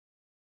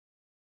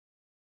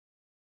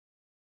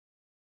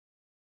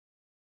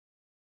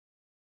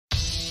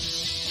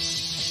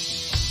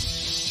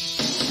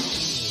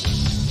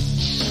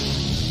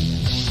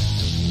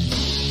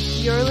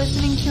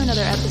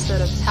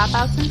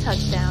outs and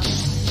touchdowns.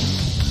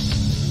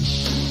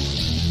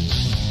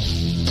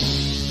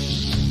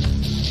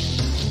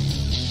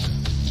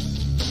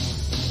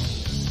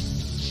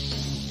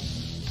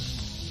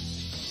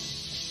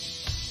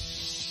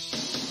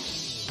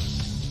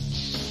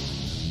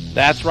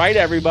 That's right,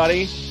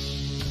 everybody.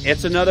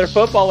 It's another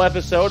football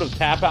episode of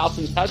Tap Outs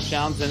and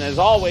Touchdowns, and as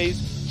always,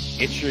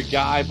 it's your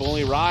guy,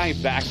 Bully Rye,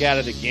 back at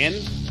it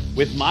again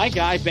with my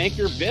guy,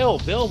 Banker Bill.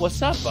 Bill,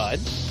 what's up, bud?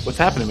 What's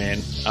happening, man?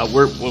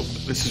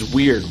 This is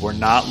weird. We're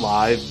not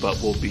live,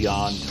 but we'll be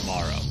on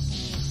tomorrow.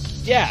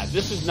 Yeah,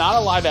 this is not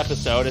a live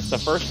episode. It's the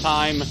first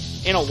time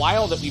in a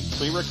while that we've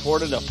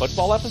pre-recorded a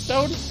football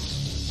episode.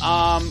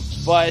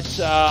 But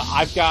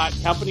I've got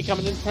company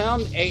coming into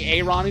town.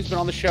 Aaron, who's been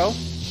on the show,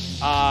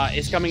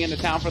 is coming into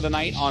town for the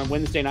night on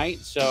Wednesday night.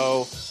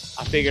 So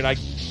I figured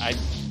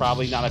it's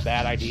probably not a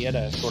bad idea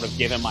to sort of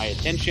give him my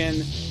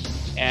attention.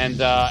 And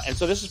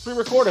so this is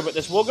pre-recorded, but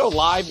this will go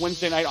live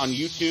Wednesday night on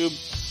YouTube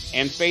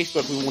and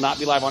Facebook. We will not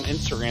be live on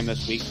Instagram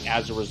this week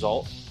as a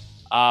result.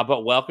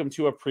 But welcome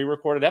to a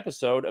pre-recorded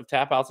episode of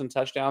Tap Outs and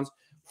Touchdowns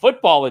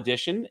Football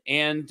Edition.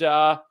 And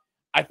I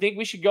think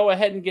we should go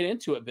ahead and get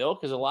into it, Bill,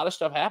 because a lot of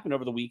stuff happened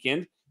over the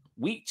weekend.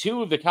 Week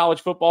 2 of the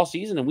college football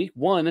season and week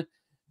 1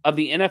 of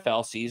the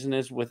NFL season.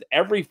 Is with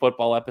every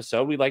football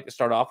episode, we like to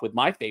start off with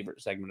my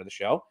favorite segment of the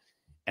show,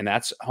 and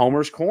that's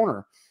Homer's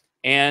Corner.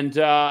 And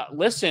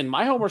listen,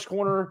 my Homer's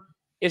Corner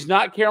is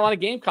not Carolina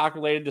Gamecock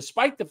related,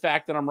 despite the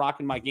fact that I'm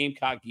rocking my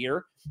Gamecock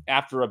gear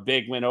after a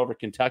big win over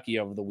Kentucky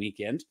over the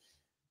weekend.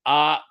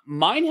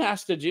 Mine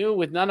has to do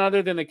with none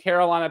other than the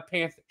Carolina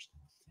Panthers.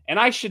 And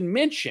I should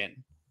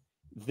mention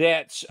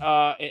that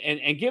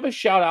and give a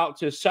shout out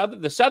to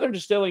the Southern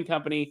Distilling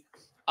Company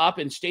up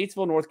in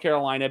Statesville, North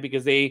Carolina,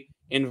 because they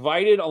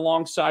invited,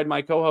 alongside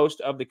my co-host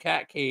of the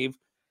Cat Cave,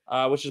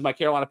 which is my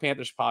Carolina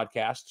Panthers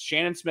podcast,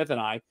 Shannon Smith and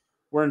I,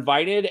 were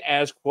invited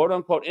as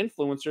quote-unquote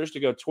influencers to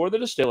go tour the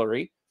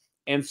distillery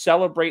and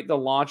celebrate the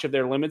launch of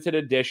their limited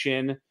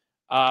edition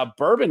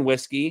bourbon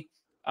whiskey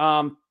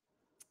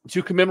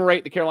to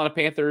commemorate the Carolina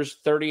Panthers'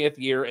 30th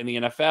year in the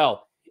NFL.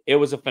 It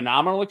was a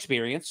phenomenal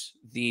experience.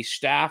 The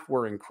staff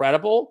were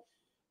incredible.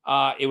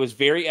 It was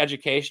very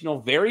educational,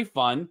 very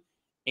fun,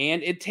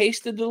 and it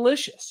tasted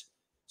delicious.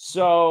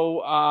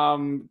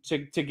 So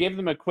to give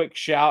them a quick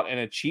shout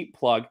and a cheap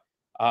plug,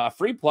 a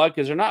free plug,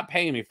 because they're not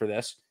paying me for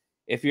this.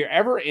 If you're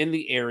ever in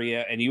the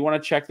area and you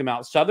want to check them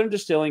out, Southern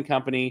Distilling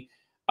Company,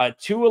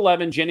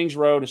 211 Jennings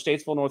Road in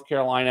Statesville, North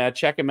Carolina.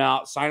 Check them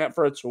out. Sign up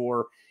for a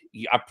tour.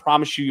 I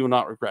promise you will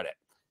not regret it.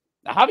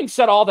 Now, having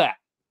said all that,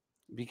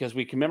 because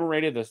we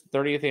commemorated the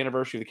 30th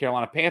anniversary of the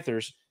Carolina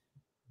Panthers,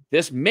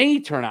 this may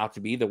turn out to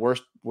be the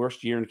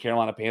worst year in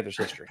Carolina Panthers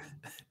history.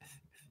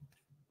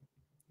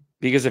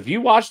 Because if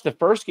you watch the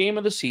first game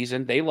of the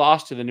season, they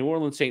lost to the New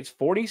Orleans Saints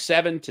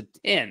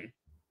 47-10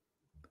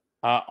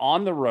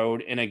 on the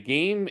road in a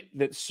game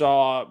that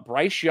saw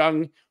Bryce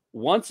Young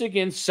once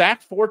again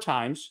sacked 4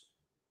 times,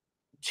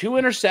 2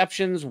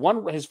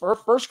 interceptions, his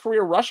first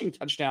career rushing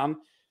touchdown,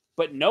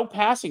 but no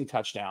passing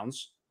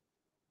touchdowns.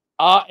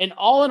 And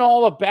all in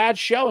all, a bad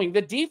showing.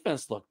 The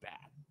defense looked bad.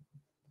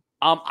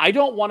 I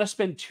don't want to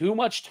spend too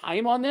much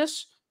time on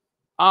this,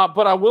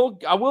 but I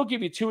will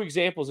give you 2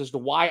 examples as to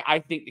why I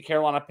think the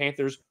Carolina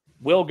Panthers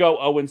will go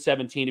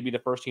 0-17 to be the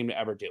first team to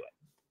ever do it.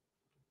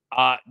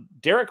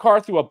 Derek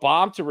Carr threw a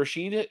bomb to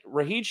Rashid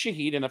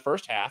Shaheed in the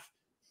first half,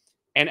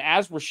 and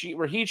as Rashid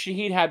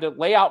Shaheed had to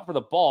lay out for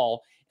the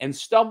ball and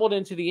stumbled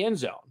into the end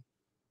zone,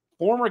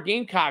 former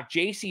Gamecock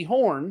J.C.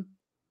 Horn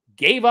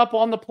gave up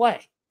on the play.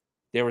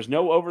 There was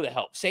no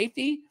over-the-help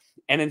safety,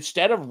 and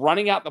instead of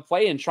running out the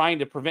play and trying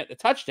to prevent the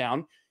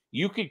touchdown,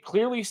 you could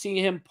clearly see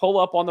him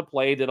pull up on the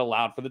play that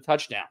allowed for the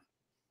touchdown.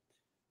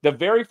 The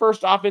very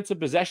first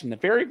offensive possession, the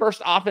very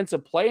first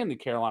offensive play in the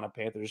Carolina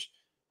Panthers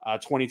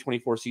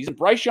 2024 season,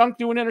 Bryce Young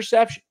threw an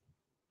interception.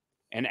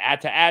 And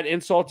to add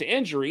insult to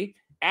injury,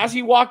 as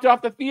he walked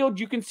off the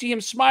field, you can see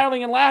him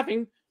smiling and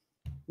laughing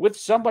with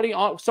somebody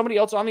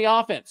else on the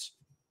offense.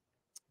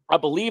 I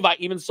believe I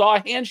even saw a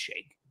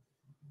handshake.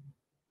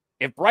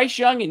 If Bryce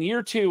Young in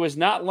year 2 has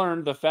not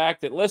learned the fact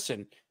that,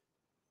 listen,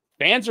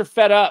 fans are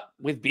fed up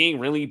with being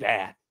really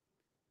bad.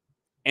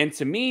 And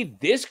to me,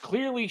 this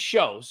clearly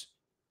shows,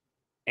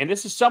 and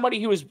this is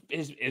somebody who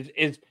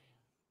is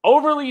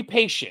overly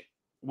patient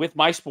with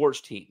my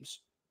sports teams.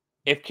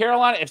 If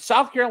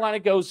South Carolina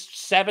goes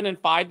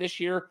 7-5 this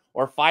year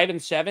or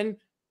 5-7,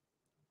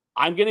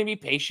 I'm going to be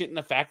patient in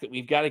the fact that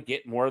we've got to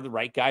get more of the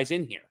right guys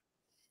in here.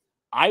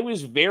 I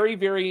was very,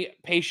 very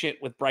patient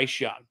with Bryce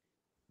Young.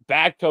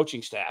 Bad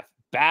coaching staff,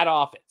 bad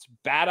offense,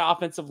 bad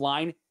offensive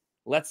line.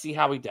 Let's see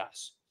how he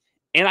does.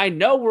 And I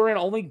know we're in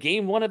only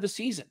game 1 of the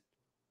season,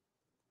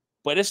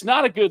 but it's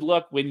not a good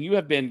look when you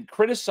have been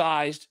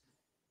criticized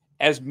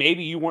as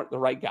maybe you weren't the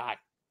right guy.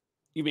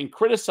 You've been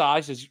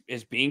criticized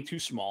as being too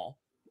small,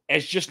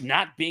 as just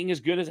not being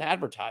as good as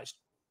advertised.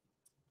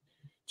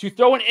 To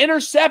throw an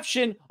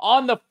interception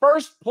on the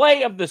first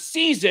play of the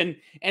season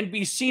and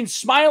be seen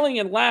smiling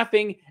and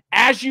laughing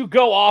as you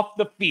go off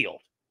the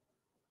field.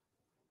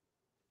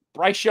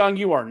 Bryce Young,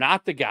 you are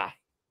not the guy.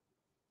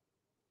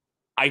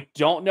 I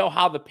don't know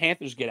how the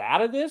Panthers get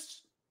out of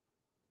this,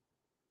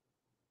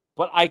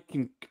 but I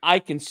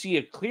can see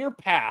a clear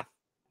path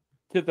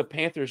to the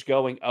Panthers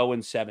going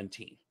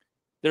 0-17.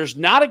 There's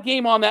not a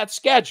game on that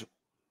schedule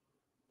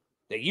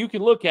that you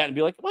can look at and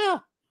be like,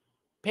 well,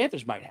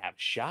 Panthers might have a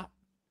shot.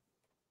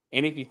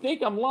 And if you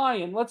think I'm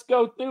lying, let's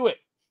go through it.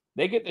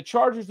 They get the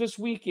Chargers this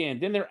weekend.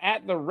 Then they're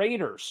at the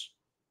Raiders.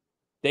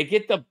 They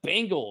get the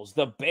Bengals,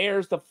 the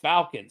Bears, the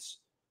Falcons,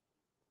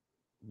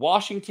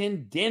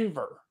 Washington,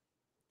 Denver.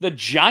 The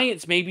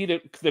Giants may be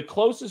the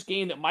closest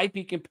game that might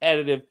be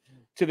competitive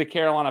to the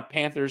Carolina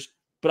Panthers,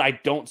 but I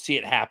don't see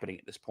it happening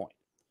at this point.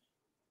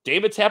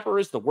 David Tepper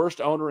is the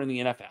worst owner in the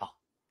NFL,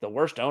 the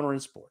worst owner in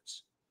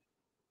sports.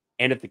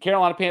 And if the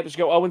Carolina Panthers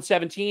go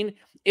 0-17,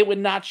 it would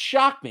not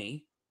shock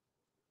me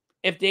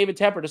if David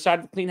Tepper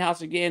decided to clean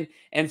house again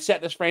and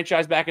set this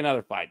franchise back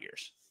another 5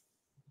 years.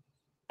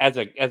 As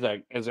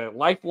a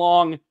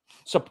lifelong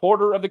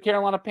supporter of the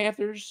Carolina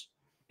Panthers,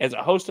 as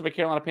a host of a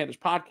Carolina Panthers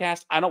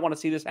podcast, I don't want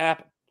to see this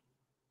happen.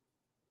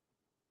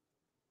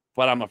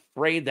 But I'm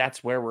afraid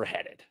that's where we're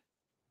headed.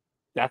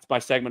 That's my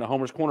segment of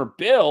Homer's Corner.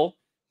 Bill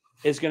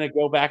is going to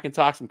go back and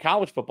talk some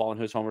college football in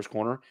his Homer's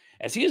Corner,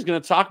 as he is going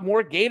to talk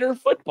more Gator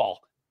football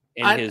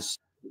in his.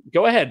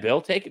 Go ahead, Bill.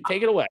 Take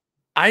it away.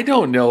 I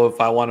don't know if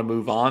I want to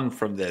move on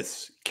from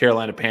this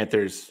Carolina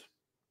Panthers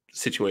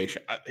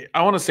situation.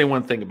 I want to say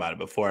one thing about it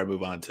before I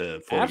move on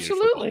to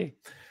Absolutely.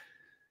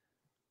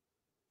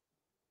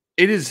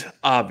 It is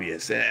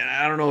obvious, and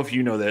I don't know if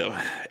you know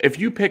that, if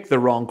you pick the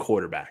wrong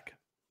quarterback,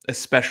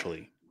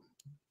 especially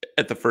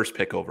at the first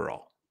pick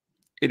overall,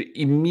 it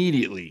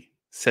immediately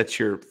sets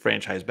your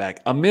franchise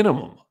back a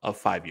minimum of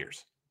 5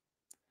 years.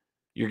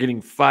 You're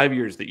getting 5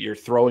 years that you're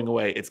throwing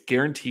away. It's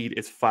guaranteed.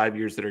 It's 5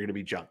 years that are going to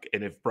be junk.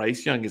 And if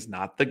Bryce Young is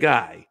not the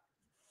guy,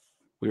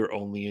 we are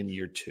only in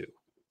year 2.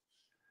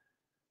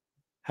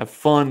 Have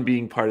fun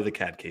being part of the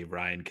Cat Cave,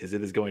 Ryan, because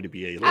it is going to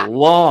be a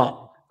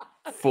long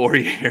 4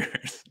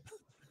 years.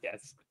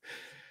 Yes.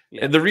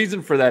 Yeah. And the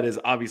reason for that is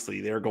obviously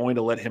they're going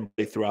to let him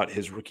play throughout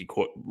his rookie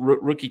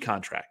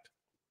contract.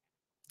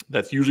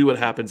 That's usually what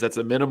happens. That's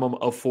a minimum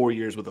of 4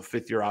 years with a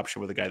fifth-year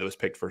option with a guy that was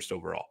picked first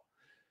overall.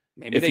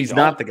 Maybe if he's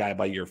not the guy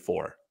by year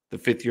 4, the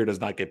 5th year does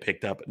not get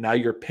picked up. Now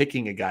you're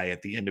picking a guy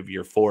at the end of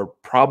year 4,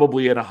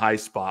 probably in a high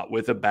spot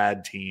with a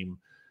bad team.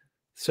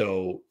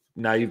 So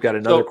now you've got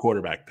another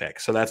quarterback pick.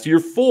 So that's year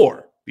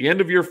 4, the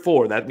end of year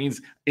 4. That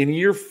means in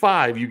year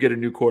 5, you get a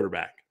new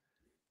quarterback.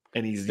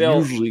 And he's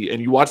usually,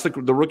 and you watch the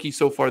rookie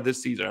so far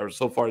this season, or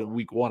so far in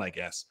week 1, I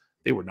guess,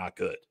 they were not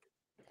good.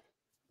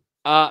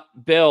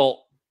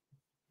 Bill,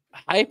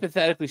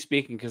 hypothetically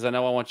speaking, because I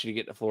know I want you to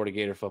get to Florida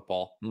Gator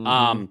football.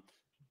 Mm-hmm.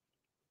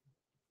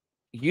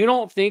 You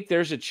don't think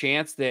there's a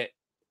chance that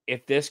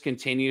if this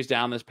continues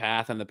down this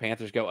path and the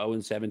Panthers go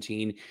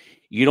 0-17,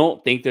 you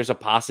don't think there's a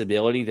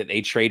possibility that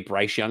they trade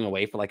Bryce Young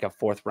away for like a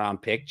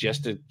 4th-round pick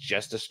just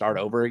to start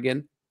over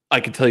again? I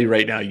can tell you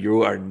right now,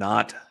 you are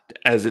not,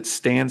 as it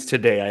stands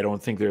today, I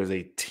don't think there's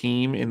a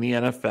team in the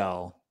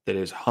NFL that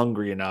is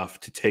hungry enough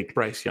to take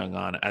Bryce Young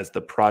on as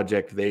the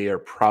project they are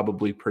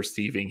probably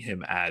perceiving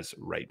him as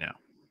right now.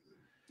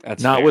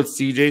 That's not fair. With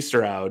CJ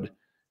Stroud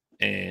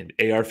and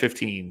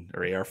AR-15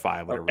 or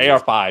AR-5, whatever.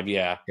 AR-5,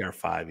 yeah.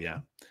 AR-5, yeah.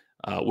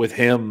 With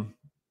him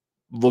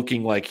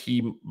looking like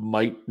he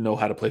might know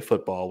how to play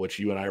football, which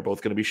you and I are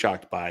both going to be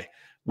shocked by.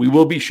 We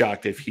will be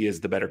shocked if he is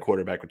the better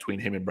quarterback between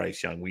him and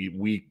Bryce Young.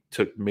 We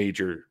took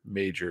major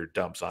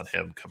dumps on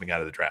him coming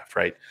out of the draft,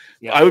 right?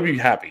 Yeah. I would be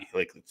happy,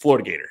 like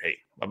Florida Gator. Hey,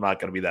 I'm not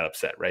going to be that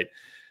upset, right?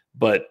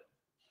 But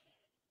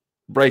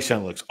Bryce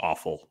Young looks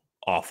awful,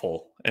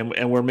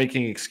 and we're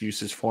making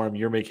excuses for him.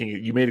 You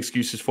made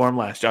excuses for him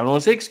last year. I don't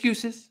want to say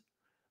excuses,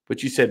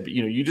 but you said,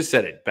 you just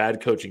said it. Bad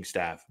coaching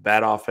staff,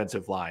 bad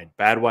offensive line,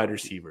 bad wide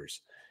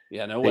receivers.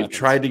 Yeah, no. They've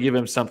tried to give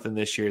him something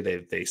this year.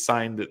 They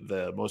signed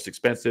the most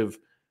expensive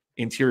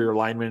interior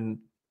lineman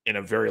in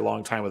a very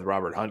long time with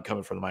Robert Hunt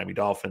coming from the Miami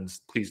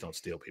Dolphins. Please don't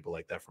steal people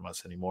like that from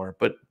us anymore.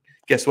 But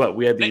guess what?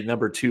 We had the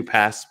number 2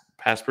 pass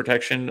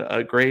protection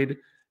grade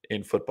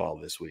in football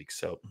this week.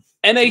 So,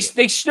 and they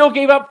still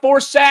gave up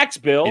 4 sacks,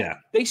 Bill. Yeah,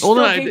 they still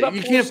gave up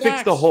 4 You can't sacks.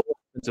 fix the whole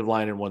offensive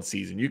line in one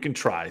season. You can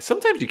try.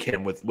 Sometimes you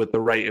can with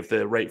if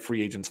the right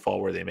free agents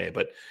fall where they may.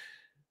 But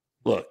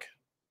look,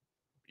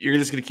 you're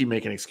just going to keep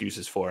making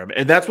excuses for him.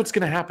 And that's what's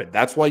going to happen.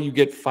 That's why you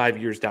get 5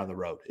 years down the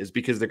road, is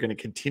because they're going to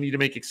continue to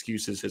make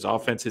excuses. His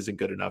offense isn't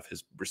good enough.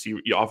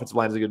 Your offensive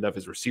line isn't good enough.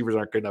 His receivers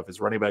aren't good enough. His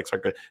running backs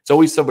aren't good. It's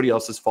always somebody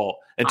else's fault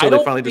until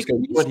they finally just go,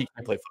 he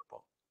can't play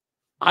football.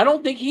 I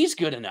don't think he's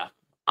good enough.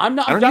 I'm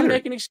done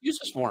making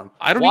excuses for him.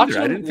 I don't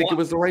either. I didn't think it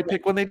was the right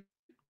pick when they.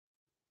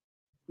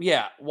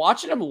 Yeah,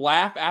 watching him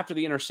laugh after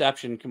the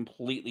interception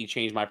completely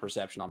changed my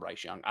perception on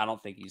Bryce Young. I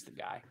don't think he's the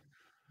guy.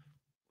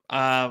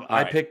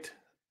 I picked.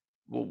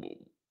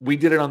 We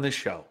did it on this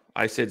show.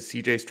 I said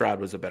CJ Stroud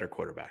was a better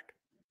quarterback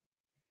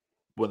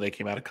when they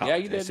came out of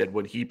college. Yeah, I said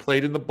when he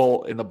played in the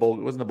bowl, it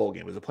wasn't the bowl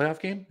game. It was a playoff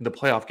game. In the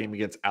playoff game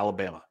against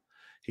Alabama,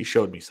 he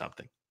showed me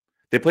something.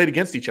 They played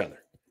against each other.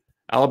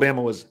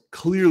 Alabama was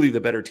clearly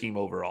the better team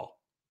overall.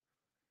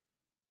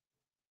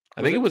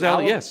 I think it was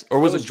Alabama? yes, or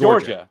was It it was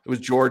Georgia? Georgia. It was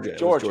Georgia. It was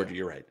Georgia. Georgia.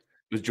 You're right.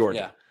 It was Georgia.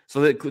 Yeah.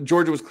 So that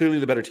Georgia was clearly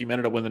the better team.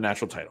 Ended up winning the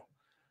national title.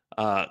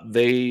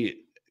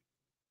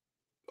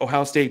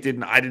 Ohio State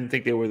didn't. I didn't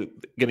think they were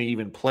going to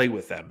even play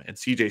with them. And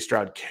C.J.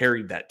 Stroud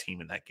carried that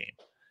team in that game.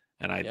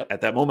 And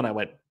at that moment I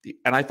went,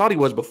 and I thought he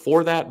was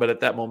before that, but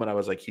at that moment I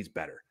was like, he's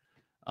better.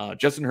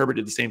 Justin Herbert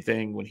did the same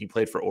thing when he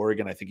played for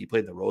Oregon. I think he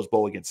played in the Rose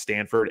Bowl against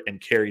Stanford and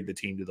carried the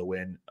team to the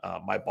win.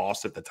 My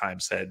boss at the time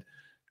said,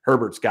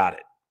 Herbert's got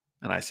it.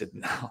 And I said,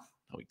 no,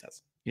 he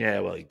doesn't. Yeah,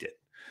 well, he did.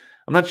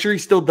 I'm not sure he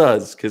still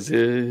does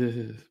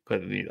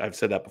but I've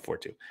said that before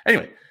too.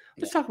 Anyway,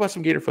 let's talk about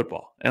some Gator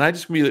football. And I'm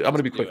going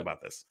to be quick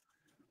about this.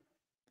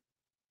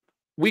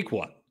 Week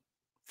 1,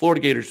 Florida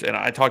Gators, and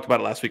I talked about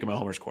it last week in my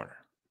Homer's Corner.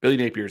 Billy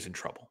Napier's in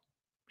trouble.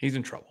 He's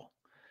in trouble.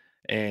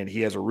 And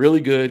he has a really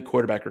good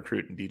quarterback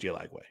recruit in DJ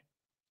Lagway.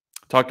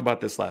 Talked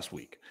about this last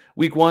week.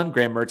 Week 1,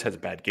 Graham Mertz has a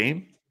bad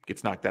game,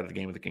 gets knocked out of the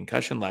game with a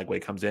concussion.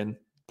 Lagway comes in,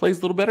 plays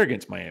a little better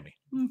against Miami.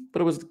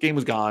 But the game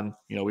was gone.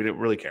 We didn't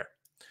really care.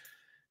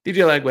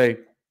 DJ Lagway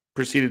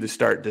proceeded to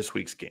start this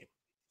week's game.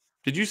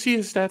 Did you see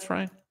his stats,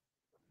 Ryan?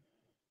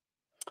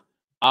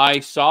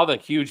 I saw the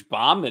huge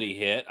bomb that he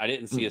hit. I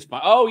didn't see his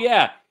bomb. Oh,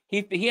 yeah.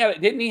 He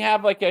didn't he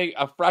have like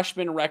a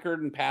freshman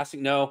record in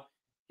passing? No.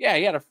 Yeah,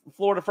 he had a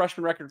Florida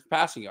freshman record for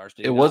passing yards.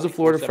 It was a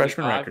Florida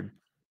freshman record.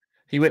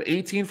 He went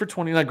 18 for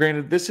 29.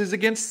 Granted, this is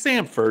against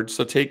Samford,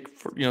 so take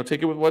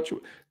it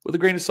with a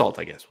grain of salt,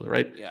 I guess,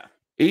 right? Yeah.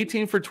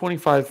 18 for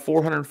 25,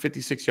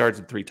 456 yards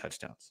and 3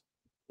 touchdowns.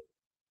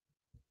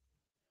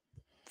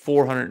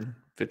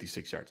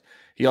 456 yards.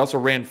 He also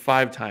ran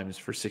 5 times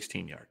for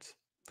 16 yards.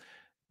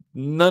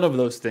 None of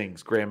those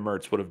things Graham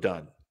Mertz would have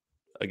done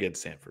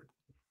against Samford.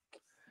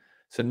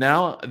 So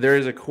now there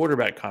is a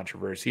quarterback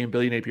controversy, and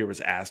Billy Napier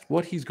was asked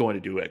what he's going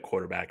to do at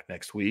quarterback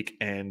next week.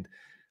 And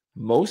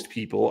most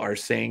people are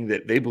saying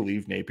that they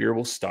believe Napier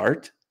will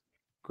start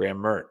Graham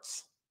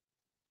Mertz.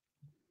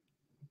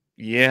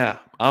 Yeah,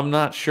 I'm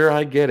not sure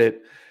I get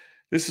it.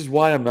 This is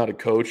why I'm not a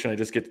coach, and I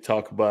just get to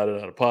talk about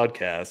it on a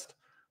podcast.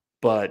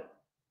 But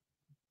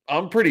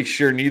I'm pretty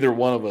sure neither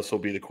one of us will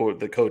be the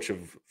coach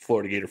of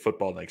Florida Gator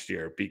football next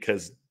year,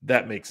 because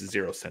that makes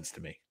 0 sense to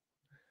me.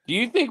 Do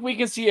you think we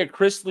can see a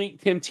Chris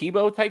Leak, Tim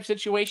Tebow type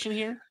situation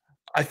here?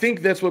 I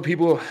think that's what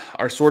people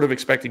are sort of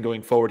expecting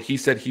going forward. He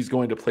said he's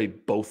going to play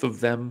both of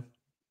them,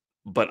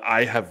 but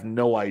I have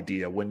no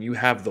idea. When you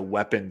have the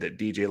weapon that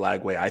DJ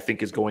Lagway, I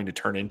think, is going to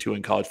turn into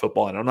in college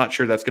football, and I'm not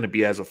sure that's going to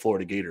be as a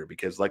Florida Gator,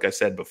 because like I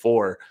said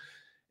before,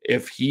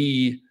 if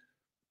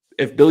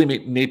Billy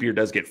Napier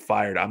does get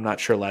fired, I'm not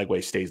sure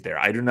Lagway stays there.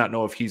 I do not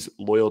know if he's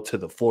loyal to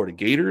the Florida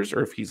Gators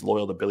or if he's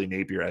loyal to Billy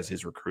Napier as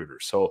his recruiter.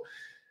 So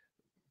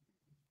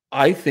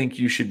I think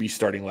you should be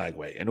starting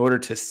Lagway in order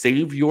to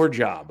save your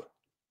job.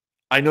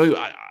 I know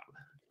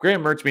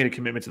Graham Mertz made a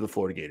commitment to the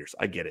Florida Gators.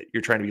 I get it.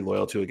 You're trying to be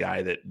loyal to a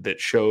guy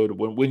that showed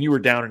when you were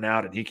down and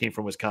out, and he came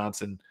from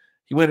Wisconsin.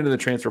 He went into the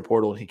transfer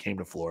portal and he came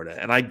to Florida.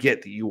 And I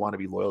get that you want to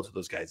be loyal to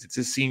those guys. It's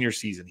his senior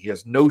season. He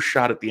has no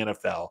shot at the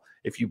NFL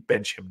if you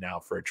bench him now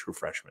for a true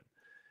freshman.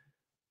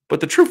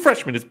 But the true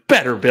freshman is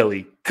better,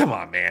 Billy. Come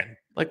on, man.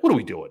 Like, what are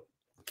we doing?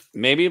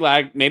 Maybe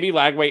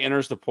Lagway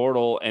enters the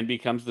portal and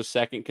becomes the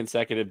second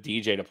consecutive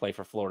DJ to play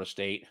for Florida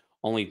State.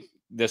 Only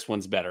this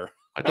one's better.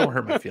 I don't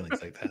hurt my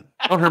feelings like that.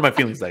 Don't hurt my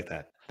feelings like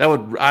that.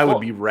 I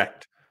would be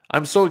wrecked.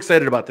 I'm so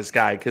excited about this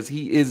guy because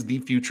he is the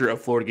future of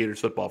Florida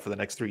Gators football for the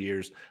next 3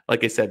 years.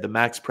 Like I said, the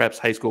Max Preps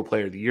High School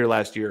Player of the Year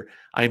last year.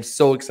 I am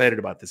so excited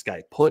about this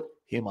guy. Put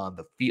him on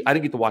the field. I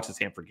didn't get to watch the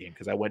Sanford game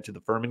because I went to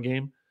the Furman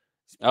game.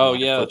 Oh,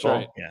 yeah, that's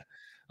right. Yeah.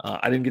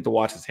 I didn't get to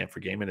watch the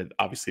Sanford game, and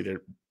obviously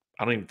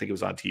I don't even think it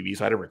was on TV,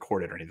 so I didn't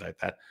record it or anything like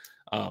that.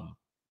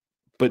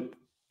 But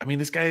I mean,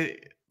 this guy,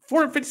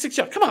 456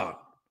 yards. Come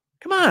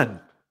on.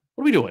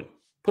 What are we doing?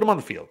 Put him on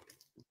the field.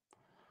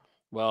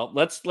 Well,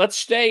 let's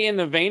stay in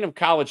the vein of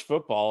college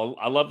football.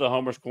 I love the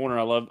Homer's Corner.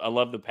 I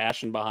love the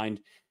passion behind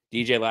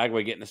DJ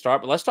Lagway getting the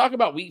start. But let's talk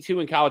about week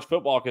 2 in college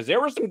football, because there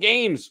were some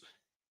games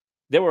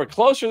that were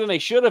closer than they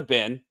should have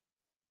been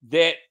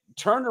that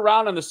turned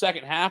around in the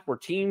second half, where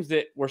teams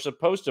that were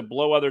supposed to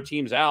blow other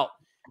teams out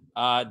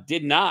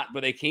did not, but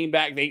they came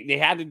back. They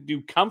had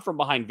to come from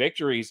behind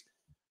victories.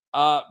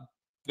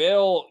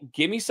 Bill,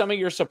 give me some of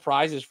your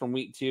surprises from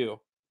week 2.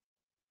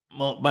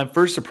 Well, my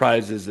first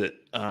surprise is that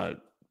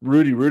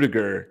Rudy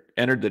Rudiger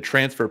entered the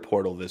transfer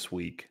portal this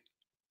week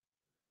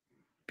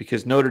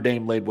because Notre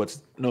Dame laid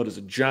what's known as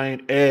a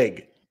giant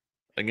egg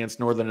against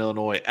Northern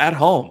Illinois at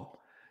home.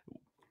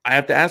 I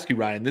have to ask you,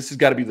 Ryan, this has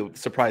got to be the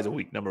surprise of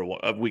week number one.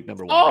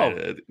 Oh,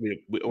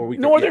 right?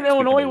 Northern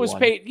Illinois was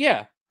paid.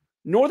 Yeah.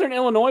 Northern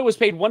Illinois was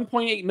paid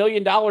 $1.8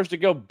 million to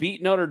go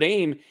beat Notre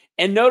Dame.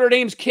 And Notre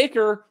Dame's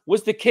kicker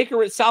was the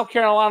kicker at South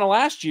Carolina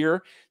last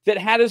year that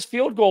had his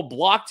field goal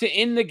blocked to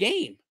end the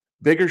game.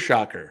 Bigger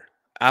shocker.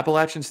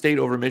 Appalachian State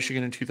over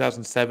Michigan in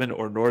 2007,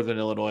 or Northern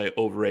Illinois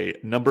over a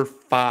number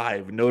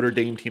 5 Notre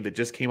Dame team that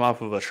just came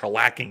off of a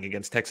shellacking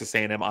against Texas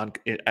A&M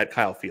at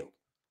Kyle Field.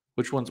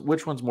 Which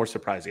one's more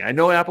surprising? I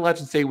know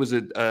Appalachian State was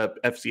a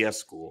FCS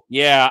school.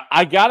 Yeah,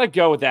 I gotta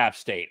go with App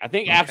State. I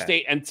think App Okay.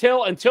 State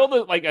until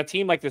the like a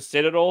team like the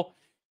Citadel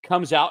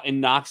comes out and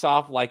knocks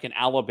off like an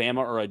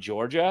Alabama or a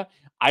Georgia.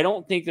 I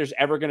don't think there's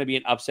ever going to be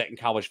an upset in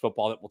college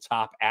football that will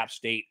top App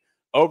State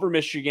over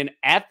Michigan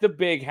at the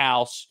Big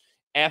House.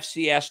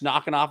 FCS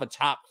knocking off a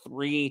top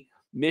 3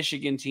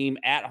 Michigan team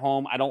at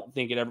home. I don't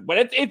think it ever,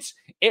 but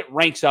it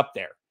ranks up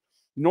there.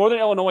 Northern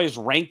Illinois is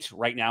ranked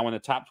right now in the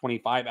top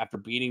 25 after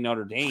beating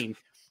Notre Dame.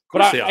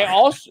 But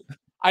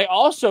I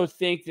also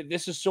think that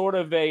this is sort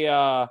of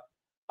a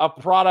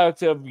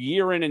product of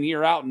year in and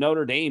year out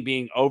Notre Dame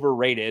being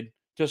overrated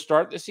to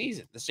start the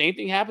season. The same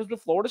thing happens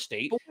with Florida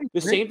State. The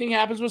same thing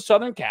happens with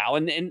Southern Cal,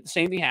 and the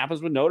same thing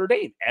happens with Notre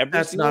Dame.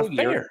 Every single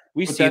year,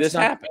 we see this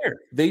happen.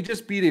 They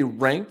just beat a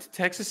ranked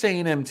Texas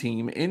A&M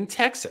team in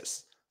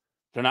Texas.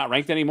 They're not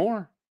ranked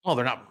anymore. Oh,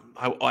 they're not.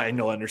 I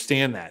know,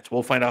 understand that.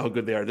 We'll find out how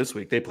good they are this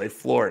week. They play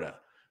Florida.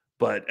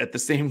 But at the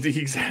same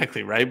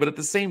exactly right. But at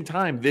the same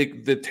time,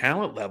 the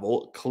talent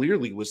level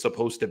clearly was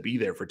supposed to be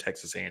there for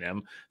Texas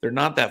A&M. They're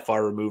not that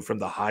far removed from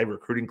the high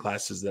recruiting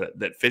classes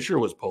that Fisher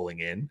was pulling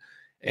in,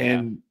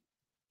 and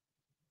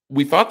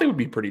we thought they would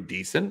be pretty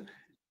decent.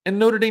 And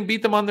Notre Dame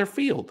beat them on their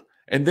field,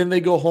 and then they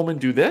go home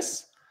and do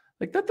this.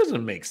 Like, that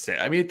doesn't make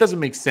sense. I mean, it doesn't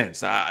make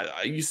sense.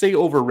 You say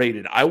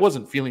overrated. I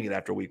wasn't feeling it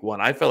after week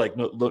 1. I felt like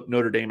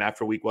Notre Dame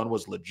after week 1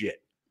 was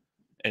legit,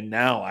 and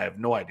now I have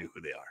no idea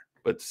who they are.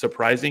 But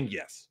surprising,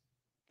 yes.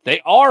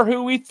 They are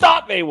who we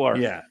thought they were.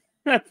 Yeah.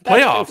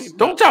 Playoffs.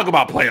 Don't talk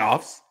about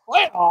playoffs.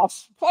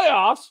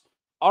 Playoffs.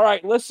 All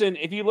right, listen,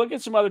 if you look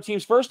at some other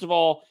teams, first of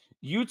all,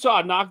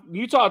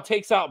 Utah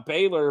takes out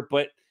Baylor,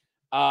 but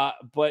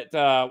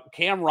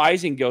Cam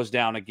Rising goes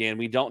down again.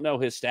 We don't know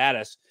his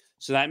status,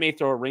 so that may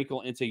throw a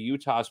wrinkle into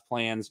Utah's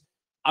plans.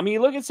 I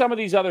mean, look at some of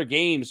these other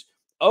games.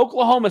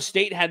 Oklahoma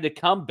State had to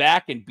come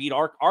back and beat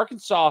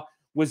Arkansas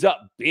was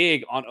up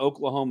big on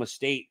Oklahoma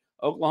State.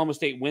 Oklahoma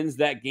State wins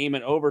that game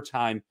in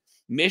overtime.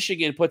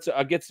 Michigan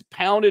gets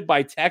pounded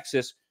by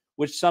Texas,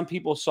 which some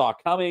people saw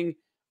coming.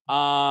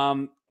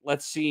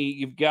 Let's see.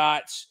 You've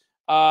got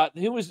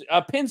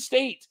Penn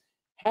State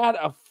had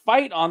a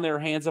fight on their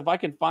hands. If I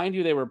can find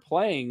who they were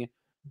playing,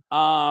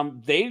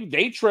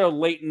 they trailed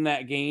late in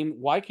that game.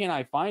 Why can't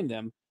I find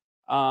them?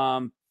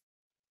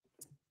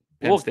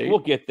 We'll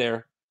get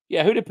there.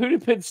 Yeah, who did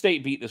Penn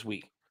State beat this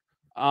week?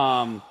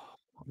 I'm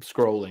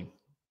scrolling.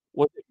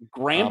 Was it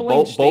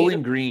Grambling?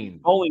 Bowling Green.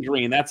 Bowling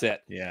Green, that's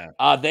it. Yeah.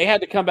 They had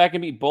to come back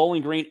and beat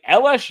Bowling Green.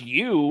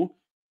 LSU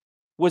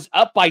was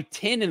up by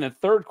 10 in the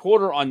third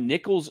quarter on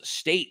Nicholls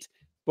State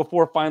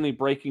before finally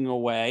breaking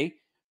away.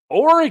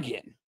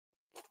 Oregon,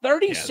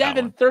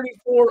 37-34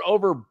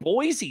 over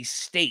Boise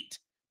State.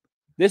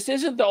 This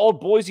isn't the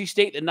old Boise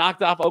State that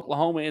knocked off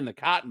Oklahoma in the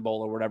Cotton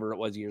Bowl or whatever it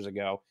was years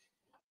ago.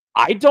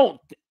 I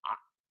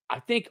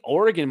think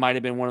Oregon might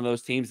have been one of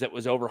those teams that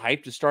was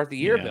overhyped to start the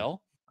year,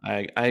 Bill.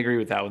 I agree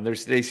with that one.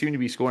 They seem to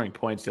be scoring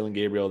points. Dylan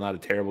Gabriel, not a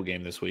terrible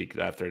game this week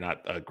after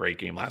not a great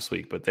game last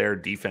week, but their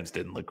defense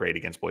didn't look great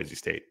against Boise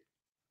State.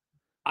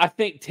 I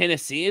think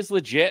Tennessee is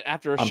legit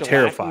after a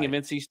shellacking of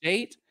NC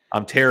State.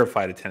 I'm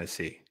terrified of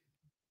Tennessee.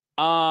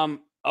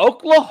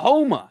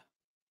 Oklahoma.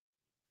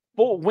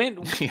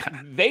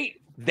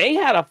 They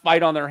had a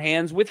fight on their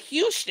hands with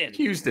Houston.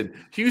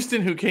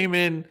 Houston, who came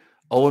in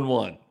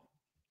 0-1,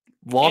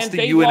 lost to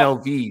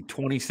UNLV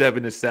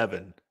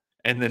 27-7.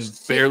 And then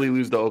barely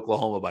lose to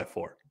Oklahoma by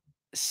 4.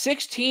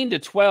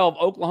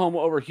 16-12, Oklahoma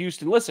over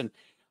Houston. Listen,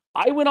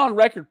 I went on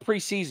record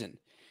preseason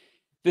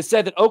that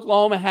said that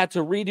Oklahoma had to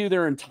redo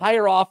their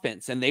entire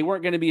offense, and they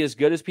weren't going to be as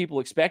good as people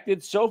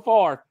expected. So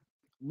far,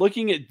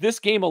 looking at this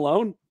game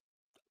alone,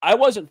 I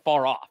wasn't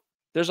far off.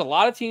 There's a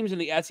lot of teams in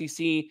the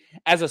SEC,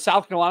 as a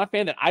South Carolina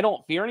fan, that I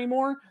don't fear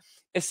anymore,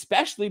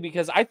 especially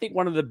because I think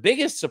one of the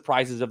biggest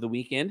surprises of the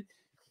weekend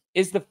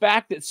is the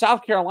fact that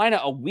South Carolina,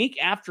 a week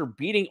after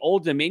beating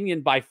Old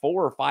Dominion by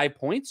 4 or 5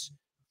 points,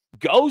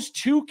 goes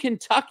to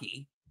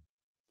Kentucky,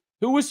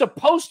 who was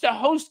supposed to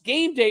host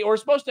game day or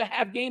supposed to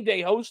have game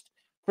day host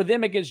for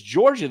them against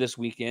Georgia this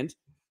weekend.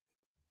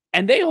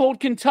 And they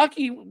hold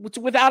Kentucky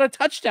without a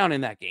touchdown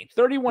in that game.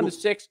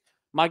 31-6.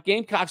 My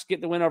Gamecocks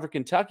get the win over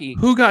Kentucky.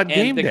 Who got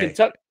game day?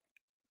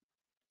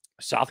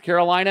 South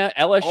Carolina,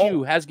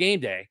 LSU has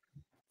game day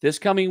this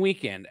coming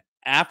weekend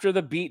after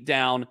the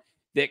beatdown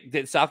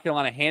that South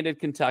Carolina handed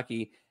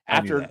Kentucky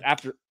after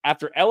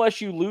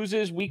LSU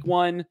loses week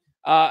 1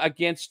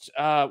 against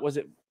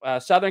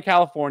Southern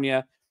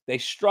California. They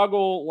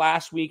struggle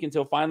last week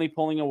until finally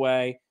pulling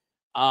away.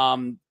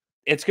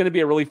 It's going to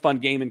be a really fun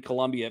game in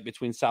Columbia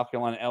between South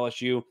Carolina and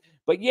LSU.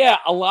 But yeah,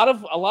 a lot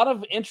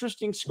of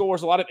interesting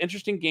scores, a lot of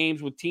interesting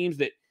games with teams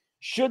that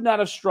should not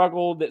have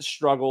struggled that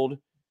struggled.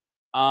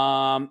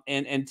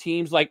 And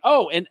teams like,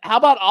 and how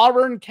about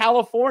Auburn,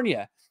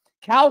 California?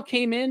 Cal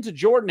came into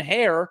Jordan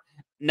Hare,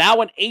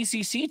 now an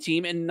ACC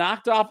team, and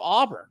knocked off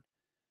Auburn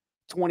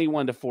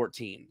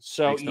 21-14.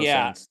 So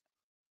sense.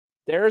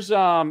 There's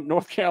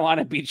North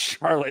Carolina beat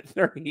Charlotte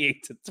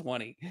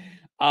 38-20.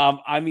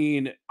 I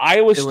mean,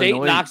 Iowa State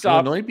knocks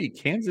off. Illinois beat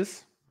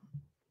Kansas.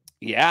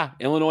 Yeah,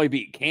 Illinois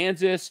beat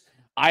Kansas.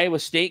 Iowa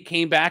State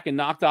came back and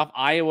knocked off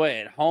Iowa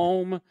at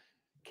home.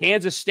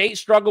 Kansas State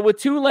struggled with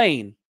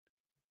Tulane.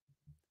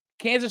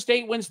 Kansas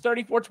State wins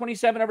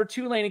 34-27 over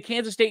Tulane, and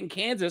Kansas State and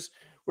Kansas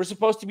were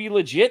supposed to be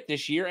legit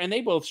this year, and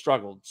they both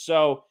struggled.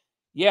 So,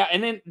 yeah,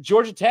 and then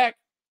Georgia Tech,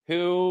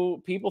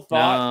 who people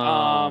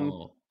thought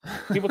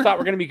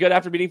were going to be good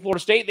after beating Florida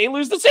State, they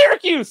lose to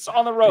Syracuse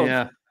on the road.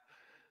 Yeah,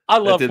 I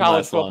love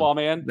college football,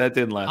 man. That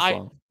didn't last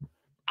long.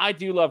 I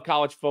do love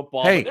college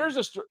football. Hey, but there's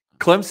a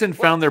Clemson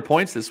found their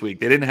points this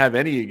week. They didn't have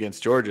any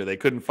against Georgia. They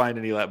couldn't find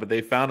any, but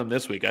they found them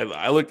this week.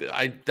 I looked.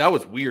 That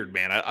was weird,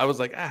 man. I was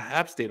like,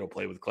 App State will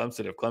play with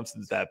Clemson if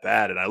Clemson's that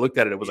bad. And I looked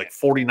at it. It was like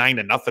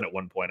 49-0 at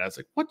one point. I was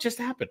like, what just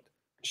happened?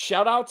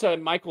 Shout out to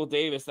Michael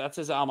Davis. That's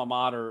his alma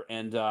mater.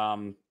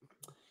 And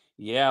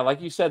yeah,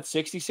 like you said,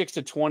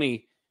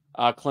 66-20,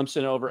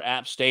 Clemson over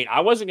App State.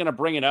 I wasn't going to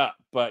bring it up,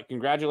 but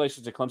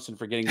congratulations to Clemson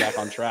for getting back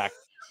on track.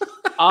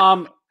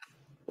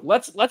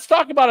 Let's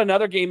talk about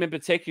another game in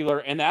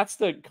particular, and that's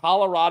the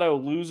Colorado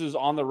loses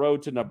on the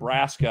road to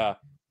Nebraska.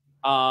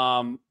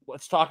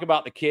 Let's talk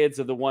about the kids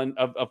of the one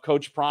of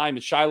Coach Prime.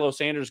 Shiloh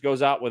Sanders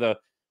goes out with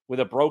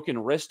a broken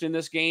wrist in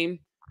this game.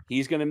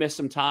 He's going to miss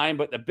some time.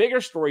 But the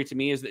bigger story to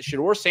me is that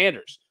Shedeur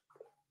Sanders,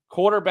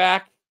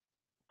 quarterback,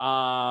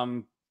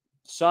 son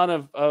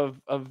of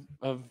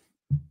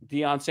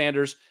Deion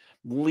Sanders,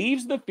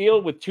 leaves the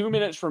field with 2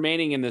 minutes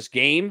remaining in this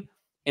game.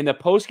 And the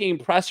post-game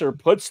presser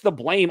puts the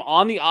blame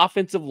on the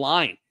offensive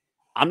line.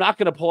 I'm not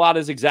going to pull out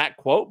his exact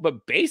quote,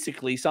 but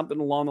basically something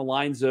along the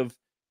lines of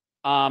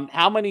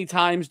how many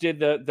times did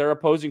their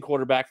opposing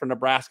quarterback from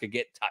Nebraska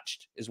get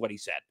touched is what he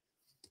said.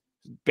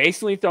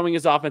 Basically throwing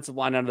his offensive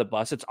line under the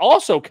bus. It's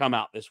also come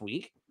out this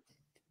week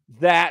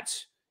that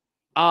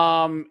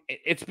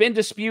it's been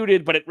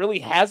disputed, but it really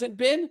hasn't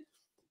been,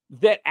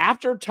 that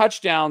after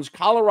touchdowns,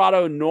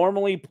 Colorado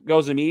normally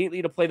goes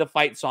immediately to play the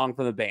fight song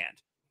from the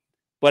band.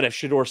 But if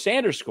Shedeur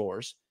Sanders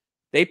scores,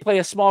 they play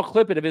a small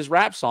clip of his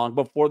rap song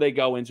before they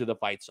go into the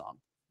fight song.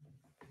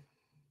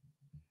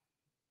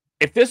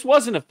 If this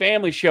wasn't a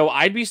family show,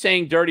 I'd be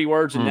saying dirty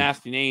words and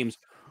nasty names.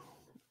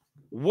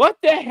 What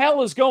the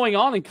hell is going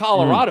on in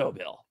Colorado,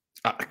 Bill?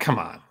 Come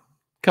on.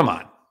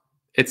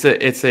 It's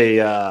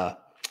a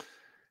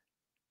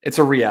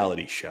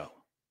reality show.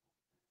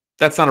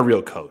 That's not a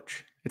real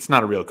coach. It's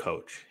not a real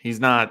coach. He's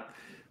not.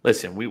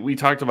 Listen, we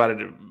talked about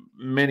it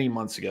many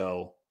months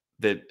ago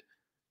that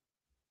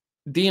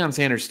Deion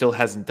Sanders still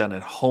hasn't done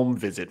a home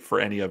visit for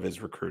any of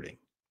his recruiting.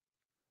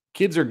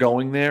 Kids are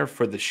going there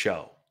for the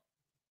show,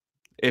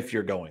 if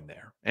you're going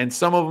there. And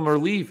some of them are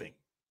leaving.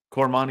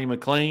 Cormani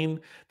McLean,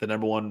 the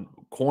number one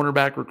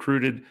cornerback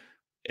recruited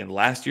in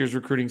last year's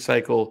recruiting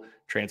cycle,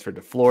 transferred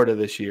to Florida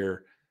this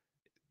year.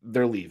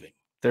 They're leaving.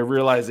 They're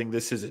realizing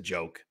this is a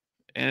joke.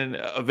 And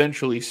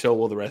eventually so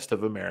will the rest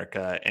of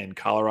America. And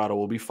Colorado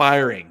will be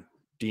firing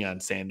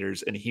Deion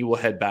Sanders, and he will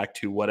head back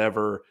to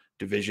whatever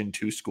Division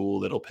II school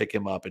that'll pick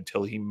him up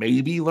until he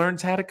maybe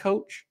learns how to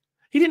coach.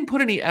 He didn't put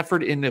any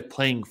effort into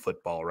playing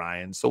football,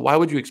 Ryan. So why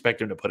would you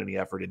expect him to put any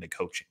effort into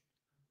coaching?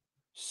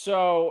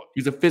 So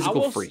he's a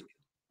physical freak.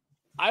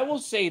 I will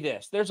say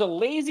this. There's a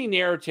lazy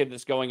narrative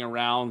that's going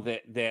around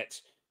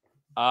that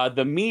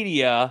the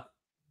media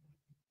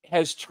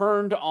has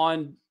turned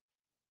on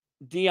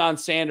Deion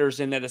Sanders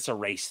and that it's a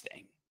race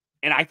thing.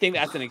 And I think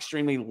that's an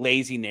extremely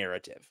lazy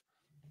narrative.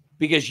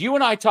 Because you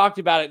and I talked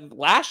about it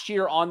last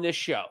year on this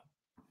show,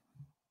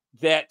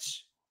 that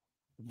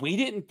we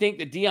didn't think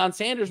that Deion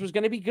Sanders was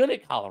going to be good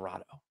at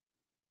Colorado.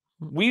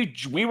 We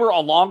were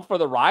along for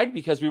the ride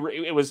because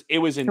it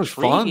was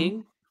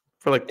intriguing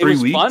for like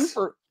 3 weeks.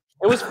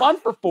 It was fun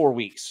for 4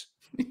 weeks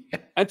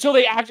until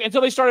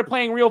they started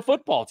playing real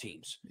football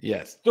teams.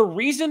 Yes. The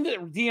reason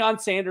that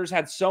Deion Sanders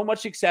had so much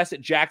success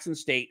at Jackson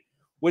State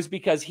was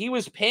because he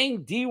was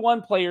paying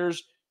D1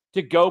 players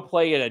to go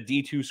play at a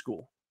D2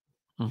 school.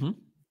 Mm-hmm.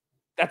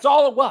 That's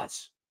all it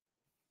was.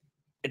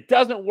 It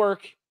doesn't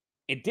work.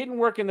 It didn't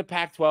work in the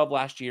Pac-12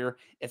 last year.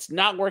 It's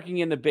not working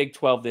in the Big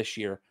 12 this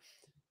year.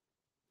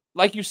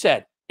 Like you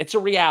said, it's a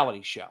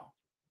reality show.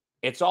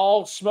 It's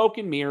all smoke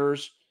and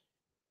mirrors.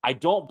 I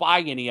don't buy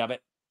any of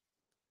it.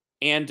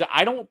 And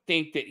I don't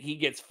think that he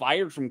gets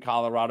fired from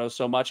Colorado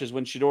so much as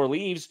when Shedeur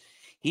leaves,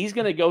 he's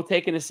going to go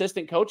take an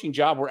assistant coaching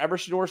job wherever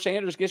Shedeur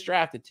Sanders gets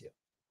drafted to.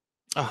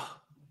 Oh,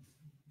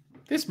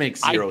 this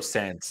makes zero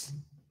sense.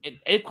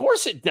 Of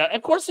course it does.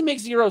 Of course it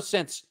makes zero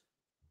sense.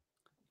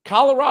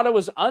 Colorado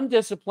is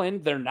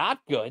undisciplined. They're not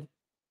good.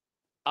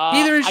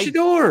 Neither is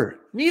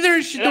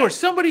Shedeur.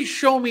 Somebody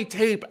show me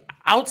tape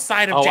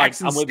outside of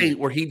Jackson State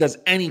where he does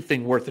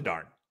anything worth a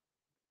darn.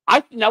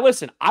 Now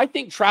listen, I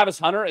think Travis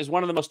Hunter is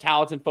one of the most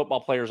talented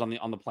football players on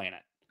the planet.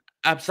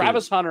 Absolutely.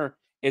 Travis Hunter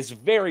is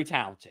very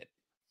talented.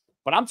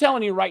 But I'm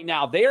telling you right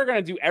now, they are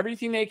going to do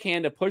everything they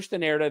can to push the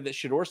narrative that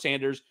Shedeur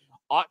Sanders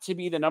ought to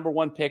be the number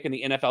one pick in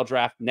the NFL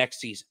draft next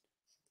season.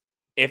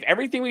 If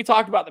everything we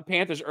talked about the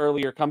Panthers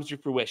earlier comes to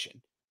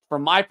fruition,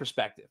 from my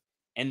perspective,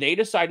 and they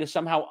decide to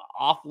somehow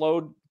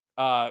offload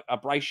a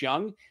Bryce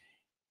Young,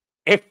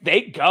 if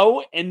they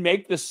go and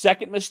make the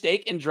second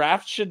mistake and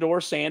draft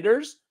Shedeur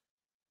Sanders,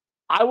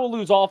 I will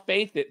lose all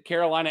faith that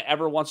Carolina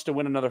ever wants to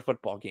win another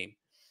football game.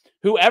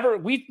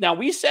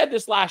 We said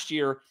this last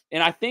year,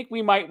 and I think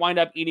we might wind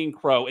up eating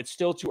crow. It's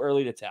still too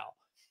early to tell.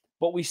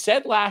 But we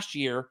said last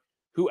year,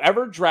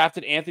 whoever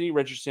drafted Anthony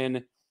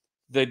Richardson,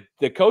 the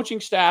coaching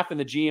staff and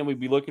the GM would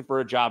be looking for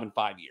a job in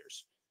 5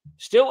 years.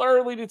 Still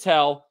early to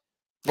tell,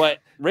 but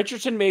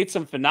Richardson made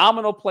some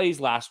phenomenal plays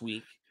last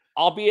week,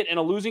 albeit in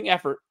a losing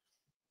effort,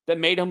 that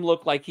made him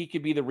look like he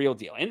could be the real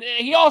deal. And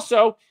he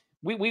also,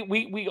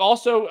 we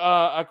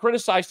also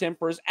criticized him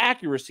for his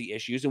accuracy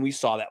issues, and we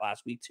saw that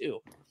last week too.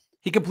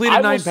 He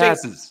completed 9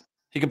 passes.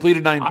 He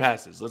completed 9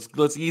 passes.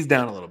 Let's ease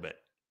down a little bit.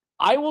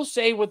 I will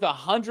say with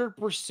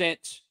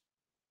 100%,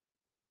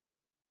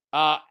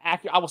 I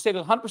will say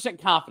with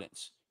 100%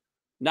 confidence,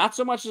 not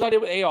so much as I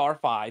did with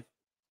AR5.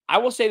 I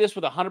will say this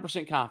with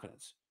 100%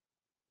 confidence.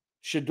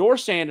 Shedeur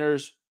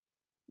Sanders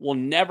will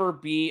never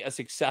be a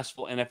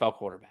successful NFL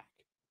quarterback.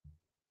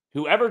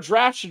 Whoever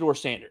drafts Shedeur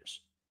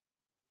Sanders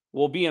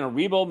will be in a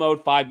rebuild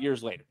mode 5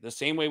 years later. The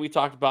same way we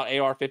talked about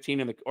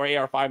AR15 or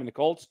AR5 in the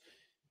Colts.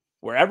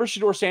 Wherever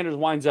Shedeur Sanders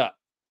winds up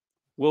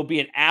will be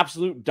an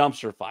absolute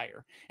dumpster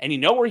fire. And you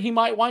know where he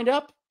might wind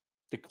up?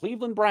 The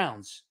Cleveland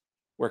Browns,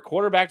 where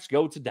quarterbacks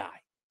go to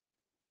die.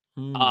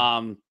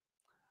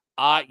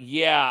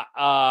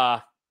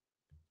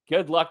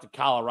 Good luck to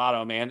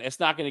Colorado, man. It's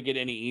not going to get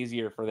any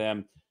easier for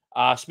them.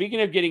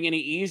 Speaking of getting any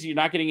easier,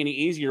 not getting any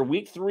easier,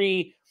 week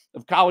 3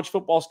 of college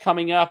football is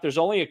coming up. There's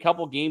only a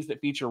couple games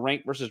that feature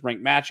ranked versus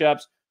ranked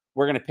matchups.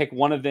 We're going to pick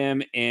one of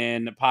them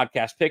in the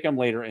podcast pick'em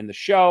later in the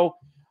show.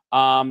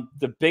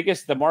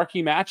 The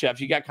marquee matchups,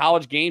 you got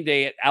College Game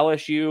Day at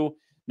LSU,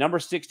 number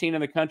 16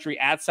 in the country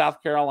at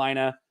South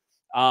Carolina.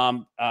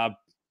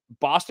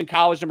 Boston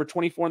College, number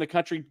 24 in the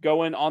country,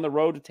 going on the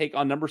road to take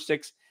on number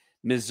 6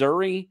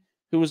 Missouri,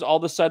 who was all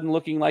of a sudden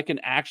looking like an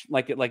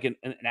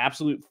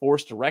absolute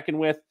force to reckon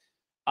with.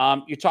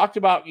 You talked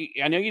about,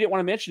 I know you didn't want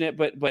to mention it,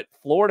 but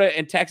Florida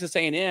and Texas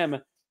A&M,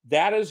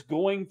 that is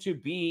going to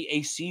be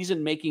a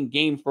season-making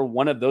game for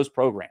one of those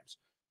programs.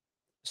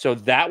 So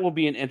that will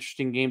be an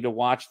interesting game to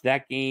watch.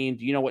 That game,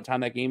 do you know what time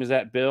that game is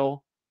at,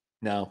 Bill?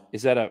 No.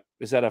 Is that a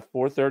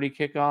 4:30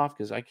 kickoff?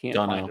 Because I can't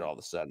find it all of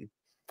a sudden.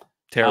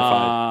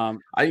 Terrified.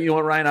 You know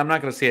what, Ryan? I'm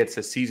not going to say it's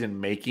a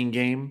season-making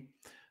game,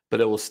 but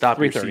it will stop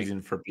your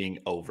season from being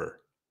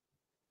over.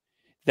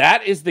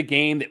 That is the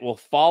game that will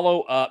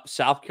follow up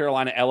South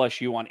Carolina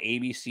LSU on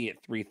ABC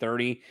at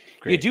 3:30.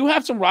 You do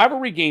have some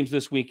rivalry games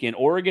this weekend: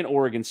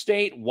 Oregon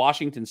State,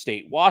 Washington,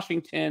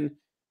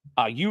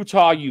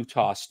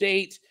 Utah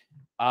State.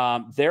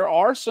 There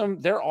are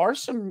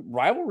some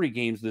rivalry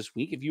games this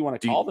week, if you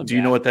want to call them. Do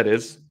you know what that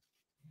is?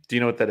 Do you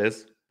know what that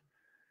is?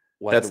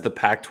 That's the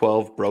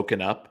Pac-12 broken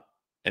up,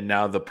 and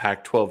now the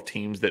Pac-12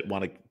 teams that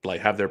want to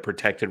have their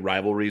protected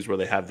rivalries, where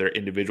they have their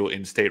individual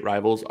in-state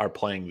rivals, are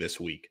playing this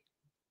week.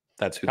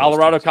 That's who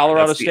Colorado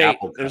State.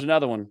 There's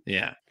another one.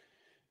 Yeah.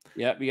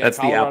 Yep. That's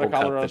the Apple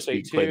Cup this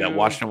week. That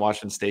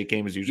Washington State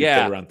game is usually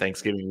played around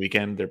Thanksgiving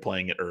weekend. They're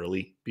playing it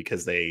early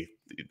because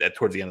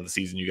towards the end of the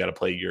season, you got to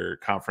play your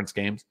conference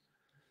games.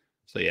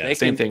 So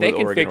same thing with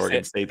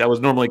Oregon State. That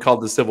was normally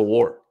called the Civil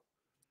War.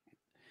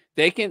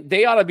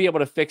 They ought to be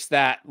able to fix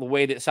that the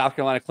way that South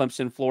Carolina,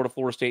 Clemson, Florida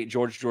State,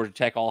 Georgia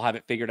Tech all have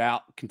it figured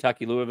out.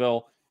 Kentucky,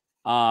 Louisville,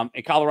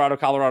 and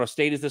Colorado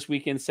State is this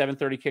weekend,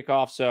 7:30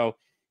 kickoff. So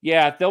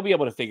yeah, they'll be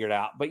able to figure it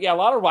out. But yeah, a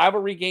lot of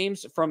rivalry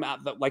games from,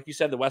 like you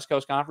said, the West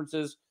Coast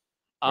conferences,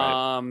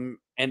 and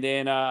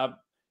then a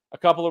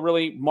couple of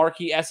really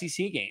marquee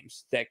SEC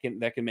games that can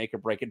make or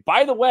break it.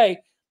 By the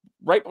way,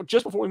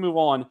 just before we move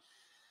on,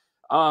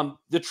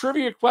 the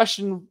trivia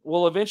question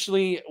will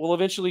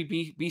eventually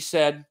be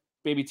said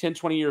maybe 10,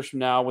 20 years from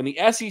now, when the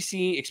SEC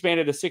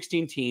expanded to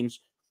 16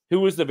 teams.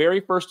 Who was the very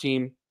first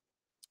team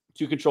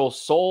to control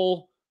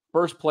sole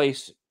first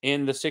place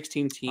in the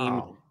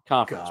 16-team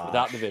conference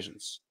without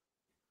divisions?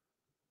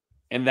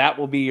 And that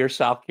will be your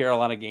South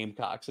Carolina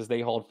Gamecocks, as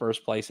they hold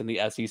first place in the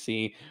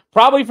SEC,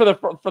 probably for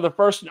the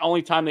first and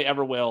only time they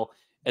ever will,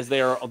 as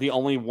they are the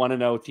only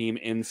 1-0 team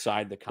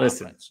inside the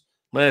conference.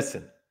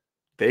 Listen,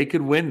 they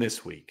could win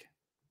this week.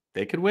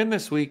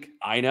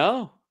 I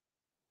know.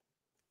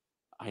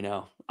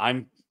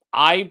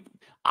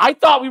 I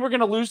thought we were going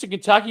to lose to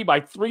Kentucky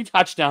by 3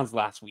 touchdowns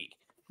last week.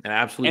 And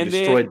absolutely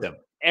destroyed them.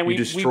 And we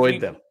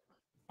destroyed them.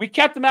 We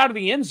kept them out of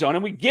the end zone,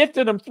 and we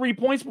gifted them 3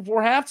 points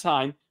before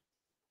halftime.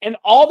 And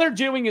all they're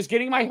doing is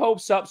getting my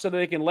hopes up so that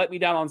they can let me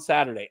down on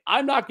Saturday.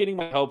 I'm not getting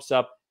my hopes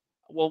up.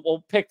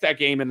 We'll pick that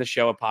game in the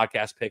show at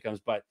Podcast Pick'ems,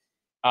 but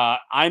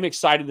I'm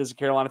excited as a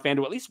Carolina fan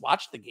to at least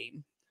watch the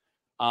game.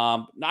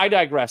 I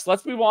digress.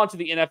 Let's move on to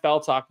the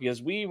NFL talk,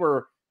 because we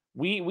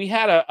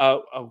had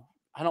a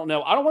I don't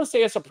know. I don't want to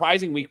say a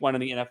surprising week 1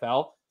 in the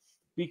NFL,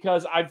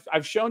 because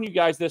I've shown you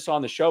guys this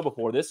on the show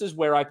before. This is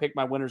where I pick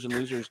my winners and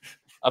losers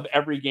of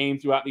every game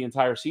throughout the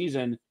entire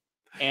season.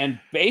 And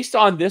based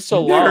on this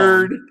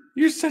alone,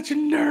 you're such a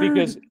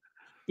nerd.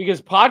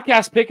 Because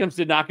Podcast Pick'ems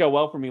did not go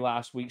well for me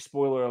last week.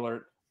 Spoiler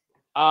alert.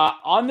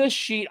 On this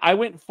sheet, I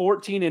went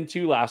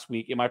 14-2 last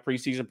week in my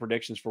preseason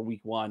predictions for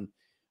week 1.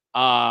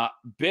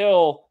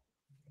 Bill,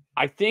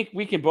 I think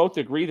we can both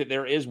agree that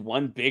there is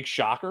one big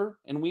shocker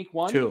in week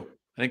one. Two.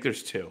 I think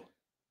there's two.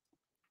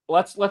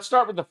 Let's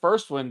start with the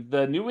first one.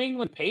 The New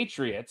England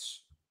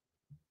Patriots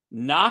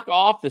knock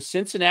off the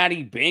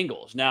Cincinnati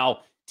Bengals.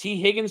 Now,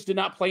 T. Higgins did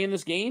not play in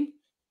this game.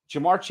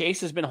 Jamar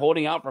Chase has been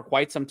holding out for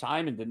quite some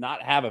time and did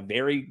not have a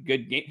very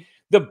good game.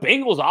 The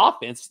Bengals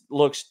offense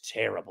looks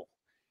terrible.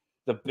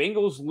 The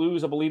Bengals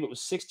lose, I believe it was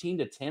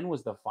 16-10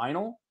 was the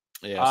final.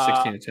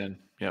 Yeah, 16-10.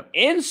 Yep.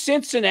 In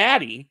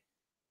Cincinnati,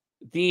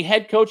 the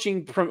head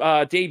coaching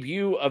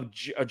debut of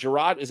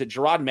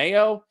Gerard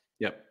Mayo?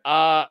 Yep.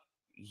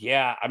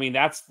 Yeah, I mean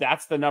that's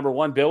the number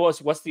one. Bill,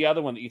 what's the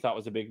other one that you thought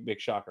was a big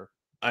shocker?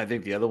 I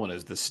think the other one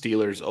is the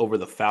Steelers over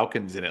the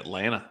Falcons in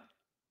Atlanta,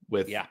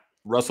 with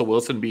Russell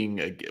Wilson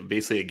being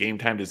basically a game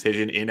time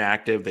decision,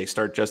 inactive. They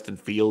start Justin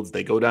Fields.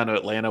 They go down to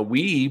Atlanta.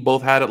 We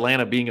both had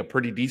Atlanta being a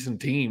pretty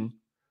decent team,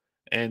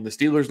 and the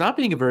Steelers not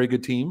being a very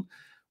good team.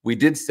 We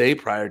did say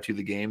prior to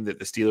the game that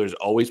the Steelers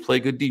always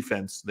play good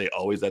defense.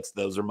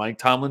 Those are Mike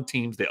Tomlin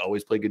teams. They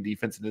always play good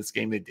defense. In this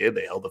game, they did.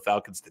 They held the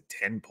Falcons to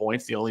 10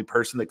 points. The only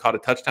person that caught a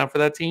touchdown for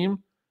that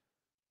team,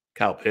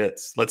 Kyle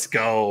Pitts. Let's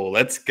go.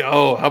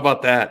 How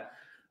about that?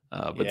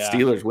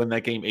 Steelers win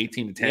that game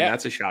 18-10. Yeah.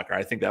 That's a shocker.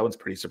 I think that one's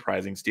pretty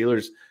surprising.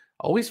 Steelers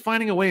always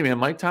finding a way, man.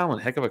 Mike Tomlin,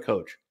 heck of a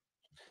coach.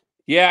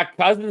 Yeah,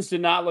 Cousins did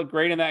not look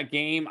great in that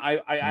game. I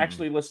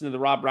actually listened to the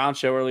Rob Brown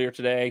show earlier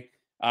today.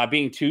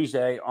 Being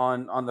Tuesday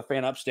on the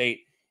Fan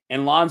Upstate,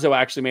 and Lonzo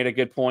actually made a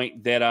good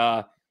point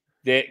that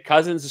that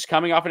Cousins is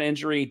coming off an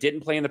injury, didn't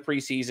play in the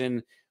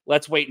preseason.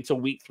 Let's wait until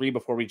week 3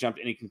 before we jump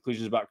to any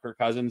conclusions about Kirk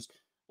Cousins.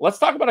 Let's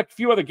talk about a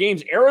few other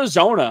games.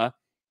 Arizona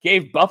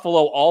gave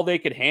Buffalo all they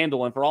could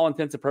handle, and for all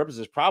intents and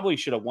purposes, probably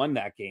should have won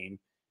that game.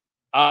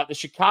 The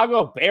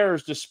Chicago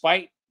Bears,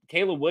 despite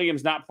Caleb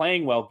Williams not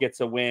playing well, gets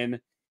a win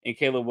in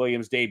Caleb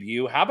Williams'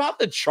 debut. How about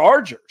the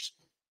Chargers?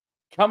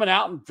 Coming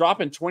out and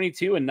dropping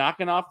 22 and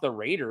knocking off the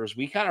Raiders.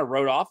 We kind of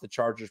wrote off the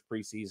Chargers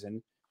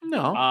preseason.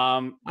 No.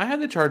 I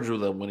had the Chargers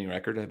with a winning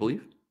record, I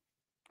believe.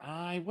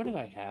 What did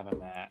I have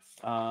them at?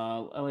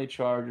 LA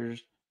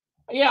Chargers.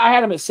 Yeah, I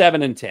had them at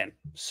 7-10.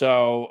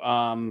 So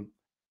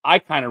I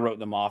kind of wrote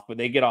them off, but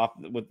they get off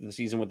with the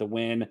season with a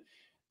win.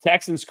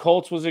 Texans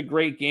Colts was a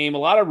great game. A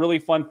lot of really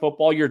fun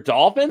football. Your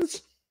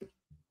Dolphins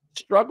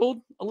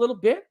struggled a little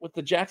bit with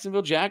the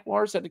Jacksonville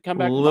Jaguars. Had to come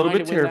back a little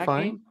bit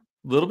terrifying.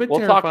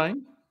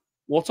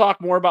 We'll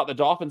talk more about the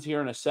Dolphins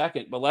here in a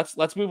second, but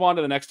let's move on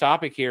to the next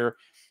topic here,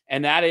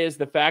 and that is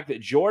the fact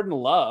that Jordan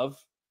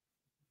Love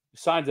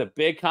signs a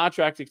big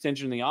contract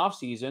extension in the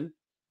offseason.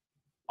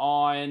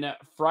 On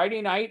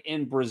Friday night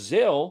in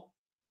Brazil,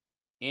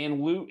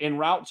 en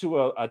route to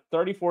a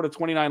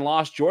 34-29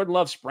 loss, Jordan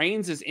Love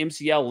sprains his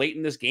MCL late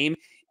in this game.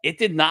 It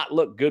did not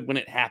look good when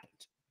it happened,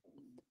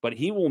 but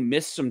he will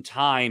miss some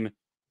time.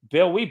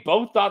 Bill, we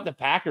both thought the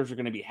Packers were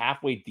going to be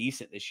halfway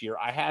decent this year.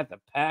 I had the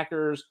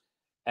Packers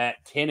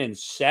at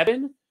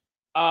 10-7.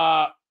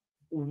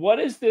 What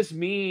does this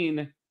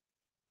mean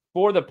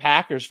for the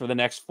Packers for the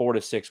next 4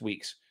 to 6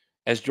 weeks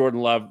as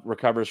Jordan Love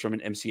recovers from an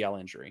MCL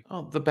injury?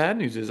 Oh, the bad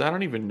news is I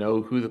don't even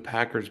know who the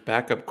Packers'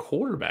 backup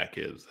quarterback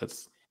is.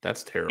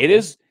 That's terrible. It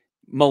is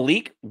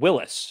Malik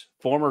Willis,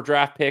 former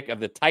draft pick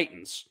of the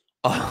Titans.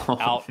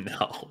 Oh,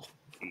 no.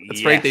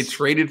 That's right. They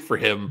traded for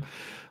him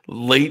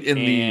late in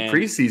the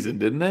preseason,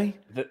 didn't they?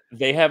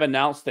 They have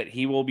announced that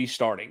he will be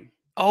starting.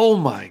 Oh,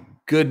 my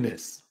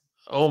goodness.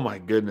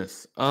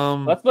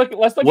 Let's look.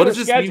 What does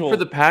this mean for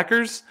the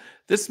Packers?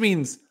 This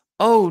means,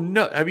 oh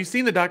no! Have you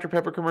seen the Dr.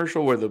 Pepper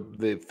commercial where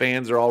the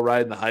fans are all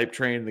riding the hype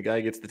train and the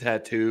guy gets the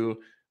tattoo?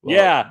 Well,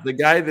 yeah, the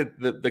guy that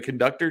the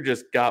conductor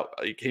just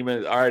came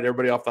in. All right,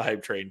 everybody off the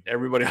hype train.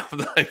 Everybody off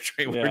the hype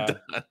train. We're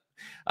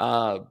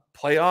done.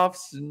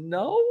 Playoffs?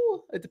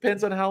 No, it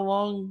depends on how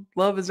long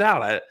Love is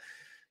out.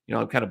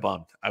 I'm kind of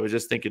bummed. I was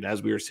just thinking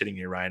as we were sitting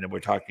here, Ryan, and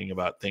we're talking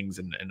about things,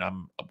 and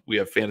we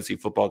have fantasy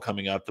football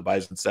coming up, the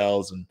buys and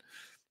sells, and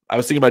I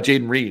was thinking about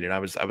Jaden Reed, and I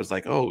was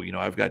like, oh,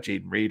 I've got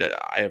Jaden Reed.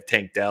 I have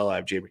Tank Dell. I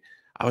have Jaden Reed.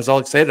 I was all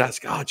excited. I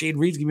was like, oh, Jaden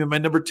Reed's gonna be my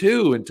number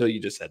 2 until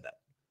you just said that.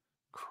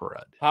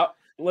 Crud.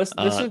 This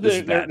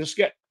is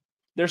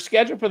their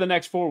schedule for the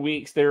next 4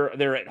 weeks.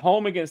 They're at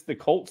home against the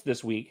Colts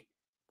this week.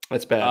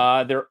 That's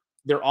bad.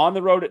 They're on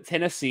the road at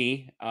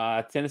Tennessee.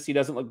 Tennessee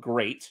doesn't look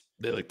great.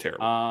 They look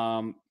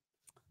terrible.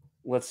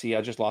 Let's see.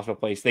 I just lost my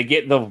place. They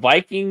get the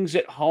Vikings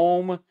at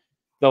home.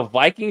 The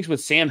Vikings with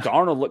Sam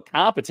Darnold look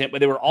competent, but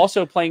they were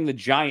also playing the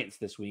Giants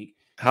this week.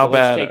 How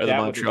bad are the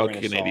Montreal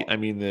Canadiens? I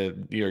mean, the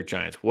New York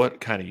Giants.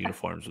 What kind of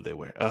uniforms would they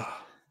wear? It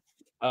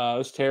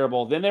was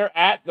terrible. Then they're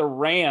at the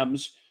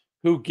Rams,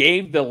 who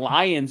gave the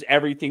Lions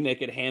everything they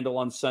could handle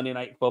on Sunday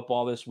Night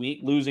Football this week,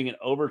 losing in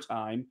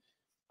overtime.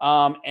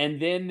 And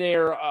then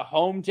they're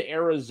home to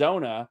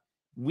Arizona.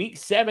 Week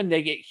 7,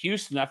 they get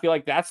Houston. I feel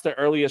like that's the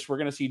earliest we're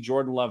going to see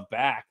Jordan Love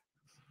back.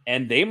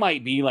 And they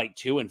might be like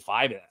 2-5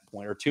 at that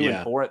point, or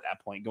 2-4 at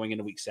that point going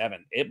into week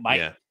 7. It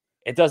might.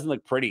 It doesn't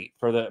look pretty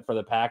for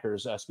the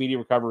Packers. Speedy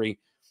recovery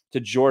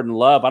to Jordan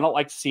Love. I don't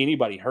like to see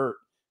anybody hurt.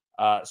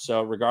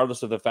 So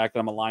regardless of the fact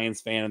that I'm a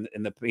Lions fan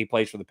and he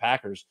plays for the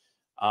Packers,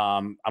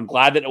 I'm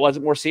glad that it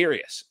wasn't more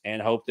serious,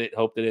 and hope that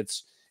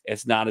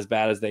it's not as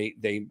bad as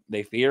they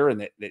fear,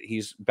 and that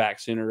he's back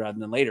sooner rather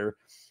than later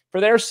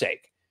for their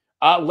sake.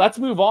 Let's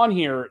move on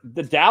here.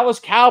 The Dallas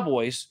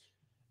Cowboys,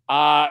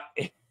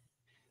 they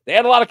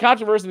had a lot of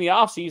controversy in the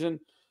offseason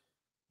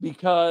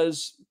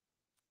because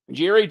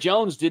Jerry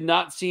Jones did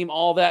not seem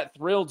all that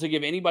thrilled to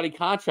give anybody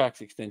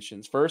contract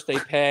extensions. First, they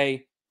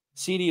pay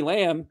CeeDee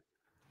Lamb,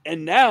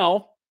 and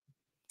now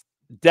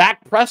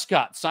Dak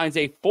Prescott signs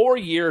a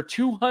 4-year,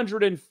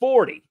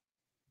 $240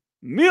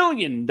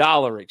 million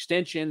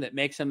extension that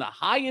makes him the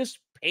highest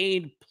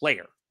paid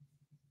player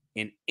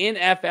in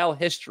NFL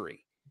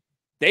history.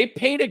 They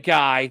paid a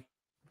guy,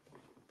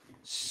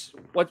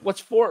 what's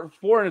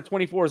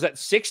 424? Is that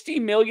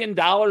 $60 million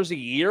a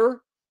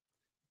year?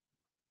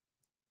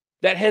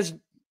 That has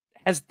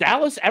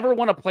Dallas ever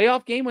won a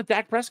playoff game with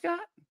Dak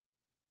Prescott?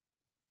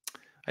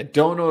 I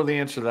don't know the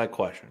answer to that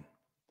question.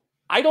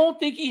 I don't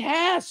think he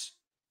has.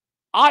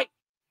 I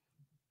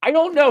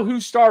don't know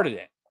who started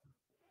it.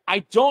 I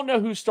don't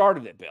know who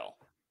started it, Bill.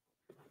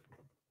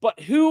 But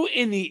who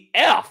in the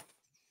F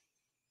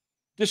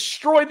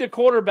destroyed the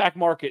quarterback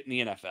market in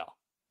the NFL?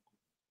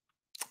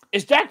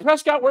 Is Dak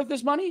Prescott worth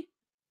this money?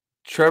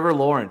 Trevor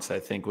Lawrence, I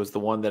think, was the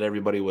one that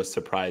everybody was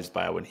surprised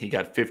by when he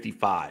got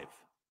 55.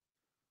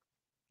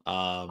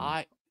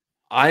 I'm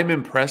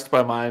impressed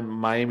by my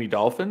Miami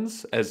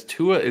Dolphins, as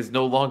Tua is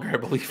no longer, I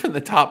believe, in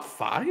the top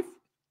 5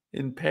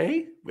 in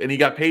pay, and he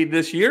got paid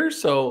this year.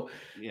 So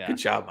Good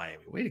job,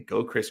 Miami. Way to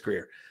go, Chris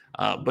Greer.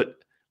 But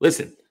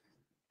listen,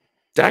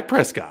 Dak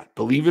Prescott,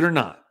 believe it or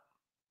not,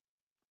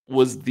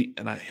 was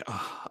I'm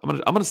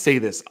gonna say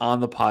this on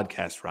the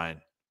podcast,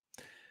 Ryan.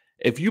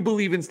 If you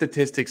believe in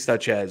statistics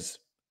such as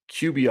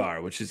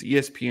QBR, which is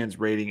ESPN's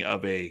rating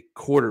of a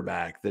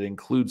quarterback that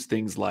includes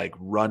things like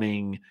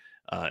running,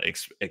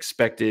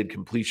 expected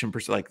completion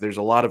percent, like there's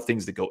a lot of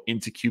things that go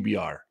into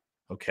QBR.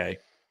 Okay.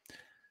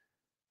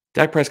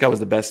 Dak Prescott was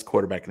the best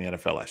quarterback in the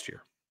NFL last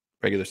year,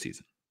 regular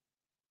season.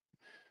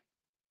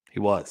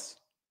 He was.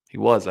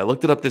 I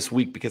looked it up this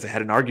week because I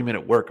had an argument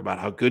at work about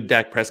how good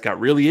Dak Prescott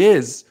really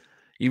is,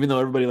 even though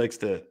everybody likes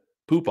to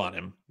poop on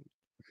him.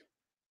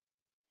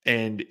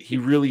 And he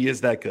really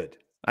is that good.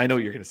 I know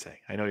what you're going to say.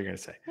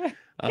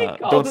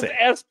 Don't say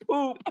ass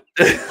poop.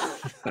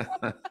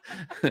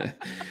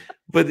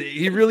 But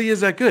he really is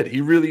that good. He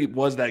really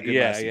was that good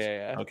last season.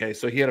 Yeah. Okay,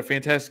 so he had a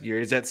fantastic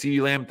year. Is that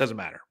CeeDee Lamb? Doesn't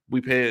matter.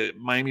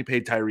 Miami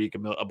paid Tyreek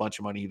a bunch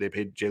of money. They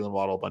paid Jalen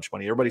Waddle a bunch of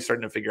money. Everybody's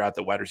starting to figure out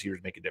that wide receivers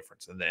make a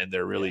difference, and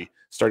they're really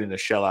starting to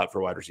shell out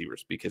for wide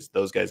receivers because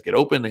those guys get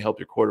open, they help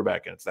your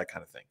quarterback, and it's that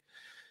kind of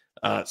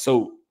thing.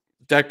 So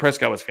Dak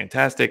Prescott was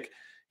fantastic.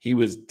 He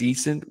was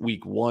decent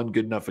week 1,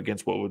 good enough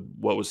against what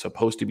was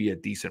supposed to be a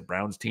decent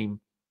Browns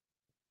team.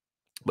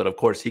 But of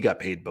course, he got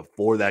paid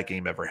before that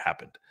game ever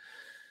happened.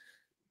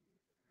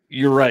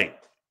 You're right.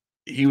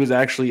 He was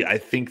actually, I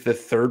think, the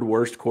 3rd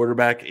worst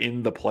quarterback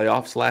in the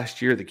playoffs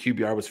last year. The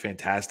QBR was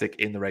fantastic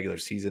in the regular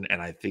season,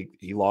 and I think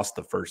he lost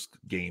the first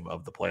game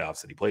of the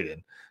playoffs that he played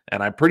in.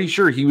 And I'm pretty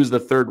sure he was the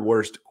 3rd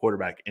worst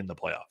quarterback in the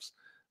playoffs.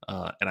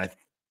 And I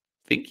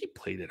think he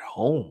played at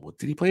home.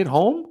 Did he play at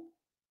home?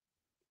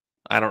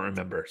 I don't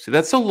remember. See,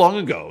 that's so long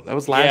ago. That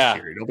was last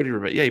year. Nobody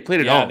remember. Yeah, he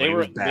played at home. They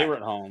were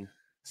at home.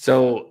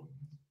 So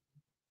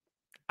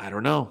I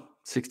don't know.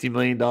 $60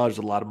 million is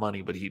a lot of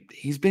money, but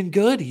he's been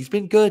good. He's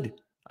been good.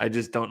 I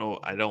just don't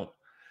know.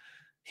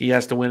 He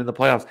has to win in the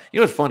playoffs. You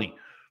know what's funny?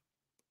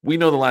 We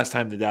know the last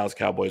time the Dallas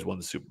Cowboys won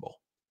the Super Bowl.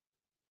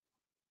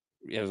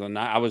 Yeah,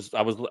 I was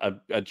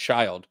a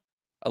child,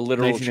 a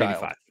literal 1995.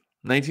 child.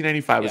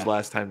 1995 was the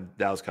last time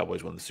the Dallas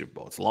Cowboys won the Super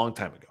Bowl. It's a long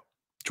time ago.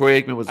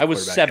 Troy Aikman was the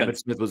quarterback. 7. Kevin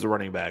Smith was the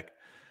running back.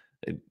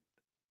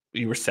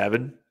 You were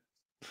 7?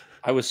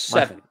 I was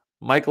 7.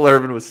 Michael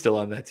Irvin was still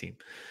on that team.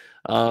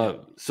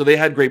 So they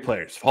had great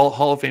players,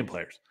 Hall of Fame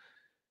players.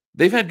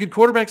 They've had good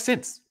quarterbacks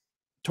since.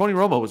 Tony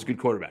Romo was a good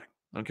quarterback.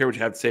 I don't care what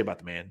you have to say about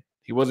the man.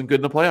 He wasn't good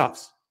in the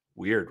playoffs.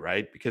 Weird,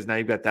 right? Because now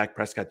you've got Dak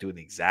Prescott doing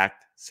the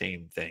exact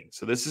same thing.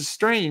 So this is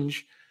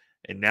strange.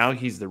 And now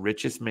he's the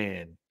richest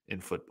man in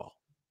football.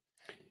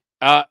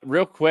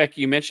 Real quick,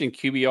 you mentioned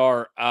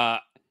QBR.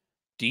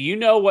 Do you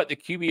know what the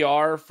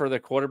QBR for the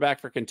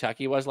quarterback for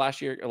Kentucky was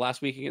last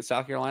week against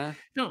South Carolina?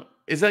 No,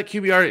 is that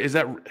QBR? Is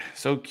that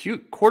so?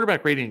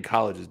 Quarterback rating in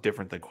college is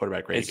different than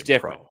quarterback rating in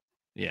different. Pro.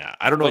 Yeah,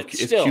 I don't know. But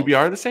Is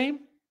QBR the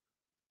same?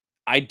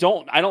 I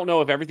don't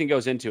know if everything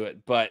goes into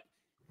it, but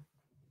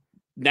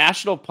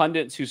national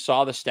pundits who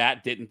saw the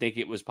stat didn't think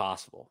it was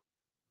possible.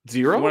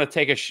 0? You want to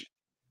take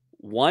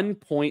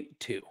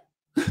 1.2.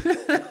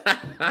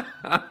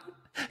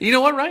 You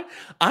know what, Ryan?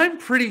 I'm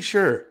pretty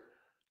sure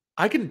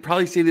I can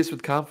probably say this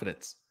with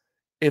confidence.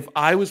 If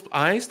I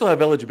still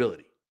have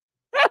eligibility.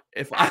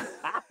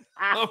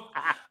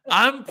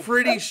 I'm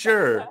pretty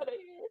sure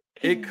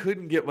it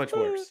couldn't get much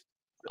worse.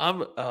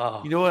 You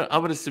know what?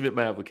 I'm going to submit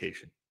my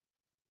application.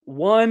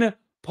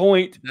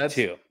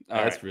 1.2.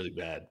 That's really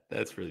bad.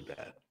 That's really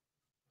bad.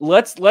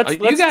 Let's guys,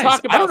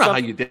 talk about. I don't know how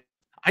you did it.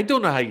 I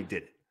don't know how you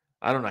did it.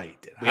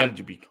 How did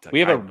you beat Kentucky? We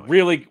have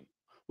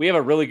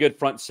a really good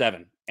front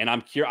 7, And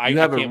I'm curious. You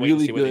I have a can't wait to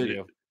really see what they good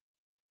do.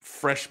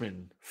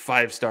 freshman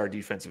 5-star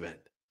defensive end.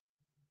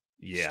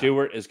 Yeah.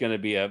 Stewart is going to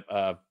be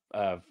a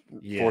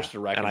force to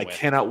reckon and I with.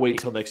 cannot wait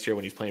till next year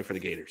when he's playing for the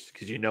Gators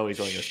because he's only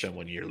going to spend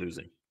 1 year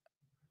losing.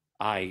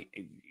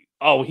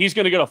 He's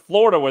going to go to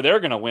Florida where they're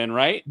going to win,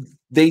 right?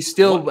 They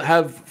still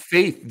have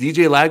faith.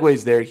 DJ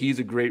Lagway's there. He's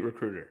a great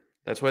recruiter.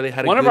 That's why they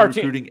had a good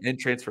recruiting and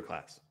transfer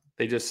class.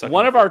 They just suck.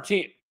 One of our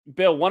teams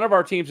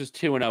is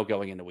 2-0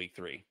 going into week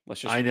 3.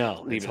 Let's just I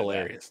know leave it's it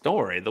hilarious. Don't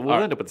worry, we'll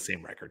end up with the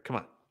same record. Come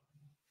on.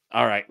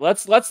 All right,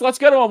 let's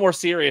go to a more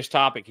serious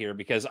topic here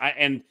because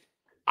I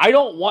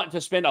don't want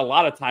to spend a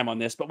lot of time on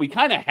this, but we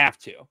kind of have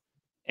to.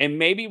 And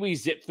maybe we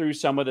zip through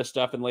some of the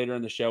stuff and later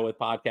in the show with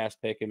podcast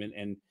pick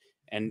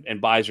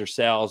and buys or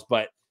sells.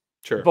 But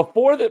sure,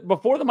 before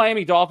the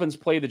Miami Dolphins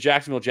played the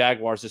Jacksonville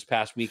Jaguars this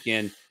past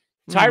weekend,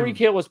 Tyreek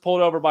Hill was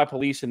pulled over by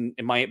police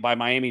by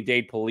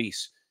Miami-Dade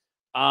police.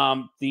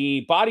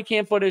 The body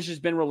cam footage has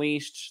been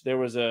released. There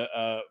was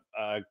a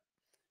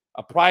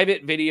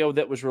private video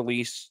that was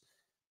released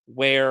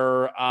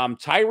where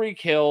Tyreek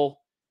Hill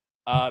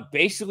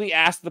basically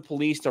asked the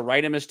police to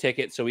write him his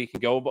ticket so he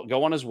could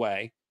go on his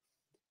way.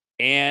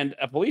 And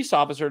a police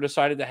officer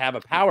decided to have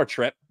a power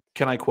trip.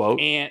 Can I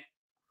quote? And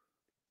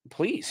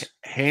please.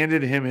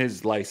 Handed him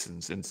his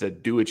license and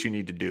said, "Do what you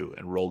need to do,"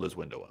 and rolled his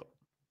window up.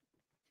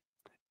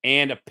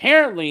 And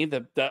apparently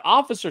the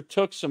officer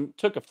took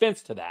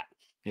offense to that.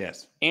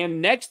 Yes.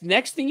 And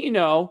next thing you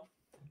know,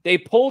 they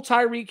pull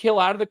Tyreek Hill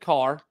out of the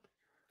car,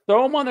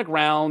 throw him on the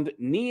ground,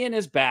 knee in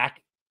his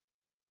back,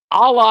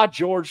 a la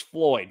George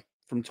Floyd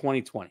from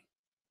 2020.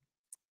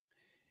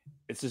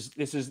 This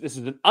is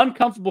an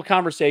uncomfortable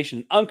conversation,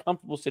 an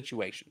uncomfortable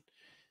situation.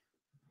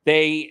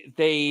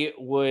 They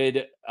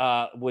would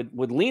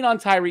lean on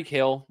Tyreek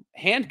Hill,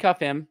 handcuff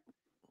him.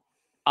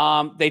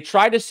 They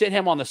tried to sit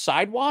him on the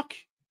sidewalk,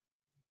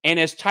 and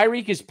as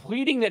Tyreek is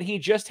pleading that he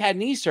just had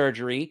knee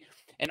surgery,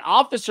 an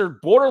officer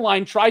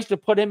borderline tries to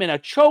put him in a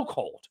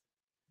chokehold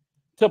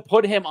to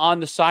put him on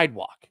the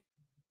sidewalk.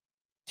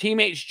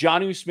 Teammates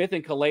Jonnu Smith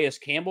and Calais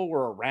Campbell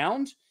were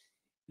around.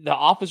 The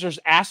officers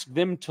asked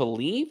them to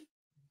leave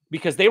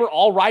because they were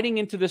all riding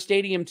into the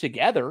stadium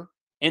together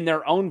in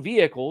their own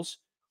vehicles,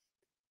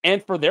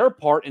 and for their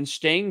part in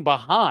staying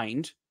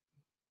behind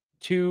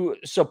to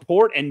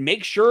support and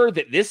make sure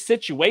that this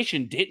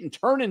situation didn't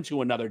turn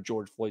into another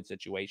George Floyd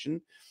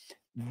situation.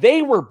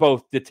 They were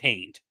both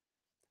detained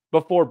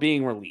before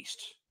being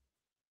released.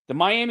 The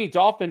Miami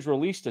Dolphins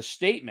released a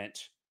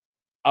statement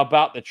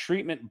about the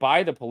treatment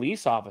by the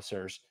police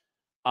officers.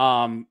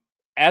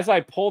 As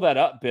I pull that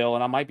up, Bill,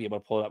 and I might be able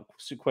to pull it up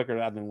quicker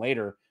rather than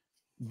later,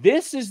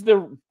 this is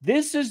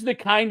the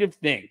kind of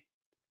thing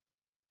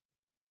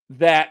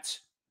that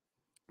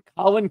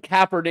Colin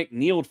Kaepernick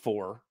kneeled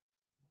for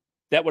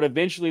that would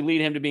eventually lead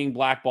him to being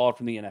blackballed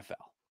from the NFL.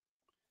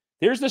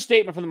 Here's the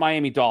statement from the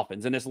Miami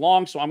Dolphins, and it's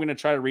long, so I'm going to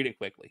try to read it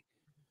quickly.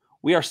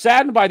 We are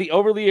saddened by the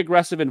overly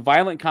aggressive and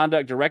violent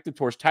conduct directed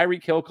towards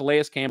Tyreek Hill,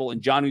 Calais Campbell,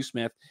 and Jonnu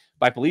Smith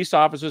by police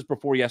officers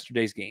before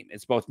yesterday's game.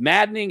 It's both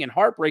maddening and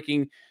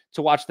heartbreaking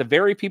to watch the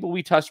very people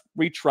we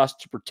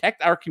trust to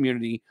protect our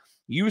community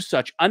use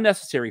such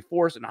unnecessary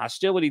force and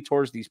hostility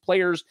towards these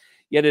players.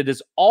 Yet it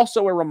is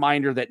also a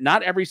reminder that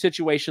not every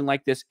situation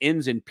like this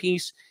ends in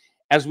peace,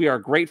 as we are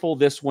grateful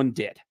this one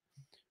did.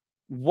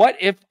 What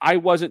if I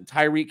wasn't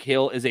Tyreek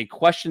Hill is a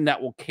question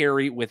that will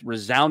carry with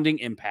resounding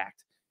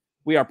impact.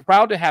 We are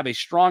proud to have a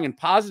strong and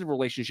positive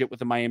relationship with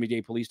the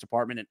Miami-Dade Police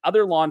Department and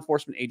other law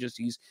enforcement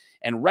agencies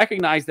and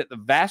recognize that the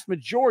vast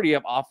majority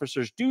of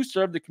officers do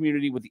serve the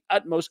community with the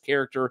utmost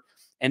character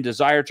and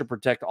desire to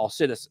protect all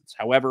citizens.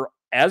 However,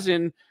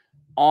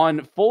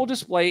 on full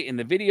display in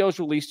the videos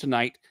released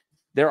tonight,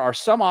 there are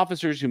some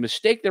officers who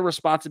mistake their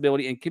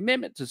responsibility and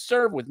commitment to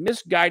serve with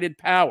misguided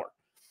power.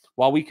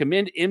 While we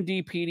commend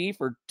MDPD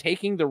for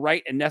taking the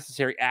right and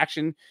necessary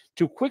action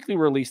to quickly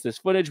release this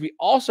footage, we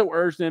also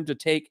urge them to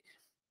take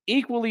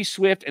equally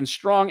swift and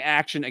strong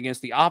action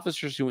against the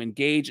officers who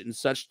engage in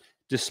such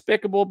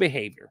despicable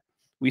behavior.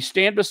 We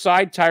stand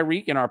beside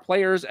Tyreek and our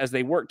players as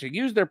they work to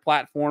use their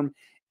platform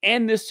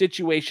and this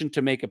situation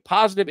to make a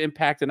positive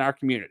impact in our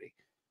community.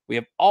 We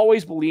have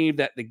always believed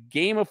that the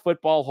game of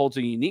football holds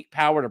a unique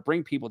power to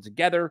bring people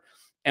together,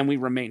 and we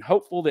remain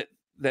hopeful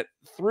that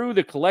through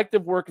the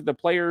collective work of the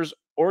players,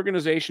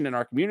 organization, and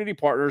our community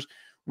partners,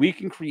 we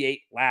can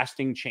create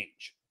lasting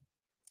change.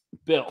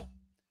 Bill,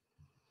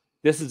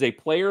 this is a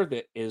player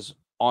that is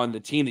on the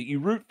team that you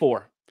root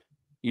for.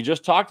 You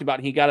just talked about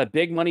he got a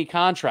big money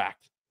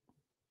contract.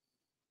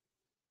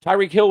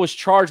 Tyreek Hill was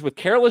charged with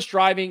careless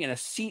driving and a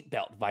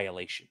seatbelt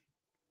violation.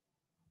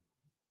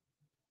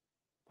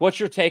 What's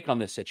your take on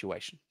this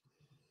situation?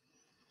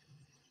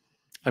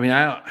 I mean,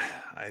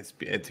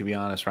 to be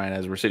honest, Ryan,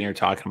 as we're sitting here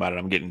talking about it,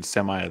 I'm getting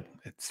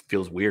it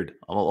feels weird.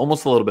 I'm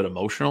almost a little bit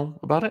emotional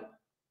about it.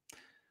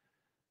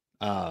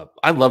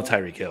 I love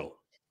Tyreek Hill,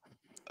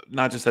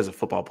 not just as a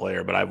football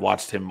player, but I've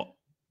watched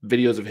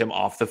videos of him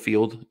off the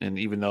field. And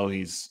even though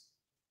he's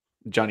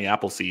Johnny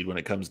Appleseed when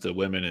it comes to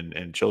women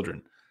and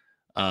children,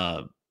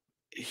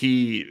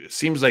 he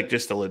seems like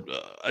just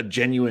a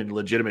genuine,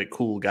 legitimate,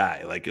 cool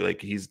guy.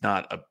 Like he's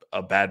not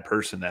a bad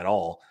person at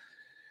all.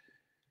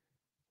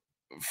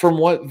 From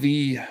what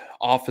the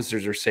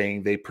officers are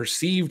saying, they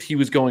perceived he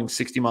was going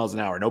 60 miles an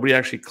hour. Nobody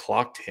actually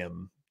clocked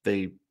him.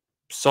 They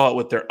saw it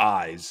with their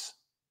eyes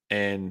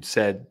and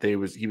said he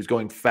was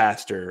going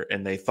faster,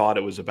 and they thought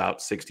it was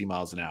about 60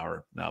 miles an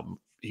hour. Now,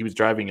 he was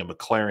driving a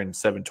McLaren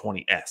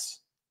 720S.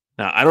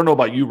 Now, I don't know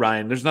about you,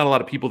 Ryan. There's not a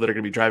lot of people that are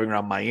going to be driving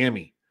around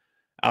Miami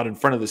out in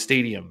front of the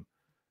stadium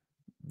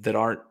that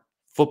aren't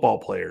football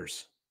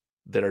players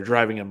that are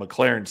driving a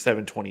McLaren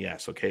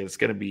 720S. Okay, it's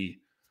going to be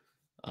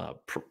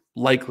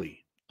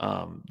likely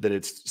that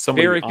it's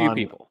somebody Very few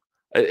people.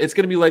 It's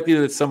going to be likely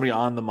that it's somebody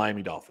on the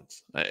Miami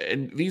Dolphins,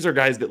 and these are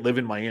guys that live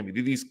in Miami.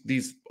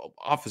 These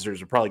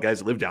officers are probably guys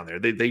that live down there.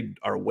 They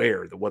are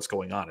aware of what's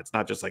going on. It's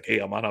not just like, hey,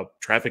 I'm on a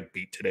traffic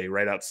beat today,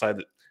 right outside.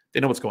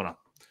 They know what's going on.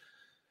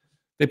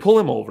 They pull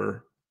him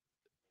over.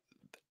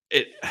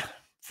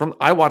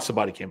 I watched the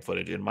body cam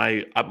footage, and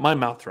my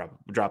mouth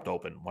dropped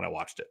open when I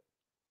watched it.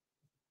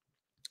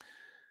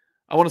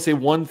 I want to say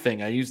one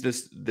thing. I use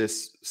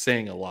this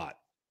saying a lot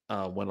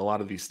when a lot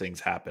of these things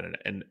happen,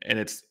 and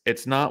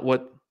it's not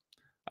what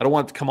I don't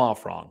want it to come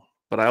off wrong,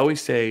 but I always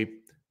say,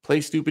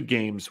 play stupid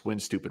games, win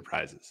stupid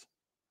prizes.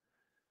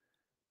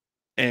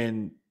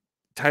 And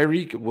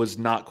Tyreek was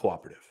not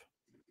cooperative.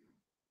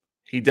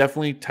 He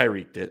definitely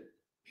Tyreeked it.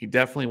 He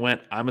definitely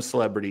went, I'm a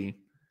celebrity.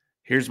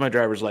 Here's my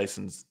driver's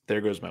license.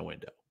 There goes my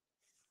window.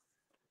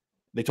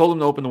 They told him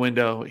to open the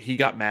window. He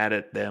got mad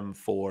at them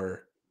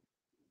for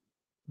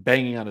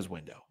banging on his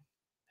window.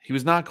 He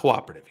was not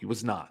cooperative. He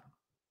was not.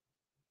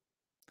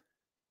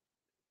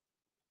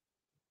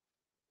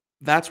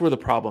 That's where the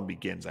problem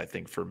begins, I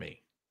think, for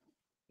me.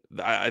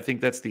 I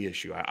think that's the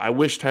issue. I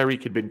wish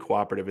Tyreek had been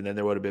cooperative, and then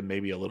there would have been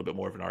maybe a little bit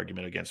more of an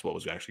argument against what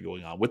was actually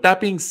going on. With that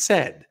being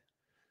said,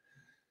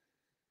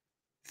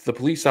 the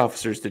police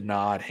officers did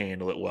not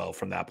handle it well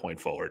from that point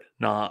forward.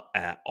 Not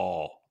at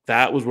all.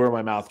 That was where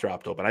my mouth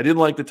dropped open. I didn't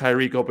like that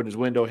Tyreek opened his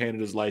window,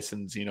 handed his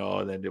license,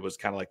 and then it was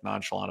kind of like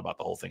nonchalant about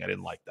the whole thing. I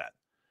didn't like that.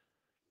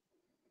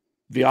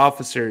 The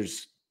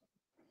officers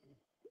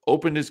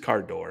opened his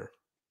car door,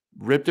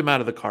 ripped him out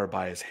of the car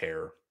by his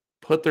hair,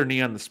 put their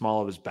knee on the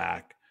small of his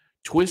back,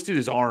 twisted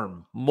his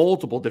arm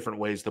multiple different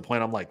ways to the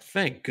point I'm like,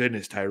 thank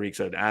goodness Tyreek's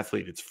an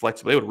athlete. It's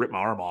flexible. They would have ripped my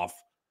arm off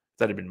if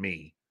that had been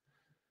me.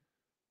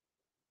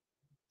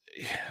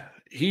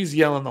 He's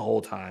yelling the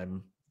whole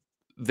time.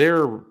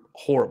 They're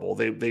horrible.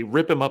 They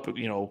rip him up,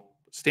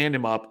 stand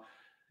him up.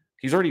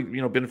 He's already,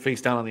 been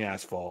face down on the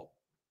asphalt.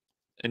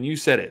 And you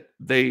said it.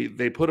 They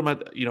put him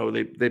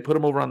they put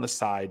him over on the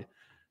side.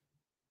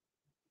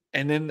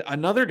 And then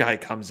another guy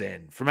comes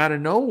in from out of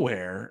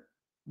nowhere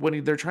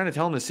when they're trying to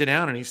tell him to sit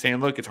down, and he's saying,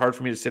 look, it's hard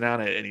for me to sit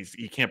down, and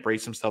he can't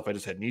brace himself. I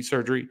just had knee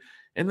surgery.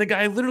 And the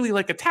guy literally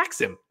attacks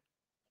him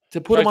to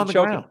put him on the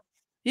ground.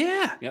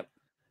 Yeah. Yep.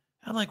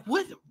 I'm like,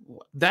 what?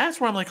 That's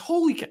where I'm like,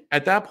 holy cow.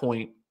 At that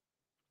point,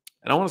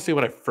 and I want to say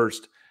what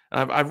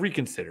I've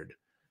reconsidered.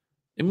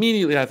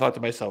 Immediately, I thought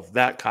to myself,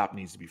 that cop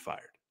needs to be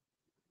fired.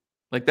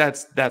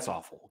 That's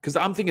awful. Because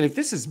I'm thinking, if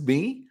this is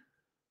me,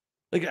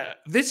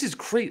 this is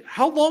crazy.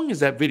 How long is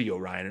that video,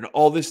 Ryan? And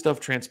all this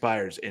stuff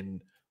transpires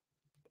in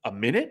a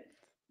minute?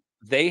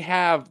 They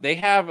have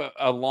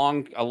a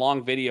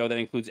long video that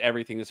includes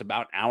everything. That's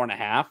about an hour and a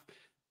half.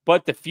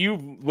 But the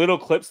few little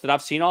clips that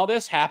I've seen, all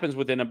this happens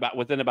within about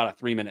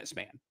a 3-minute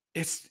span.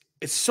 It's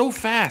so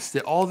fast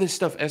that all this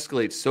stuff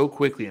escalates so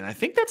quickly, and I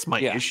think that's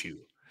my issue.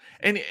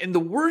 And the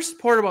worst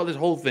part about this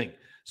whole thing,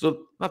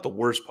 so not the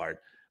worst part,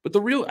 but the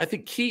real, I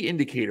think, key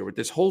indicator with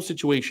this whole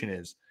situation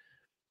is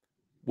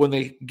when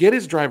they get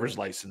his driver's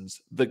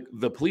license,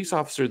 the police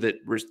officer that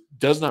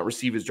does not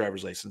receive his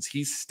driver's license,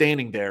 he's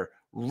standing there,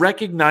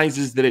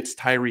 recognizes that it's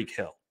Tyreek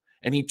Hill,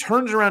 and he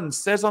turns around and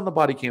says on the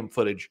body cam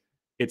footage,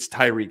 it's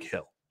Tyreek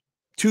Hill,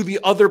 to the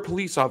other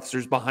police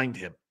officers behind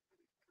him.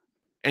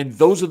 And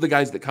those are the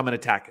guys that come and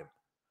attack him.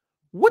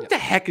 What the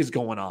heck is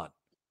going on?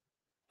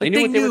 They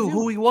knew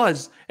who he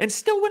was and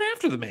still went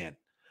after the man.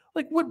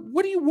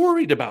 What are you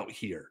worried about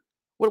here?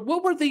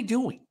 What were they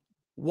doing?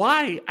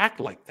 Why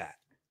act like that?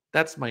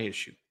 That's my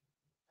issue.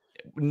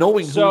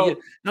 Knowing who he is.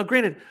 Now,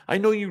 granted, I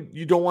know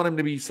you don't want him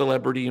to be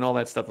celebrity and all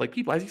that stuff.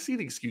 People, I see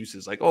the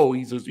excuses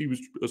he was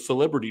a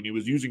celebrity and he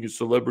was using his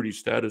celebrity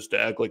status to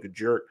act like a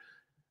jerk.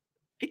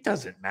 It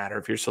doesn't matter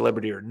if you're a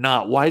celebrity or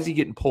not. Why is he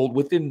getting pulled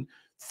within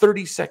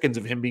 30 seconds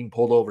of him being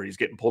pulled over? He's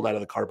getting pulled out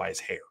of the car by his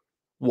hair.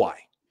 Why?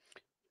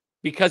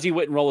 Because he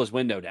wouldn't roll his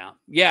window down.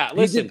 Yeah,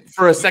 listen. He did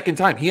for a second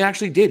time. He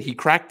actually did. He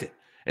cracked it.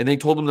 And they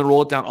told him to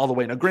roll it down all the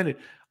way. Now, granted,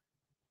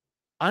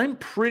 I'm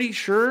pretty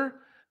sure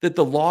that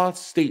the law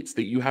states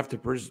that you have to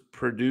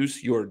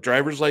produce your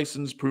driver's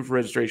license, proof of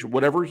registration,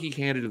 whatever he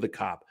handed to the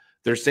cop.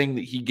 They're saying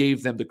that he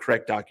gave them the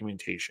correct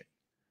documentation.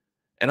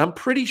 And I'm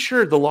pretty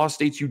sure the law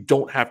states you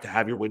don't have to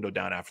have your window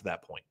down after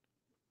that point.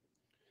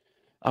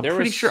 I'm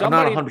pretty sure. I'm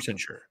not 100%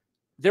 sure.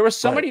 There was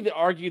somebody that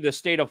argued the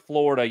state of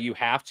Florida, you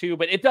have to,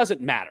 but it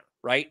doesn't matter,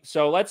 right?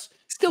 So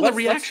the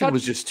reaction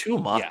was just too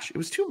much. Yeah. It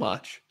was too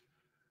much.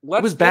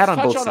 It was bad on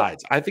both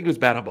sides. I think it was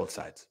bad on both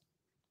sides.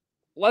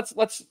 Let's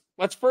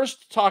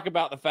first talk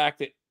about the fact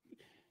that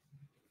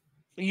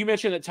you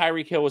mentioned that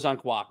Tyreek Hill was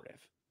uncooperative.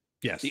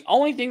 Yes. The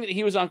only thing that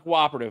he was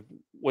uncooperative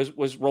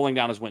was rolling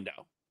down his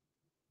window,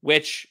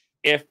 which,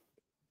 if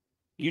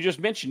you just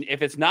mentioned,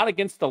 if it's not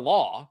against the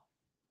law,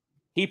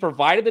 he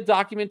provided the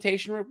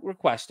documentation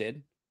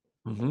requested,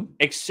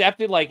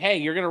 accepted, like, hey,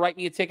 you're going to write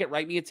me a ticket.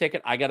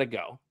 I got to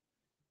go.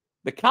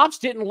 The cops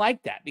didn't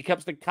like that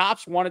because the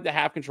cops wanted to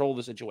have control of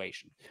the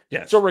situation.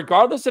 Yes. So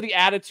regardless of the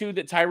attitude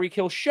that Tyreek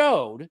Hill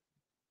showed,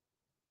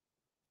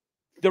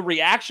 the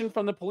reaction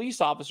from the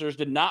police officers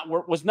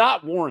was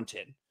not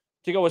warranted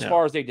to go as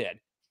far as they did.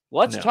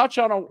 Let's touch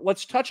on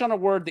a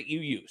word that you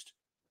used.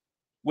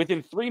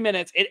 Within 3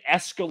 minutes, it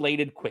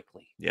escalated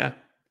quickly. Yeah.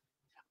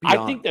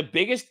 I think the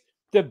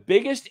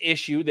biggest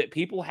issue that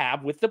people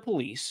have with the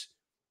police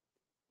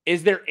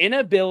is their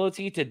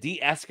inability to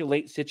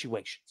de-escalate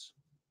situations.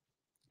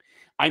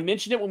 I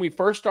mentioned it when we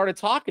first started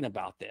talking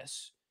about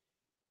this,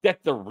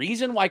 that the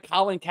reason why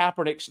Colin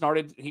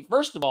Kaepernick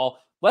first of all,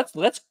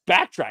 let's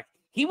backtrack.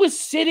 He was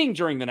sitting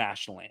during the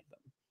national anthem.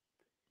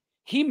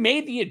 He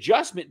made the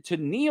adjustment to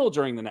kneel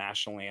during the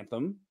national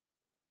anthem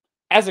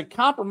as a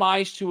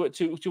compromise to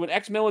an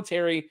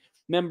ex-military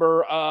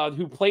member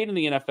who played in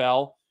the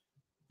NFL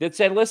that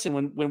said,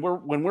 listen, when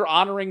we're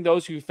honoring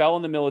those who fell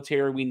in the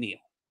military, we kneel.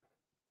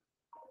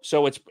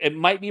 So it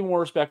might be more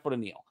respectful to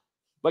kneel.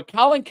 But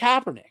Colin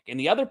Kaepernick and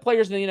the other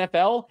players in the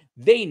NFL,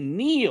 they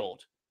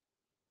kneeled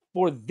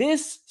for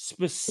this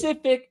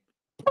specific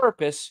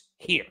purpose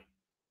here: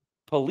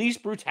 police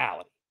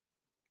brutality.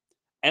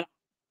 And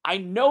I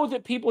know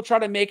that people try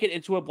to make it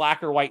into a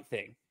black or white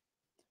thing,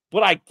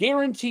 but I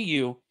guarantee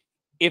you,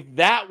 if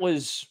that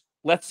was,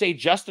 let's say,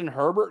 Justin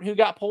Herbert who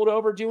got pulled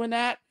over doing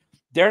that,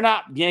 they're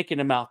not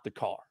yanking him out the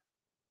car.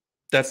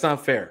 That's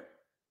not fair.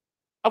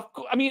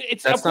 I mean,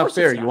 that's not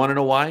fair. You want to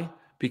know why?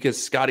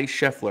 Because Scotty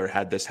Scheffler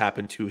had this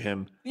happen to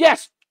him.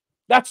 Yes,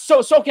 that's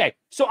so okay.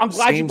 So I'm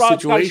glad you brought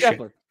up Scotty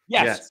Scheffler.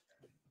 Yes.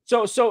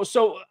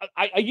 So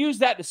I use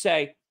that to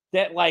say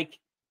that, like,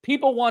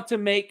 people want to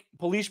make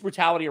police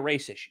brutality a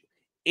race issue.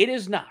 It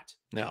is not.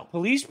 No.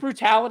 Police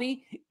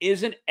brutality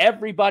is an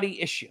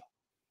everybody issue.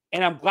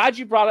 And I'm glad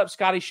you brought up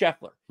Scotty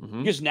Scheffler,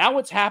 because now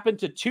it's happened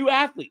to 2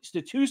 athletes,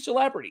 to 2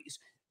 celebrities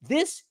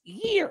this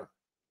year.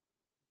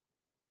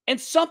 And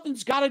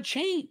something's got to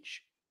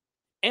change.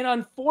 And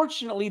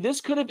unfortunately, this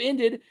could have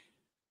ended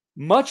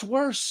much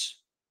worse.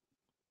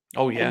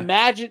 Oh, yeah.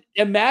 Imagine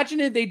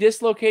if they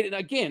dislocated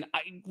again,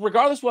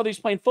 regardless of whether he's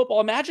playing football.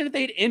 Imagine if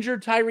they'd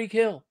injured Tyreek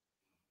Hill.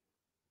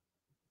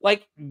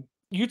 Like,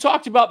 you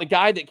talked about the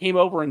guy that came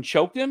over and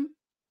choked him.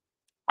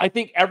 I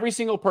think every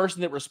single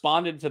person that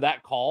responded to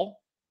that call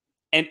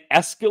and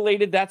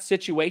escalated that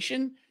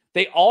situation,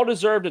 they all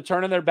deserve to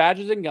turn in their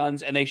badges and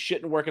guns, and they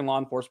shouldn't work in law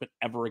enforcement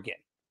ever again.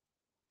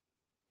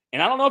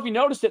 And I don't know if you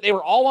noticed it, they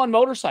were all on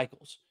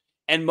motorcycles.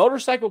 And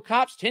motorcycle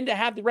cops tend to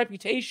have the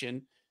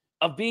reputation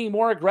of being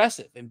more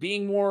aggressive and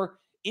being more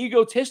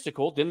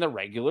egotistical than the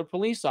regular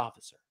police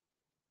officer.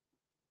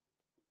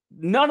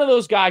 None of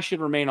those guys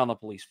should remain on the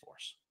police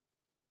force.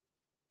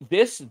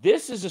 This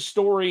is a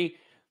story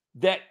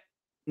that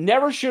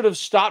never should have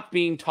stopped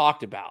being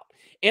talked about.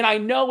 And I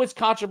know it's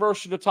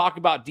controversial to talk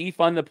about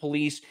defund the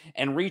police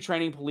and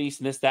retraining police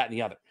and this, that, and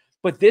the other.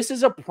 But this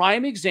is a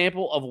prime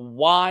example of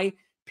why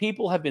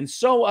people have been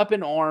so up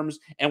in arms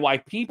and why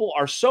people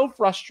are so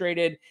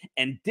frustrated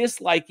and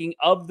disliking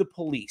of the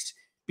police,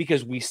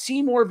 because we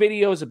see more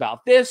videos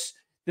about this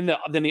than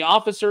the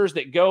officers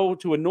that go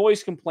to a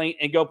noise complaint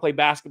and go play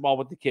basketball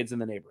with the kids in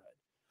the neighborhood.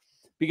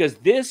 Because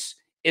this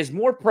is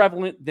more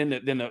prevalent than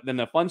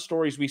the fun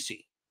stories we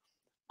see.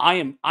 I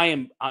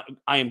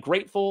am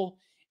grateful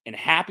and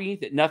happy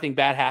that nothing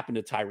bad happened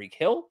to Tyreek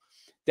Hill,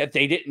 that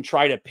they didn't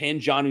try to pin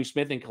Jonnu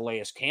Smith and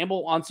Calais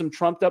Campbell on some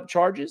trumped up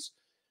charges.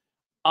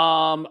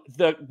 One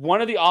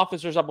of the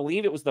officers, I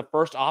believe it was the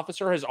first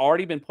officer, has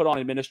already been put on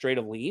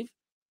administrative leave,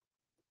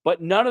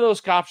 but none of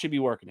those cops should be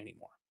working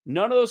anymore.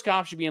 None of those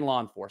cops should be in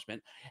law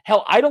enforcement.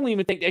 Hell, I don't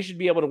even think they should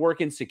be able to work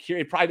in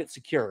private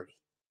security.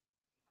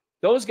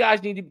 Those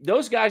guys need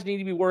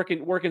to be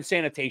working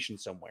sanitation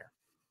somewhere,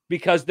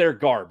 because they're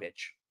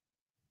garbage.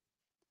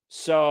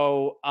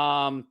 So,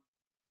 I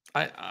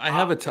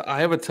have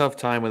a tough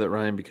time with it,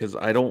 Ryan, because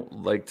I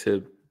don't like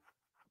to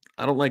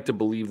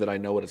believe that I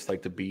know what it's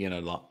like to be in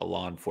a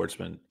law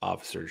enforcement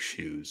officer's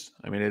shoes.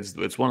 I mean,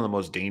 it's one of the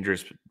most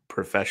dangerous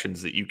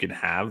professions that you can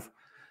have.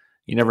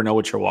 You never know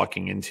what you're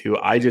walking into.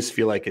 I just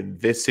feel like in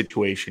this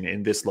situation,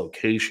 in this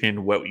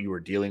location, what you were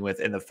dealing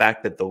with, and the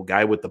fact that the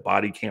guy with the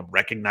body cam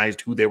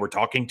recognized who they were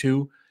talking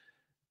to,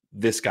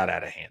 this got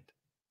out of hand.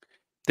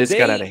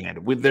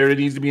 There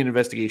needs to be an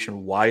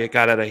investigation why it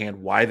got out of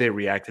hand, why they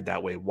reacted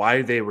that way,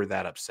 why they were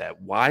that upset,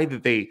 why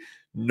did they,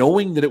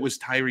 knowing that it was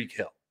Tyreek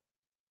Hill,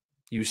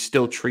 you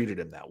still treated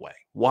him that way.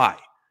 Why?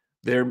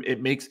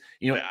 It makes,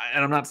 and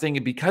I'm not saying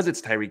it because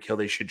it's Tyreek Hill,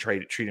 they should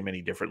treat him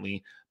any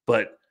differently.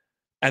 But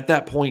at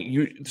that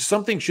point,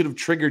 something should have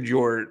triggered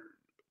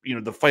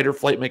the fight or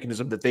flight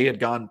mechanism that they had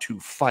gone to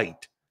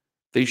fight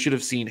They should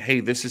have seen, hey,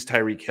 this is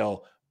Tyreek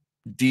Hill,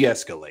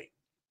 de-escalate.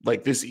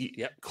 Like this,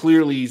 Yep.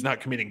 clearly he's not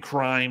committing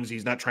crimes.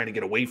 He's not trying to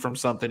get away from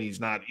something. He's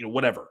not,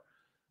 whatever.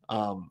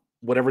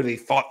 Whatever they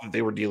thought that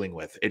they were dealing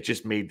with. It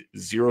just made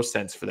zero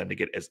sense for them to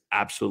get as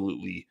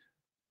absolutely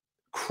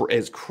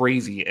as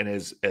crazy and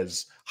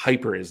as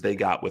hyper as they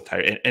got with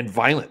Tyreek and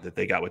violent that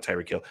they got with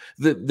Tyreek Hill.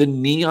 The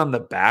knee on the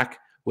back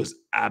was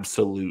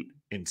absolute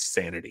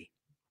insanity.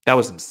 That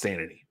was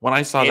insanity. When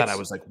I saw that, I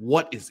was like,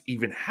 what is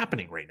even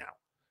happening right now?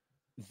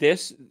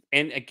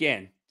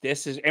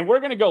 And we're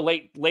going to go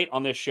late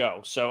on this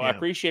show. So yeah. I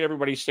appreciate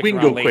everybody sticking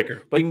around. We can go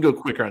quicker. We can go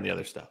quicker on the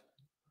other stuff.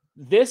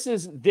 This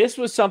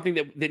was something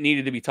that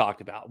needed to be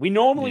talked about. We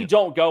normally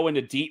don't go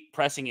into deep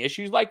pressing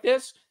issues like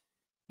this,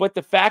 but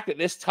the fact that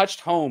this touched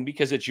home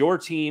because it's your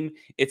team,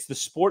 it's the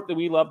sport that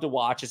we love to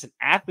watch, it's an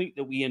athlete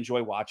that we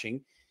enjoy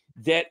watching,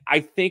 that I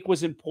think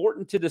was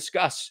important to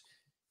discuss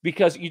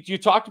because you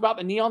talked about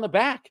the knee on the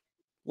back.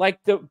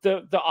 Like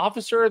the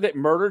officer that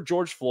murdered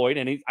George Floyd,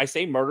 and I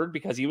say murdered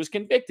because he was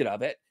convicted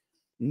of it,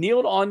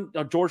 kneeled on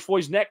George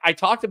Floyd's neck. I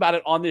talked about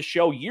it on this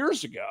show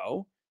years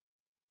ago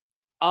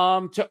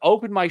to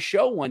open my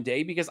show one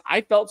day because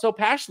I felt so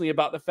passionately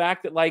about the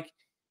fact that, like,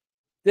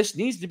 this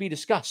needs to be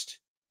discussed.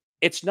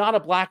 It's not a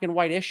black and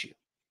white issue.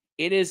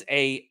 It is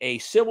a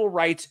civil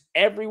rights,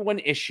 everyone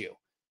issue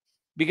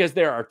because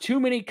there are too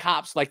many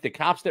cops, like the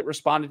cops that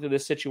responded to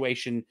this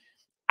situation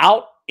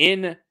out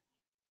in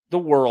the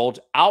world,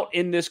 out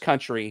in this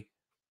country,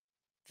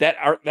 that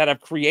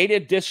have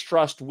created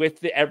distrust with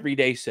the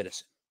everyday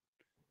citizen.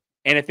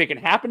 And if it can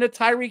happen to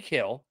Tyreek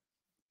Hill,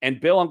 and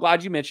Bill, I'm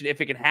glad you mentioned,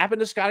 if it can happen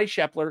to Scotty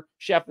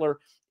Scheffler,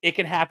 it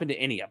can happen to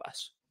any of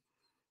us.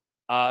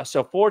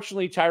 So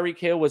fortunately, Tyreek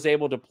Hill was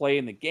able to play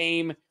in the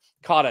game,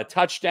 caught a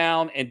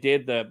touchdown, and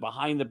did the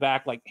behind the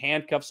back like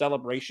handcuff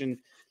celebration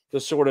to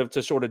sort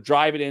of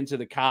drive it into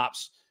the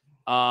cops.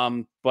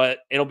 But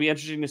it'll be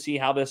interesting to see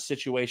how this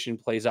situation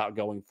plays out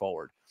going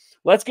forward.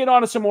 Let's get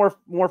on to some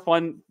more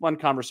fun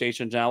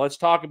conversations now. Let's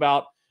talk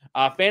about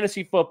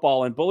fantasy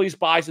football and bullies,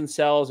 buys, and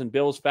sells, and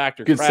Bill's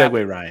factor. Good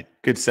segue, Ryan.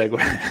 Good segue.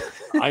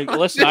 I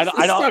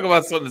don't talk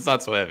about something that's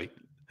not so heavy.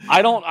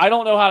 I don't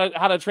know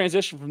how to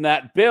transition from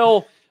that.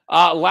 Bill,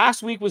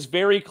 last week was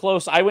very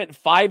close. I went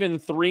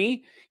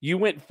 5-3. You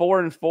went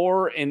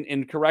 4-4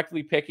 in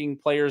correctly picking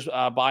players,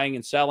 buying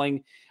and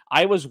selling.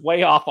 I was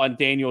way off on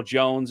Daniel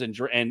Jones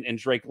and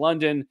Drake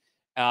London,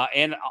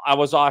 and I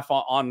was off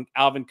on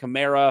Alvin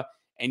Kamara.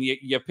 And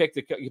you picked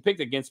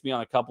against me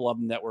on a couple of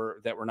them that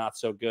were not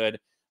so good.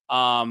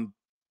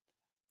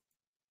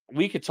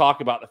 We could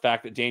talk about the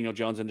fact that Daniel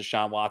Jones and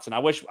Deshaun Watson. I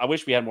wish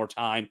we had more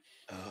time.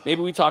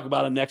 Maybe we talk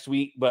about them next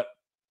week. But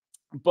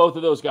both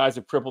of those guys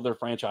have crippled their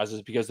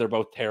franchises because they're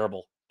both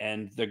terrible,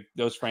 and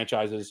those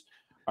franchises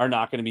are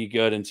not going to be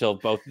good until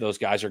both of those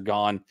guys are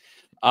gone.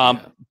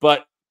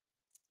 But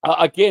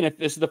again, if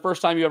this is the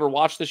first time you ever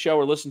watched the show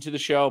or listened to the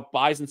show,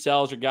 buys and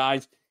sells are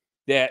guys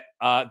that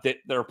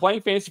are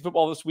playing fantasy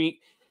football this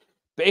week.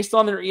 Based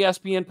on their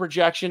ESPN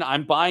projection,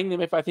 I'm buying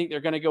them if I think they're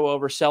going to go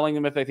over, selling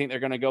them if I think they're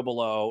going to go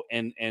below,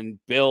 and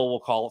Bill will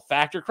call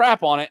factor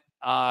crap on it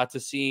to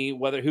see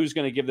who's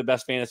going to give the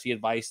best fantasy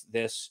advice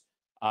this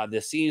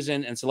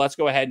season. And so let's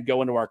go ahead and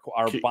go into our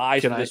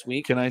buys for this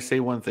week. Can I say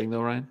one thing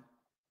though, Ryan?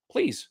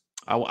 Please.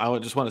 I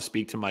just want to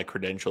speak to my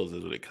credentials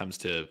as when it comes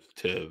to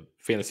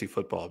fantasy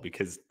football,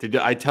 because did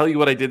I tell you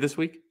what I did this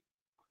week?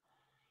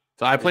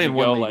 So I play in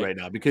one league right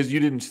now because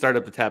you didn't start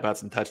up the Tap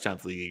Outs and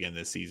Touchdowns League again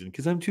this season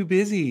because I'm too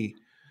busy.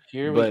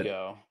 Here we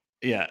go.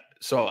 Yeah.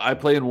 So I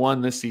play in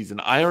one this season.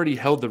 I already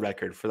held the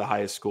record for the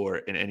highest score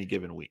in any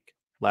given week.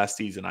 Last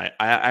season, I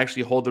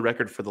actually hold the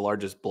record for the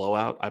largest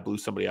blowout. I blew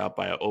somebody out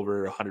by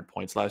over 100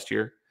 points last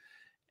year.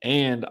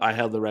 And I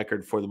held the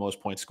record for the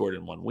most points scored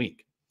in 1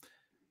 week.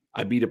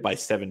 I beat it by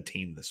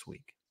 17 this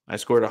week. I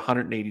scored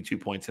 182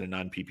 points in a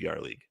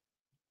non-PPR league.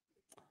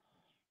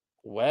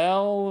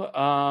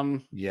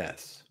 Well,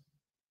 yes.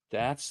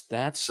 That's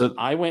so,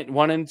 I went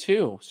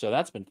 1-2, so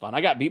that's been fun.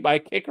 I got beat by a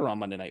kicker on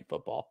Monday Night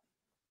Football.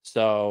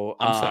 So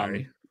I'm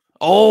sorry.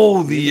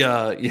 Oh, the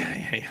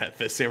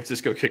the San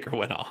Francisco kicker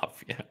went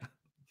off.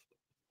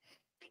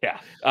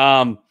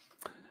 Yeah.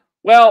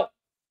 Well,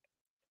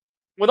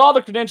 with all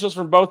the credentials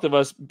from both of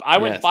us, I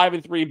went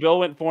 5-3. Bill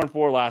went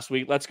 4-4 last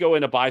week. Let's go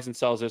into buys and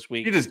sells this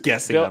week. You're just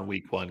guessing on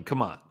week one.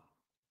 Come on.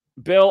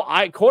 Bill,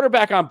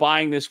 quarterback I'm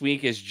buying this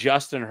week is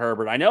Justin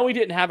Herbert. I know he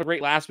didn't have a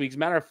great last week. As a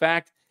matter of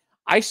fact,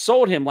 I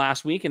sold him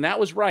last week, and that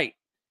was right.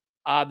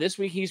 This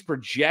week he's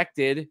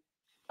projected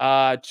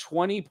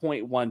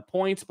 20.1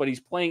 points, but he's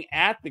playing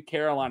at the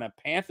Carolina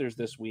Panthers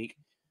this week,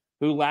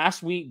 who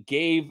last week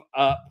gave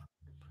up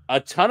a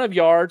ton of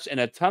yards and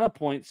a ton of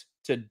points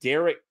to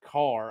Derek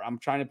Carr. I'm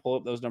trying to pull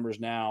up those numbers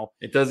now.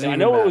 It doesn't even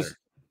matter.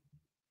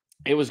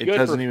 It was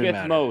good for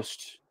fifth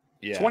most.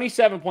 Yeah.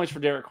 27 points for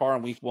Derek Carr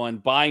in week one.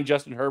 Buying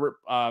Justin Herbert,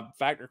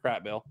 fact or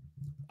crap, Bill?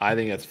 I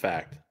think that's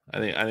fact. I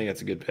think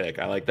that's a good pick.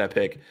 I like that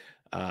pick.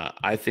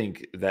 I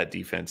think that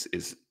defense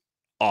is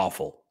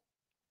awful.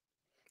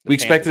 We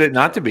expected it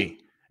not to be.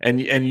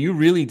 And you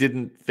really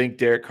didn't think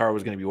Derek Carr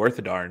was going to be worth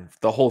a darn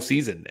the whole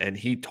season, and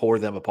he tore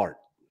them apart.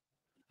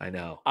 I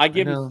know. I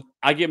give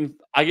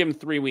him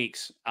 3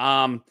 weeks.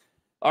 All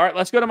right,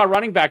 let's go to my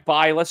running back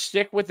buy. Let's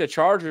stick with the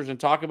Chargers and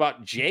talk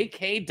about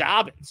J.K.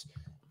 Dobbins,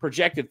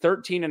 projected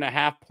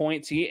 13.5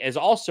 points. He is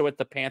also at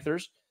the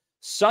Panthers.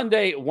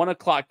 Sunday, 1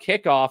 o'clock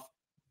kickoff.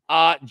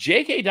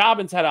 J.K.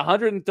 Dobbins had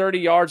 130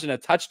 yards and a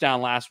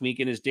touchdown last week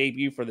in his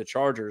debut for the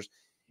Chargers.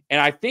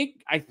 And I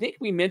think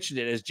we mentioned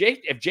it as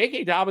if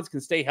J.K. Dobbins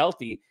can stay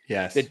healthy,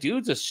 yes, the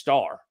dude's a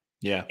star.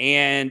 Yeah.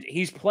 And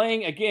he's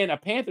playing, again, a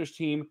Panthers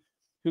team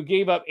who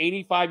gave up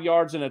 85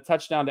 yards and a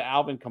touchdown to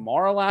Alvin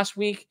Kamara last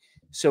week.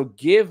 So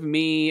give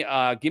me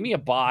a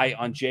buy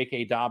on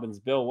J.K. Dobbins.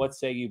 Bill, what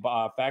say you?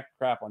 Fact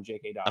crap on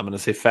J.K. Dobbins. I'm going to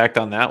say fact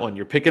on that one.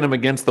 You're picking him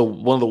against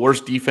one of the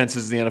worst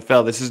defenses in the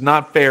NFL. This is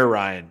not fair,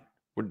 Ryan.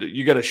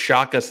 You got to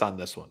shock us on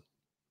this one.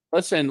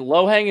 Listen,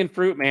 low-hanging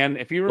fruit, man.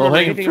 If you remember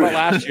anything about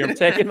last year, I'm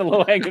taking the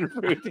low-hanging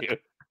fruit, dude.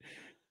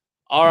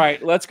 All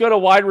right, let's go to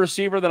wide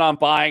receiver that I'm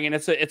buying, and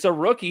it's a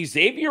rookie,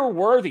 Xavier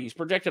Worthy. He's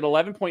projected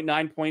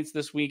 11.9 points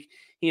this week.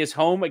 He is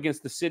home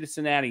against the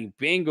Cincinnati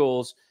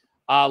Bengals.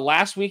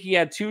 Last week, he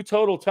had 2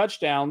 total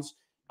touchdowns.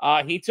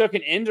 He took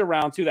an end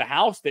around to the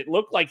house that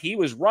looked like he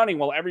was running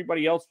while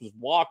everybody else was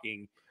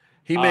walking.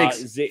 He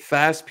makes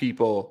fast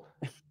people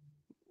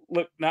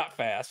look not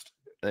fast.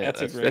 Yeah,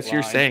 that's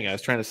your saying. I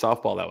was trying to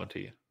softball that one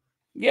to you.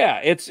 Yeah,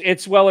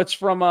 it's from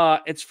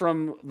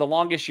The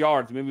Longest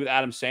Yard, the movie with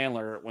Adam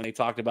Sandler, when they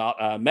talked about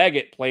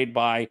Meggett, played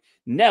by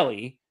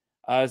Nelly,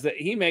 is that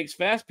he makes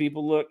fast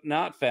people look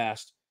not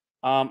fast.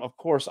 Of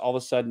course, all of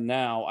a sudden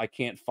now I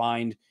can't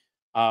find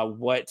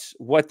what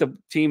the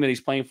team that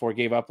he's playing for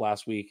gave up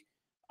last week.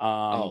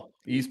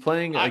 He's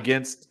playing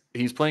against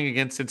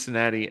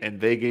Cincinnati, and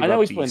they gave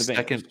up the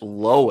second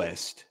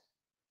lowest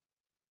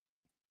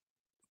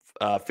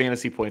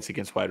fantasy points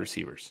against wide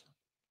receivers.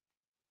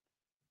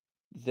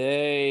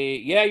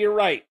 You're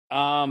right.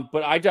 But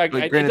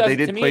granted, they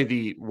did play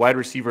the wide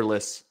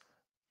receiver-less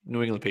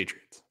New England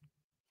Patriots.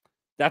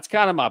 That's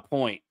kind of my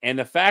point. And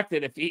the fact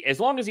that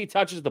as long as he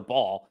touches the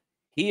ball,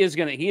 he is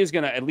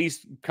gonna at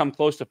least come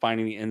close to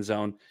finding the end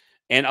zone.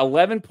 And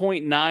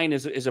 11.9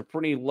 is a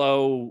pretty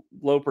low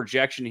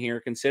projection here,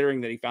 considering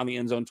that he found the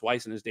end zone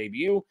twice in his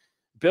debut.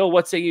 Bill,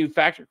 what say you?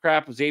 Factor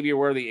crap, Xavier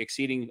Worthy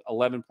exceeding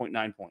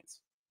 11.9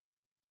 points.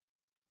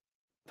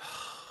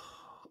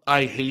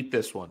 I hate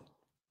this one.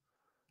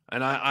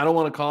 And I don't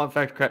want to call it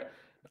fact crap.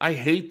 I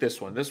hate this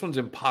one. This one's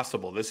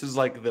impossible. This is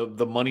like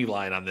the money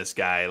line on this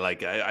guy.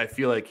 Like I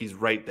feel like he's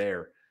right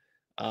there.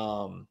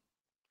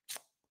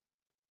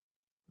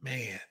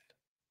 Man.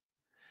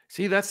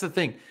 See, that's the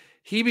thing.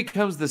 He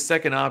becomes the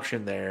second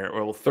option there,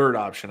 or third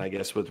option, I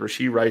guess, with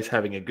Rashee Rice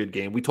having a good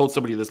game. We told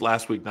somebody this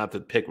last week not to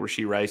pick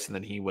Rashee Rice, and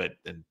then he went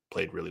and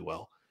played really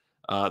well.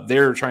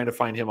 They're trying to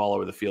find him all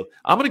over the field.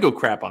 I'm going to go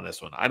crap on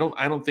this one. I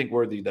don't think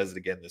Worthy does it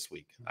again this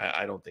week.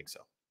 I don't think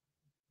so.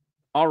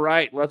 All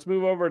right, let's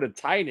move over to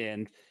tight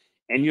end.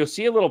 And you'll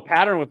see a little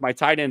pattern with my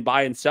tight end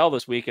buy and sell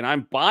this week. And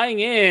I'm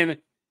buying in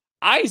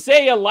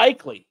Isaiah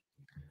Likely,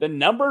 the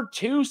number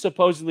 2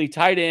 supposedly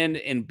tight end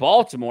in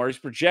Baltimore. He's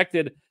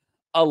projected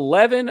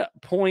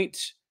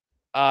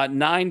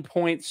 11.9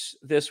 points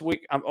this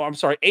week. I'm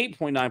sorry,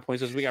 8.9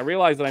 points this week. I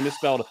realized that I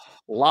misspelled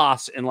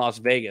loss in Las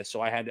Vegas,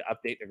 so I had to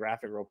update the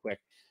graphic real quick.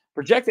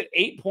 Projected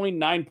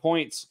 8.9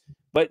 points,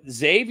 but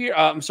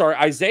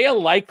Isaiah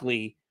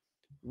Likely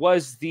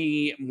was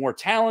the more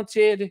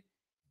talented,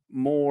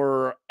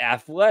 more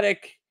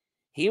athletic.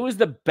 He was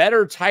the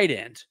better tight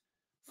end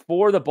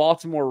for the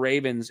Baltimore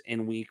Ravens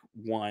in week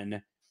 1.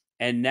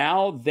 And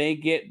now they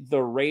get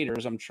the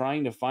Raiders. I'm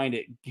trying to find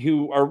it,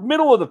 who are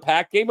middle of the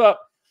pack, gave up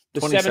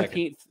the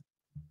 17th.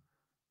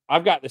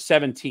 I've got the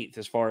 17th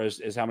as far as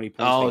how many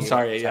points. Oh,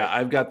 sorry. Yeah,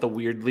 I've got the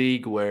weird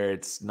league where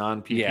it's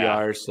non-PPR.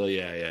 Yeah. So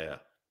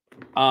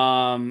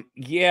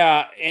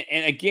yeah.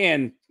 And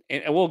again,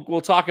 and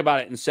we'll talk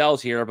about it in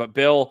cells here, but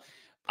Bill,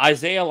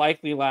 Isaiah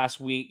Likely last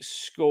week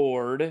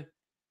scored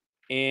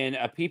in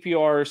a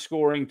PPR,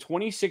 scoring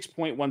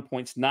 26.1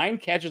 points, 9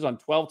 catches on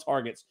 12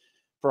 targets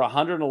for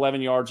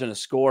 111 yards and a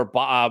score.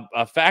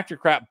 A factor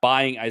crap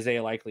buying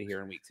Isaiah Likely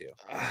here in week 2.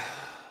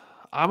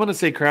 I'm going to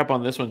say crap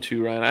on this one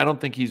too, Ryan. I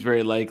don't think he's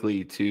very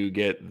likely to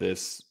get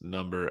this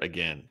number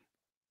again.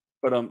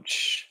 But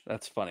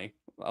that's funny.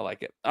 I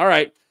like it. All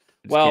right.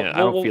 I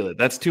don't feel it.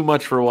 That's too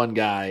much for one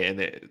guy,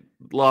 and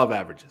law of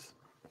averages.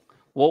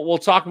 We'll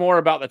talk more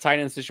about the tight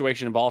end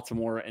situation in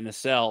Baltimore in the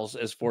cells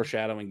as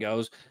foreshadowing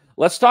goes.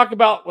 Let's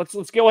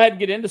go ahead and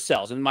get into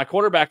cells. And my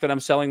quarterback that I'm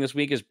selling this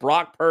week is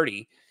Brock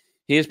Purdy.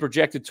 He is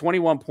projected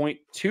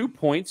 21.2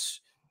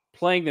 points,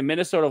 playing the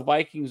Minnesota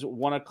Vikings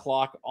 1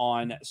 o'clock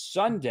on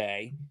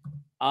Sunday.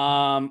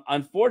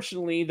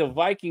 Unfortunately, the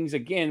Vikings,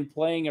 again,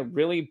 playing a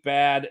really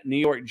bad New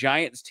York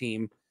Giants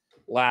team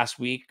last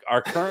week,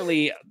 are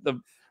currently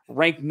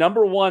ranked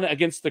number 1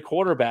 against the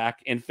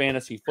quarterback in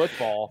fantasy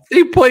football.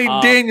 They played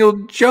Daniel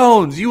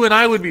Jones. You and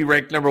I would be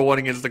ranked number 1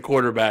 against the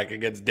quarterback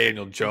against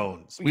Daniel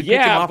Jones. We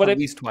picked him off at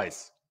least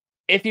twice.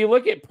 If you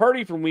look at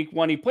Purdy from week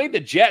 1, he played the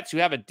Jets, who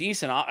have a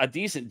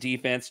decent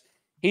defense.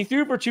 He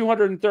threw for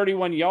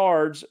 231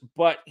 yards,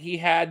 but he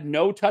had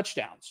no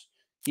touchdowns.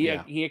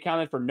 He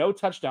accounted for no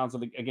touchdowns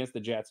against the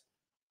Jets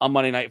on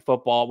Monday Night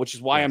Football, which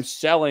is why I'm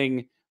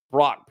selling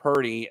Brock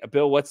Purdy.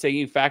 Bill, what say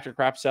you? Factor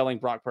crap selling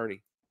Brock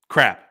Purdy.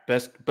 Crap.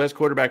 Best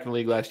quarterback in the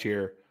league last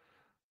year,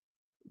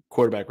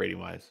 quarterback rating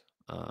wise.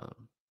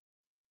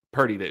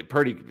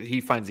 Purdy,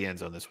 he finds the end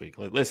zone this week.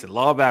 Like, listen,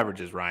 law of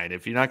averages, Ryan.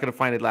 If you're not going to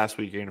find it last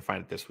week, you're going to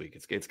find it this week.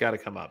 It's got to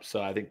come up. So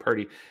I think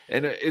Purdy.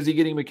 And is he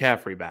getting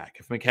McCaffrey back?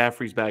 If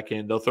McCaffrey's back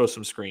in, they'll throw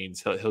some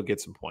screens. He'll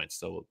get some points.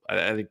 So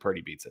I think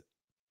Purdy beats it.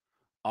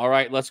 All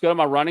right, let's go to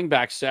my running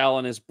back sell,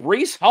 and it's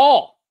Breece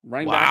Hall,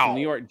 running back from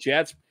New York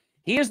Jets.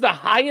 He is the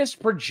highest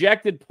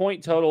projected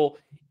point total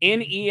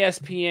in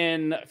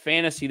ESPN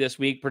fantasy this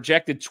week,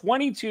 projected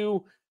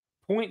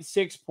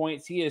 22.6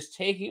 points. He is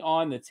taking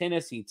on the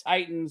Tennessee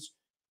Titans,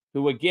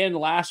 who again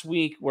last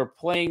week were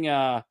playing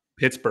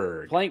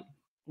Pittsburgh. I'm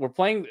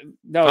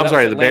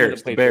sorry, the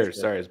Bears. The Bears.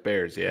 Sorry, it's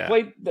Bears. Yeah.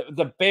 Played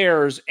the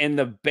Bears, and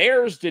the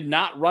Bears did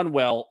not run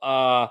well.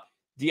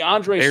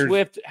 DeAndre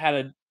Swift had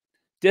a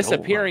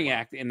disappearing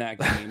act in that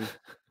game.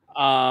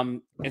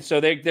 And so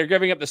they're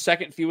giving up the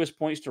second fewest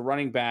points to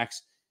running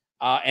backs.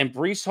 And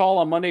Breece Hall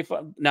on Monday.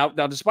 Now,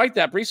 despite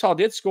that, Breece Hall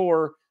did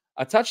score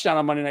a touchdown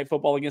on Monday Night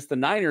Football against the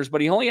Niners,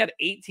 but he only had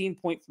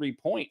 18.3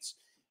 points,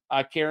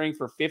 carrying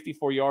for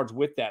 54 yards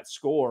with that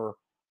score,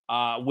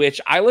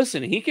 which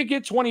he could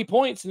get 20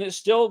 points and it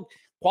still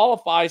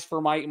qualifies for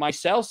my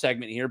sell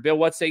segment here. Bill,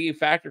 what say you?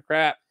 Factor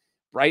crap.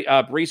 Right.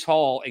 Breece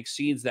Hall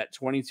exceeds that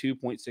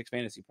 22.6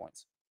 fantasy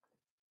points.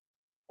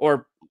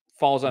 Or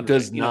falls under.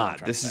 Does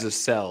not. This is a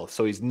sell,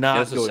 so he's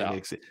not going to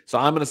exceed. So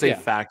I'm going to say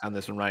fact on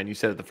this one, Ryan. You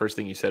said it. The first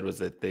thing you said was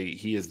that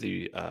he is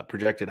the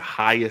projected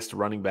highest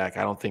running back.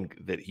 I don't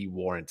think that he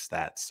warrants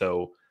that.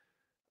 So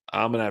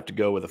I'm going to have to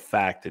go with a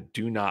fact that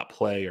do not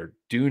play or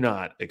do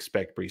not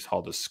expect Breece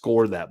Hall to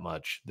score that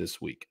much this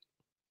week.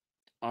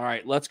 All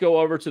right, let's go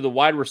over to the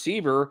wide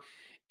receiver,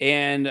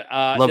 and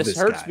this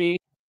hurts me.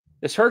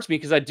 This hurts me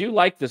because I do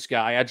like this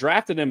guy. I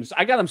drafted him.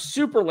 I got him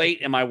super late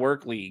in my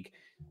work league.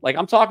 Like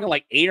I'm talking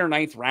like 8th or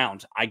 9th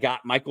round. I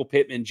got Michael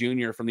Pittman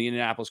Jr. from the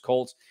Indianapolis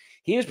Colts.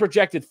 He is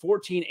projected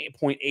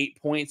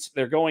 14.8 points.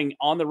 They're going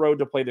on the road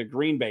to play the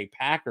Green Bay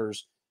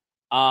Packers.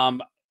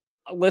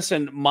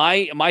 Listen,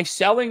 my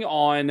selling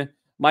on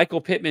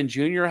Michael Pittman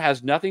Jr.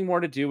 has nothing more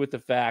to do with the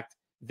fact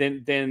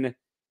than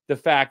the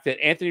fact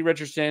that Anthony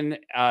Richardson,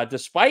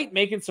 despite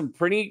making some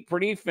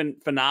pretty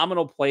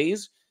phenomenal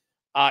plays,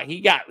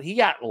 he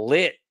got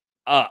lit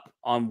up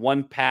on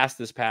one pass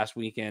this past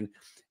weekend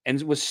and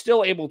was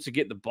still able to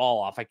get the ball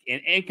off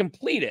and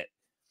complete it.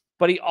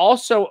 But he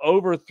also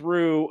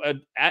overthrew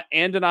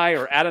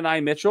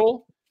Adonai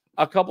Mitchell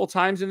a couple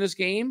times in this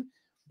game.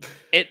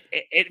 It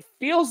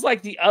feels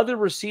like the other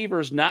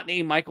receivers not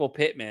named Michael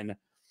Pittman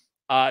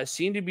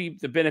seem to be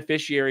the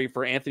beneficiary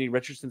for Anthony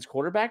Richardson's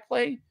quarterback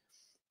play,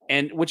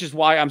 and which is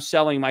why I'm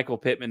selling Michael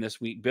Pittman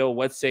this week. Bill,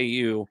 what say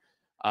you?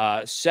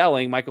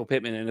 Selling Michael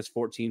Pittman and his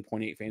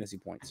 14.8 fantasy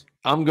points.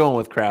 I'm going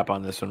with crap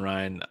on this one,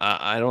 Ryan.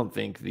 I don't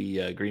think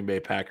the Green Bay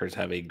Packers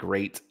have a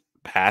great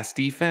pass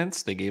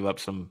defense. They gave up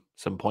some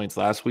points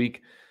last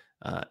week.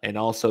 And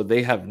also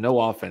they have no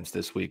offense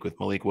this week with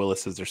Malik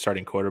Willis as their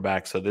starting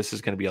quarterback. So this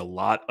is going to be a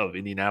lot of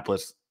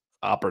Indianapolis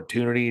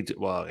opportunity. I guess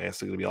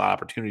there's going to be a lot of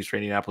opportunities for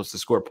Indianapolis to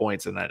score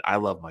points. And I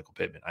love Michael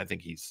Pittman. I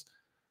think he's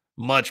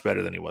much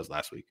better than he was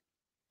last week.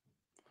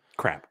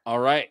 Crap. All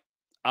right.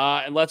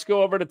 And let's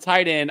go over to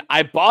tight end.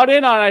 I bought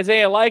in on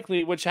Isaiah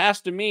Likely, which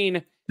has to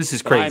mean this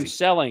is crazy. I'm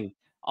selling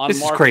on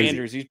Mark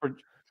Andrews.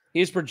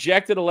 He's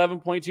projected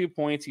 11.2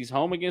 points. He's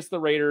home against the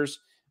Raiders.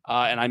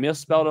 And I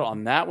misspelled it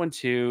on that one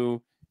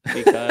too,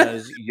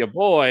 because your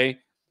boy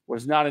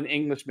was not an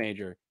English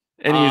major.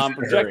 And he's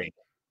in a hurry.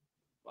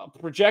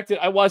 Projected,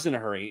 I was in a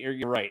hurry.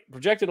 You're right.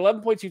 Projected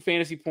 11.2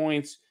 fantasy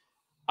points.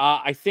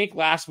 I think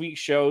last week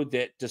showed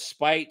that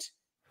despite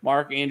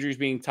Mark Andrews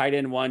being tight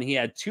end 1, he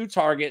had 2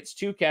 targets,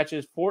 2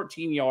 catches,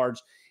 14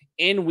 yards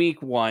in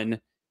week 1.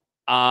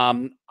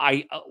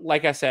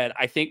 Like I said,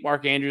 I think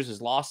Mark Andrews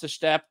has lost a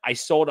step. I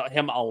sold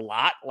him a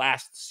lot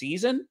last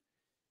season.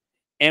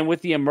 And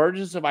with the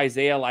emergence of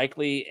Isaiah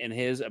Likely and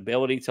his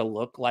ability to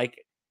look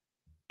like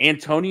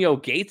Antonio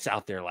Gates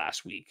out there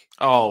last week.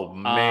 Oh,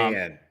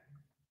 man.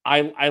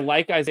 I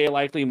like Isaiah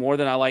Likely more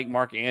than I like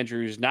Mark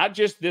Andrews, not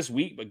just this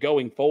week, but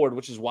going forward,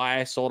 which is why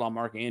I sold on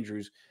Mark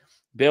Andrews.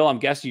 Bill, I'm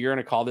guessing you're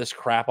going to call this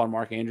crap on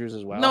Mark Andrews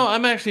as well. No,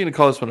 I'm actually going to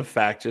call this one a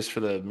fact, just for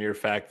the mere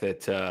fact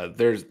that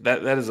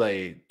that is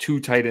a 2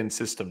 tight end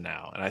system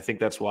now. And I think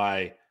that's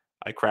why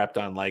I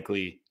crapped on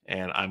Likely,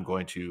 and I'm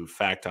going to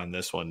fact on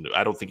this one.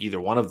 I don't think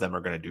either one of them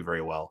are going to do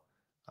very well.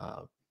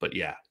 But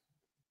yeah.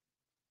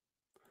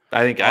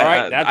 I think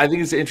I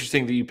think it's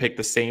interesting that you picked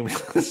the same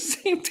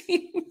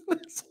team.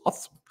 That's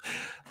awesome.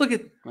 Look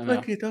at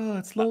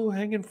it's low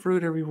hanging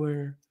fruit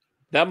everywhere.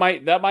 That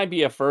might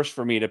be a first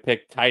for me to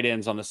pick tight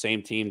ends on the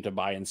same team to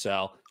buy and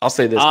sell. I'll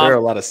say this: there are a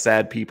lot of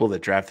sad people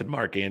that drafted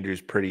Mark Andrews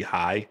pretty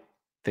high,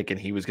 thinking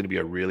he was going to be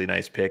a really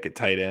nice pick at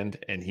tight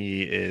end, and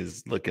he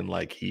is looking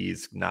like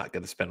he's not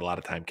going to spend a lot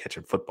of time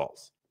catching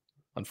footballs.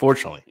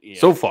 Unfortunately,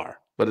 so far.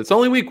 But it's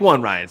only week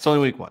 1, Ryan. It's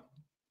only week 1.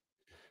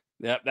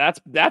 Yep,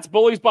 that's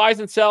bullies,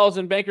 buys, and sells,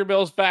 and Banker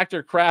Bills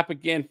factor crap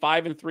again.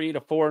 5-3 to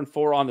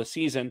 4-4 on the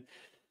season.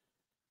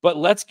 But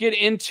let's get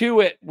into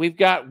it. We've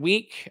got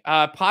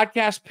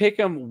podcast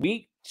pick'em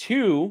week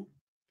 2,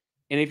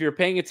 and if you're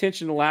paying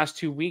attention the last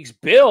 2 weeks,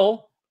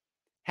 Bill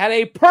had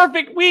a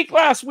perfect week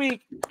last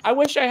week. I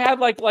wish I had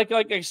like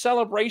a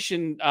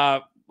celebration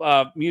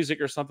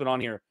music or something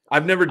on here.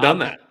 I've never done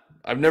that.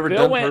 I've never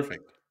done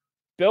perfect.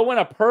 Bill went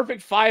a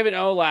perfect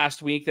 5-0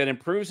 last week. That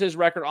improves his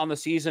record on the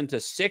season to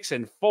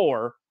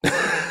 6-4.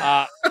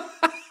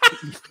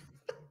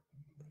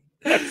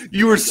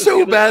 You were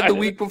so bad the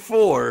week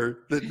before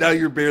that now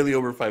you're barely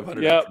over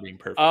 500 after being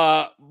perfect.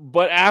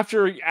 But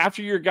after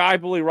your guy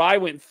Bully Rye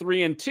went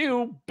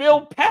 3-2,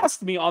 Bill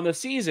passed me on the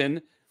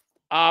season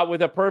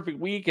with a perfect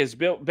week as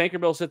Banker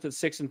Bill sits at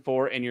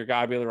 6-4, and your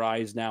guy Bully Rye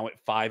is now at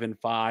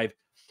 5-5.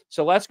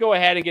 So let's go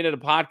ahead and get into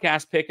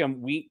podcast pick'em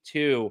week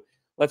 2.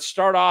 Let's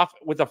start off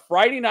with a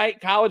Friday night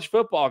college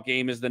football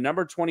game as the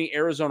number 20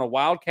 Arizona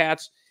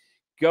Wildcats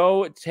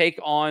go take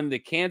on the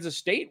Kansas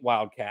State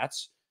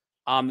Wildcats,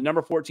 the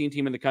number 14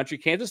 team in the country.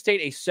 Kansas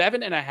State, a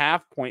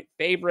 7.5-point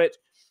favorite.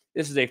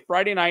 This is a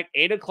Friday night,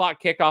 8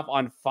 o'clock kickoff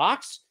on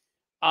Fox.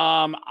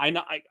 I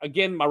know,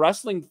 again, my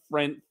wrestling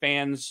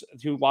fans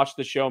who watch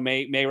the show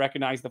may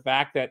recognize the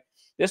fact that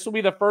this will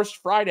be the first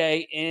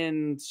Friday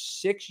in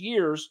 6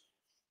 years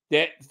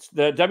that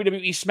the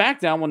WWE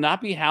SmackDown will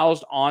not be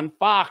housed on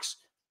Fox,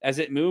 as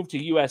it moved to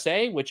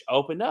USA, which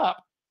opened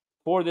up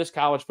for this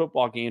college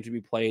football game to be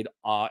played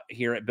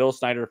here at Bill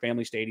Snyder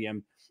Family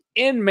Stadium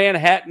in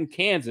Manhattan,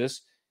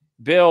 Kansas.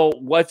 Bill,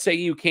 what say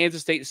you?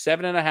 Kansas State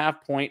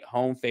 7.5-point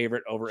home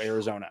favorite over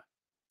Arizona.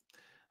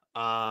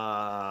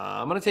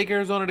 I'm going to take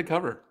Arizona to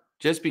cover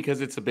just because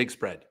it's a big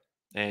spread,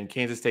 and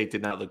Kansas State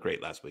did not look great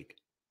last week.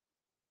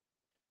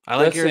 I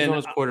like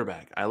Arizona's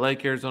quarterback.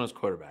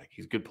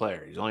 He's a good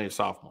player. He's only a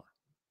sophomore.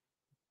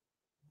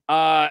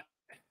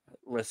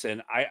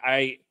 Listen,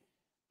 I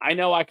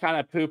know I kind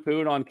of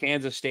poo-pooed on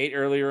Kansas State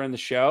earlier in the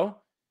show.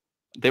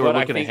 They were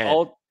looking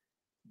ahead.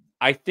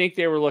 I think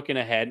they were looking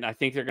ahead, and I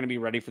think they're going to be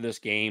ready for this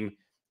game.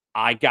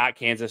 I got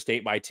Kansas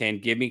State by 10.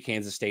 Give me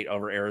Kansas State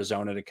over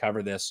Arizona to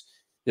cover this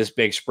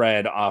big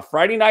spread.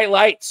 Friday Night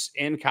Lights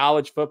in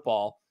college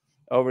football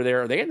over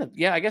there. Are they in the?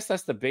 Yeah, I guess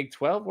that's the Big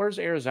 12. Where's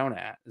Arizona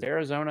at? Is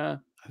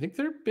Arizona? I think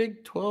they're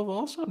Big 12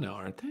 also now,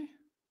 aren't they?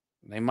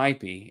 They might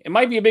be. It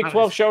might be a Big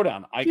 12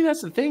 showdown. I think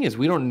that's the thing is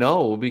we don't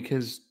know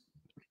because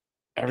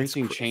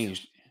everything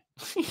changed.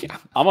 Yeah.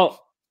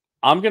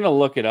 I'm gonna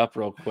look it up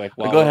real quick.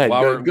 Go ahead.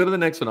 Go to the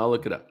next one. I'll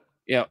look it up.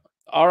 Yeah.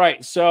 All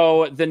right.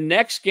 So the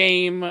next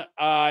game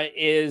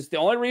is the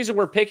only reason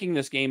we're picking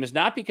this game is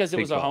not because it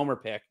was a homer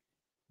pick.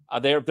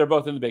 They're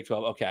both in the Big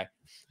 12. Okay.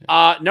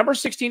 Number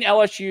 16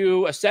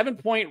 LSU, a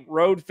 7-point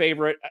road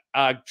favorite,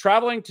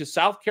 traveling to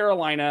South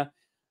Carolina.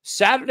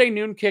 Saturday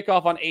noon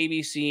kickoff on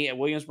ABC at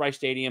Williams-Brice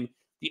Stadium.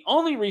 The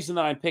only reason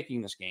that I'm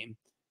picking this game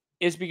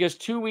is because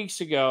 2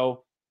 weeks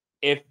ago,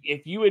 if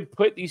you had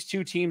put these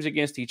two teams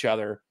against each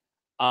other,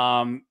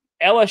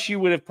 LSU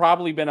would have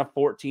probably been a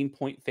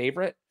 14-point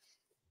favorite.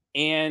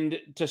 And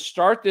to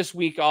start this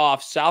week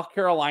off, South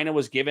Carolina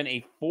was given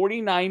a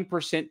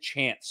 49%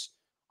 chance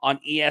on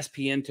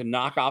ESPN to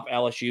knock off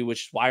LSU,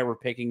 which is why we're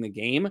picking the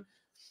game.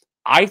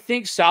 I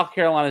think South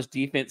Carolina's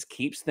defense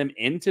keeps them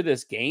into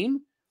this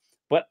game,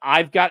 but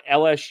I've got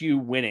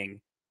LSU winning.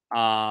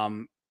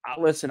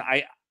 Listen,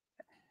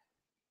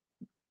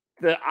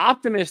 the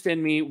optimist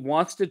in me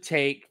wants to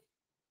take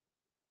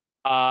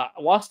South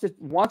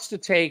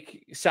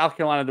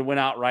Carolina to win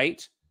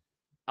outright.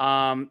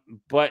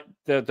 But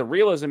the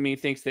realism in me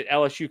thinks that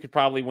LSU could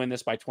probably win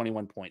this by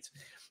 21 points.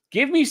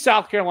 Give me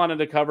South Carolina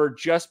to cover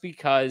just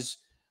because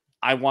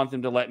I want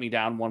them to let me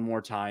down one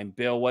more time.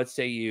 Bill, what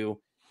say you?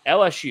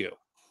 LSU,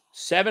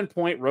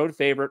 7-point road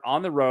favorite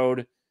on the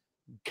road,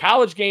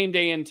 college game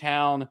day in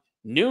town,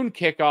 noon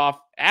kickoff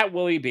at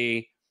Willie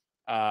B.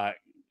 Who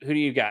do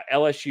you got?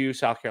 LSU,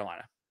 South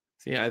Carolina.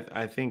 See,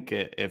 I think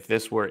if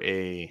this were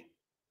a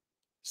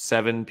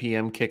 7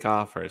 p.m.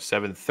 kickoff or a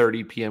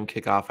 7:30 p.m.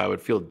 kickoff, I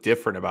would feel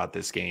different about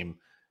this game.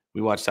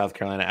 We watched South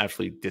Carolina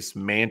actually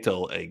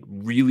dismantle a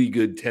really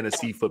good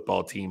Tennessee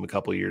football team a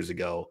couple years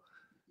ago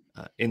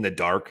in the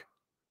dark.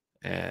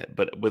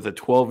 But with a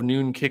 12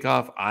 noon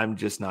kickoff, I'm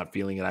just not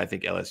feeling it. I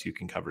think LSU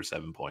can cover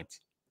 7 points.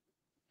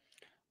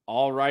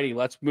 All righty,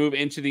 let's move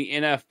into the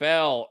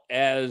NFL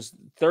as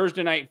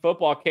Thursday Night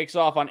Football kicks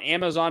off on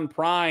Amazon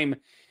Prime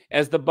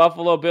as the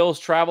Buffalo Bills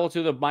travel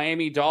to the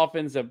Miami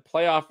Dolphins, a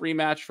playoff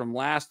rematch from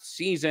last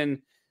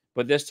season,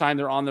 but this time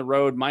they're on the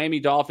road. Miami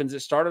Dolphins, it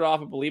started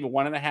off, I believe, a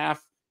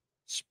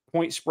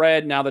 1.5-point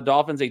spread. Now the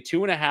Dolphins, a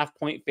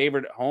 2.5-point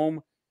favorite at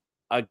home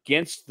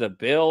against the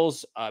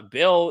Bills.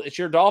 Bill, it's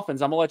your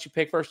Dolphins. I'm going to let you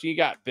pick first. You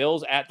got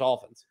Bills at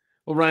Dolphins.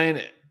 Well,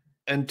 Ryan,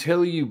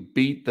 until you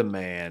beat the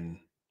man,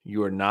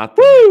 you are not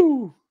the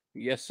man.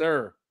 Yes,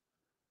 sir.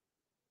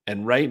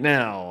 And right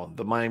now,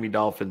 the Miami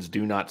Dolphins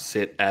do not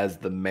sit as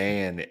the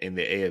man in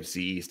the AFC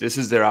East. This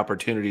is their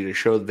opportunity to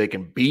show that they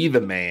can be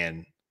the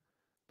man.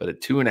 But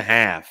at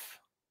 2.5,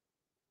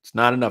 it's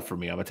not enough for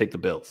me. I'm going to take the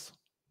Bills.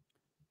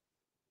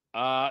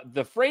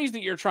 The phrase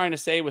that you're trying to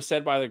say was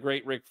said by the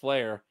great Ric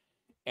Flair,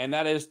 and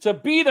that is to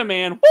be the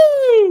man.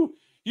 Woo!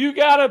 You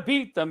got to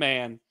beat the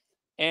man.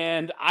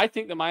 And I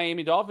think the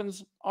Miami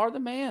Dolphins are the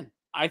man.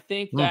 I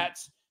think that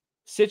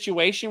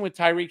situation with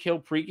Tyreek Hill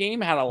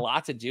pregame had a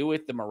lot to do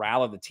with the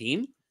morale of the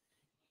team.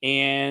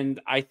 And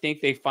I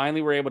think they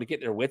finally were able to get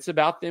their wits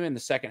about them in the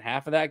second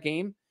half of that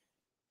game.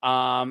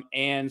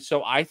 And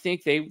so I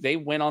think they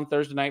win on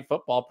Thursday Night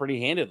Football pretty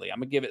handedly. I'm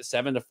going to give it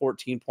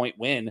 7-14 point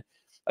win.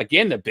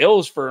 Again, the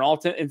Bills, for all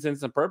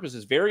intents and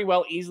purposes, very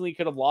well easily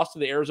could have lost to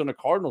the Arizona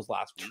Cardinals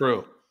last week.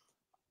 True.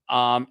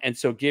 And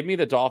so give me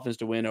the Dolphins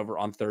to win over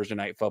on Thursday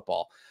Night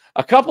Football.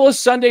 A couple of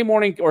Sunday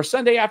morning or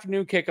Sunday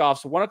afternoon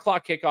kickoffs, 1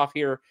 o'clock kickoff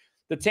here.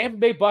 The Tampa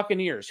Bay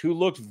Buccaneers, who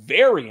looked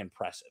very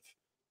impressive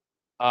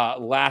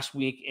last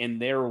week in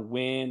their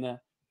win.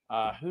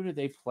 Who did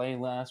they play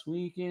last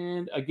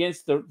weekend?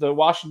 Against the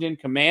Washington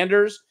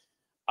Commanders.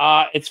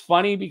 It's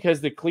funny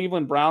because the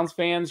Cleveland Browns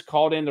fans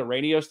called into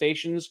radio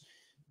stations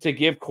to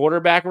give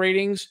quarterback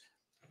ratings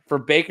for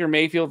Baker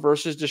Mayfield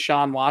versus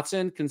Deshaun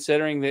Watson,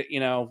 considering that,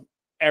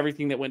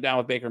 everything that went down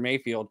with Baker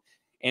Mayfield.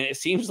 And it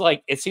seems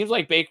like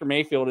Baker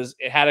Mayfield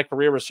had a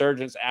career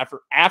resurgence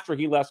after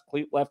he left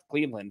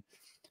Cleveland,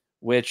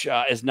 which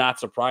is not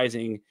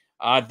surprising.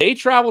 They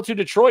traveled to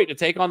Detroit to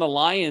take on the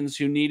Lions,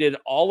 who needed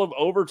all of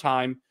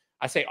overtime.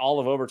 I say all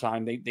of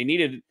overtime. They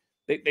needed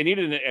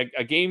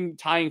a game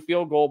tying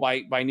field goal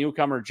by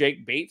newcomer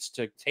Jake Bates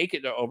to take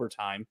it to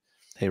overtime.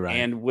 Hey,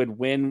 Ryan. And would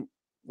win.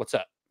 What's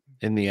up?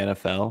 In the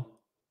NFL,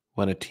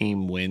 when a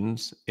team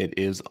wins, it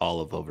is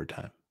all of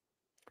overtime.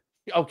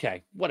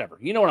 Okay, whatever.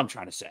 You know what I'm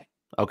trying to say.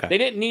 Okay. They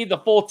didn't need the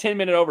full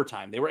 10-minute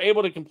overtime. They were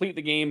able to complete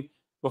the game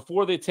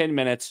before the 10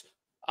 minutes.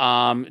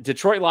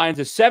 Detroit Lions,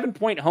 a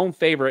 7-point home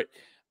favorite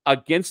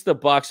against the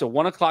Bucs, a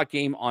 1 o'clock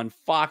game on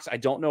Fox. I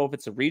don't know if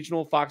it's a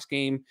regional Fox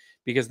game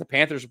because the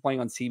Panthers are playing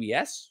on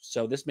CBS,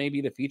 so this may be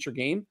the feature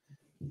game.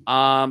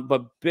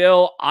 But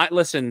Bill, I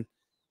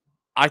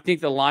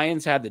think the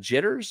Lions had the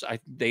jitters.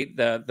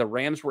 The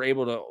Rams were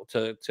able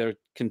to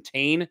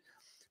contain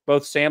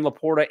both Sam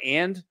Laporta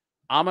and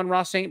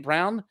Amon-Ra St.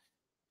 Brown.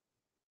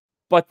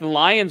 But the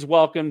Lions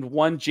welcomed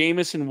one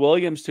Jamison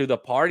Williams to the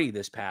party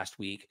this past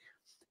week,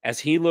 as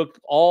he looked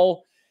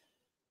all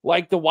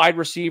like the wide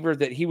receiver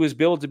that he was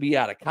billed to be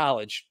out of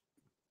college.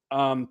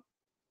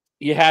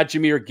 You had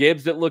Jahmyr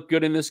Gibbs that looked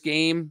good in this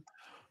game.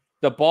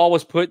 The ball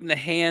was put in the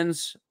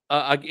hands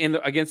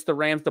against the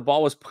Rams. The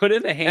ball was put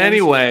in the hands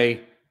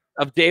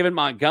of David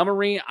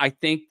Montgomery. I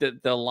think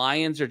that the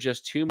Lions are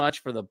just too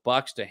much for the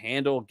Bucs to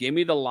handle. Give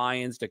me the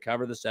Lions to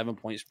cover the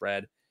 7-point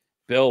spread.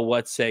 Bill,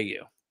 what say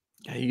you?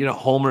 You're going to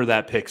homer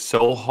that pick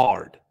so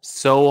hard.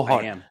 So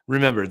hard. I am.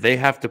 Remember, they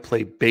have to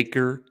play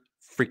Baker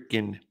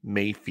freaking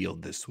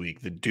Mayfield this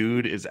week. The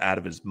dude is out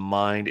of his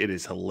mind. It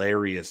is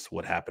hilarious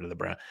what happened to the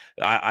Browns.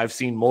 I've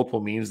seen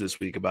multiple memes this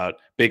week about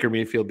Baker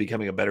Mayfield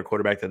becoming a better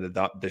quarterback than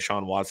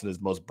Deshaun Watson is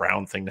the most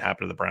Brown thing to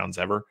happen to the Browns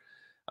ever.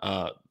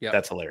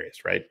 That's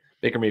hilarious, right?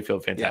 Baker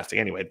Mayfield, fantastic.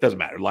 Yeah. Anyway, it doesn't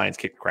matter. Lions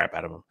kick the crap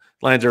out of him.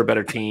 Lions are a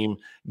better team.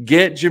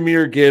 Get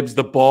Jahmyr Gibbs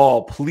the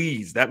ball,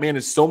 please. That man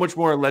is so much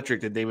more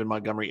electric than David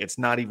Montgomery. It's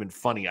not even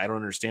funny. I don't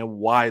understand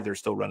why they're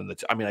still running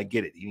I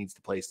get it. He needs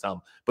to play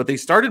some. But they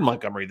started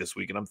Montgomery this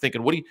week, and I'm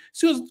thinking, as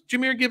soon as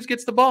Jahmyr Gibbs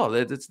gets the ball,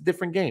 it's a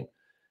different game.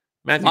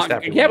 Matthew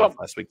Stafford went off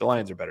last week. The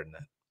Lions are better than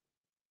that.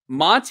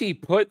 Monty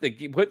put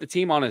the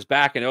team on his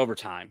back in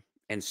overtime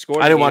and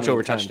scored. I didn't watch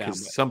overtime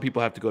because some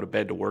people have to go to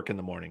bed to work in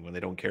the morning when they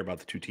don't care about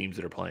the two teams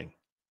that are playing.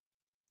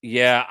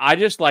 Yeah, I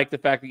just like the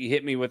fact that you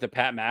hit me with the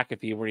Pat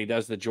McAfee where he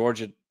does the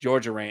Georgia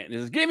rant. And he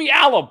says, give me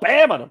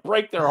Alabama to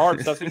break their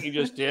hearts. That's what you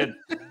just did.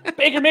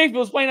 Baker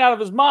Mayfield's playing out of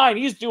his mind.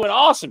 He's doing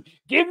awesome.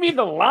 Give me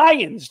the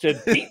Lions to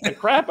beat the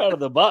crap out of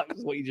the Bucs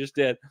is what you just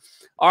did.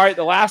 All right,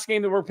 the last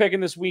game that we're picking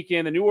this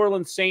weekend, the New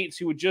Orleans Saints,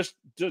 who had just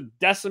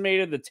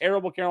decimated the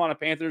terrible Carolina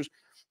Panthers.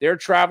 They're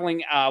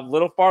traveling a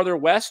little farther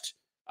west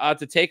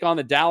to take on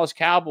the Dallas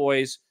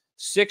Cowboys,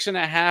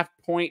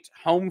 6.5-point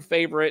home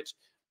favorite.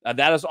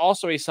 That is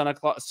also a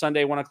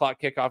Sunday 1 o'clock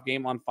kickoff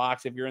game on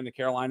Fox. If you're in the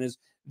Carolinas,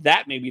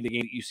 that may be the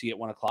game that you see at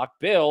 1 o'clock.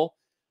 Bill,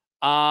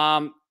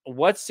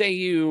 what say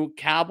you?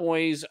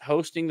 Cowboys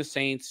hosting the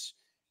Saints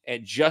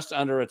at just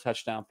under a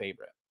touchdown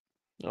favorite.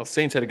 Well,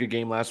 Saints had a good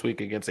game last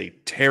week against a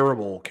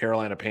terrible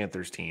Carolina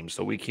Panthers team.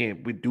 So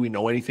do we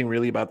know anything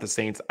really about the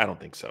Saints? I don't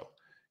think so.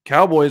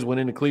 Cowboys went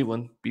into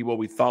Cleveland, beat what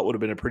we thought would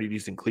have been a pretty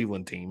decent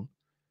Cleveland team.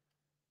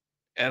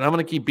 And I'm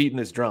going to keep beating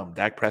this drum.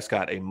 Dak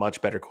Prescott, a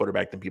much better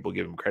quarterback than people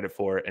give him credit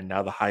for, and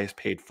now the highest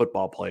paid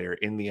football player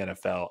in the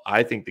NFL.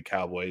 I think the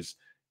Cowboys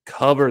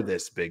cover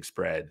this big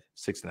spread,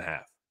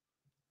 6.5.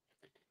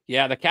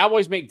 Yeah, the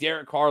Cowboys make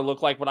Derek Carr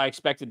look like what I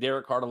expected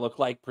Derek Carr to look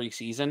like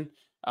preseason.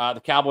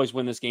 The Cowboys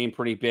win this game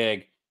pretty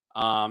big.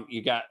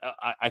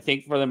 I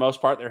think for the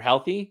most part, they're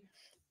healthy.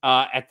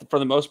 For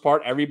the most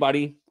part,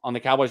 everybody on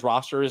the Cowboys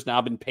roster has now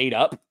been paid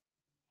up.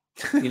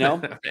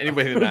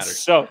 Anybody that matters.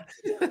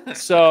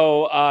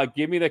 So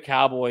give me the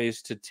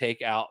Cowboys to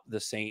take out the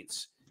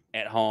Saints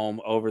at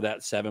home over that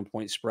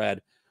 7-point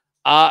spread.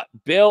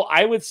 Bill,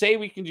 I would say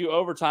we can do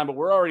overtime, but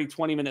we're already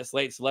 20 minutes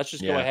late, so let's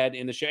just go ahead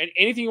in the show.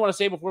 Anything you want to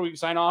say before we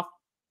sign off?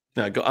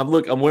 No,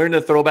 I'm wearing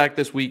a throwback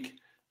this week.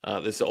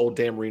 This old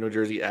Dan Marino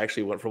jersey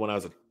actually went from when I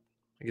was a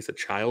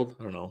child.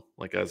 I don't know,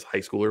 like as high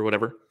school or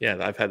whatever. Yeah,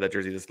 I've had that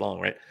jersey this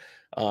long, right?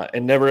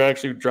 And never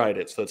actually dried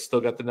it, so it's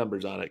still got the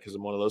numbers on it because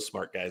I'm one of those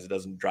smart guys. It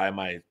doesn't dry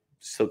my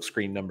silk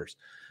screen numbers.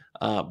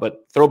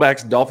 But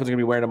throwbacks, Dolphins are gonna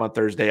be wearing them on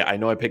Thursday. I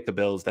know I picked the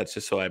Bills. That's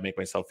just so I make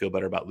myself feel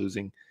better about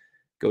losing.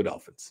 Go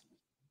Dolphins.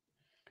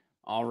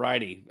 All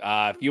righty.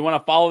 If you want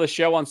to follow the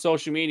show on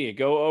social media,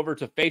 go over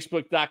to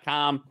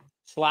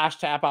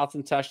facebook.com/tapouts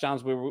and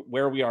touchdowns,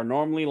 where we are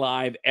normally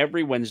live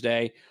every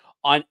Wednesday.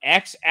 On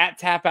X at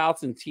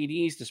Tapouts and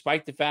TDs,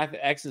 despite the fact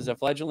that X is a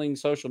fledgling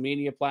social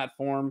media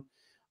platform,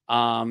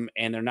 and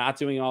they're not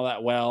doing all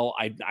that well.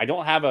 I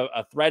don't have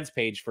a threads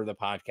page for the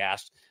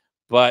podcast,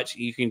 but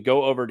you can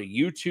go over to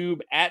YouTube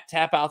at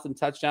Tapouts and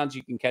Touchdowns.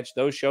 You can catch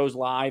those shows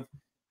live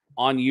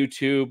on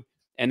YouTube.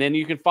 And then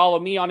you can follow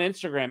me on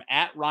Instagram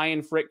at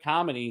Ryan Frick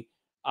Comedy.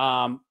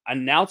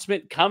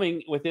 Announcement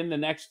coming within the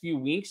next few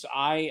weeks.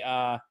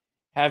 I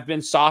have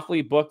been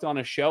softly booked on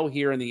a show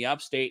here in the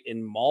upstate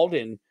in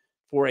Malden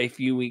for a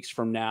few weeks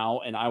from now,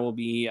 and I will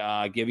be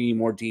giving you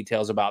more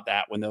details about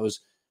that when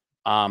those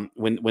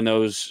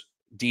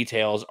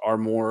details are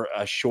more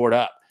shored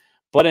up.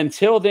 But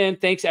until then,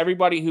 thanks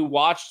everybody who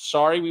watched.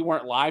 Sorry we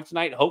weren't live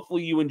tonight.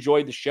 Hopefully you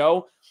enjoyed the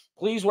show.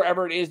 Please,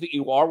 wherever it is that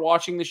you are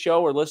watching the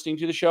show or listening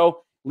to the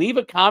show, leave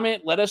a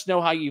comment. Let us know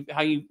how you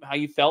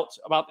felt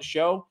about the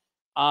show.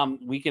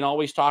 We can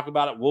always talk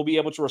about it. We'll be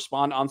able to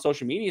respond on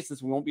social media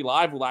since we won't be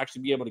live. We'll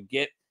actually be able to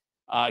get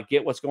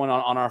what's going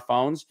on our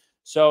phones.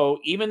 So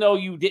even though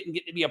you didn't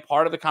get to be a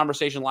part of the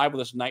conversation live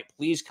with us tonight,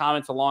 please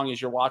comment along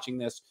as you're watching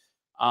this,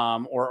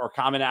 or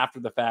comment after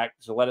the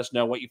fact to let us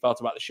know what you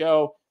felt about the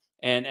show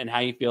and how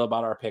you feel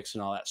about our picks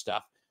and all that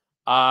stuff.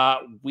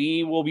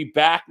 We will be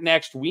back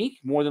next week.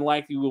 More than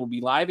likely, we will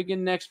be live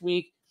again next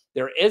week.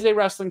 There is a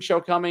wrestling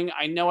show coming.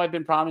 I know I've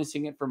been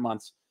promising it for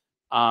months,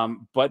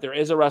 but there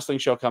is a wrestling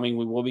show coming.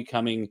 We will be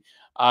coming.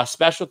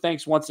 Special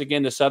thanks once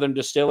again to Southern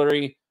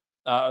Distillery,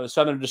 the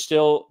Southern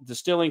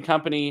Distilling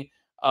Company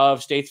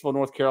of Statesville,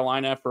 North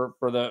Carolina, for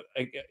the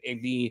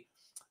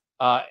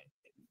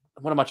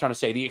what am I trying to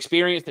say? The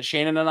experience that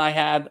Shannon and I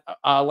had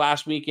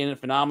last weekend, a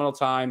phenomenal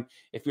time.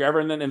 If you're ever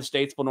in the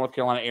Statesville, North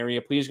Carolina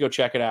area, please go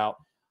check it out.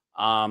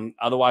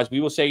 Otherwise, we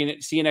will see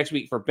you next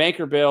week. For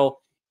Banker Bill,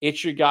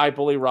 it's your guy,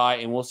 Bully Rye,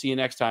 and we'll see you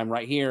next time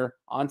right here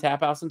on Tap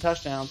House and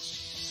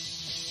Touchdowns.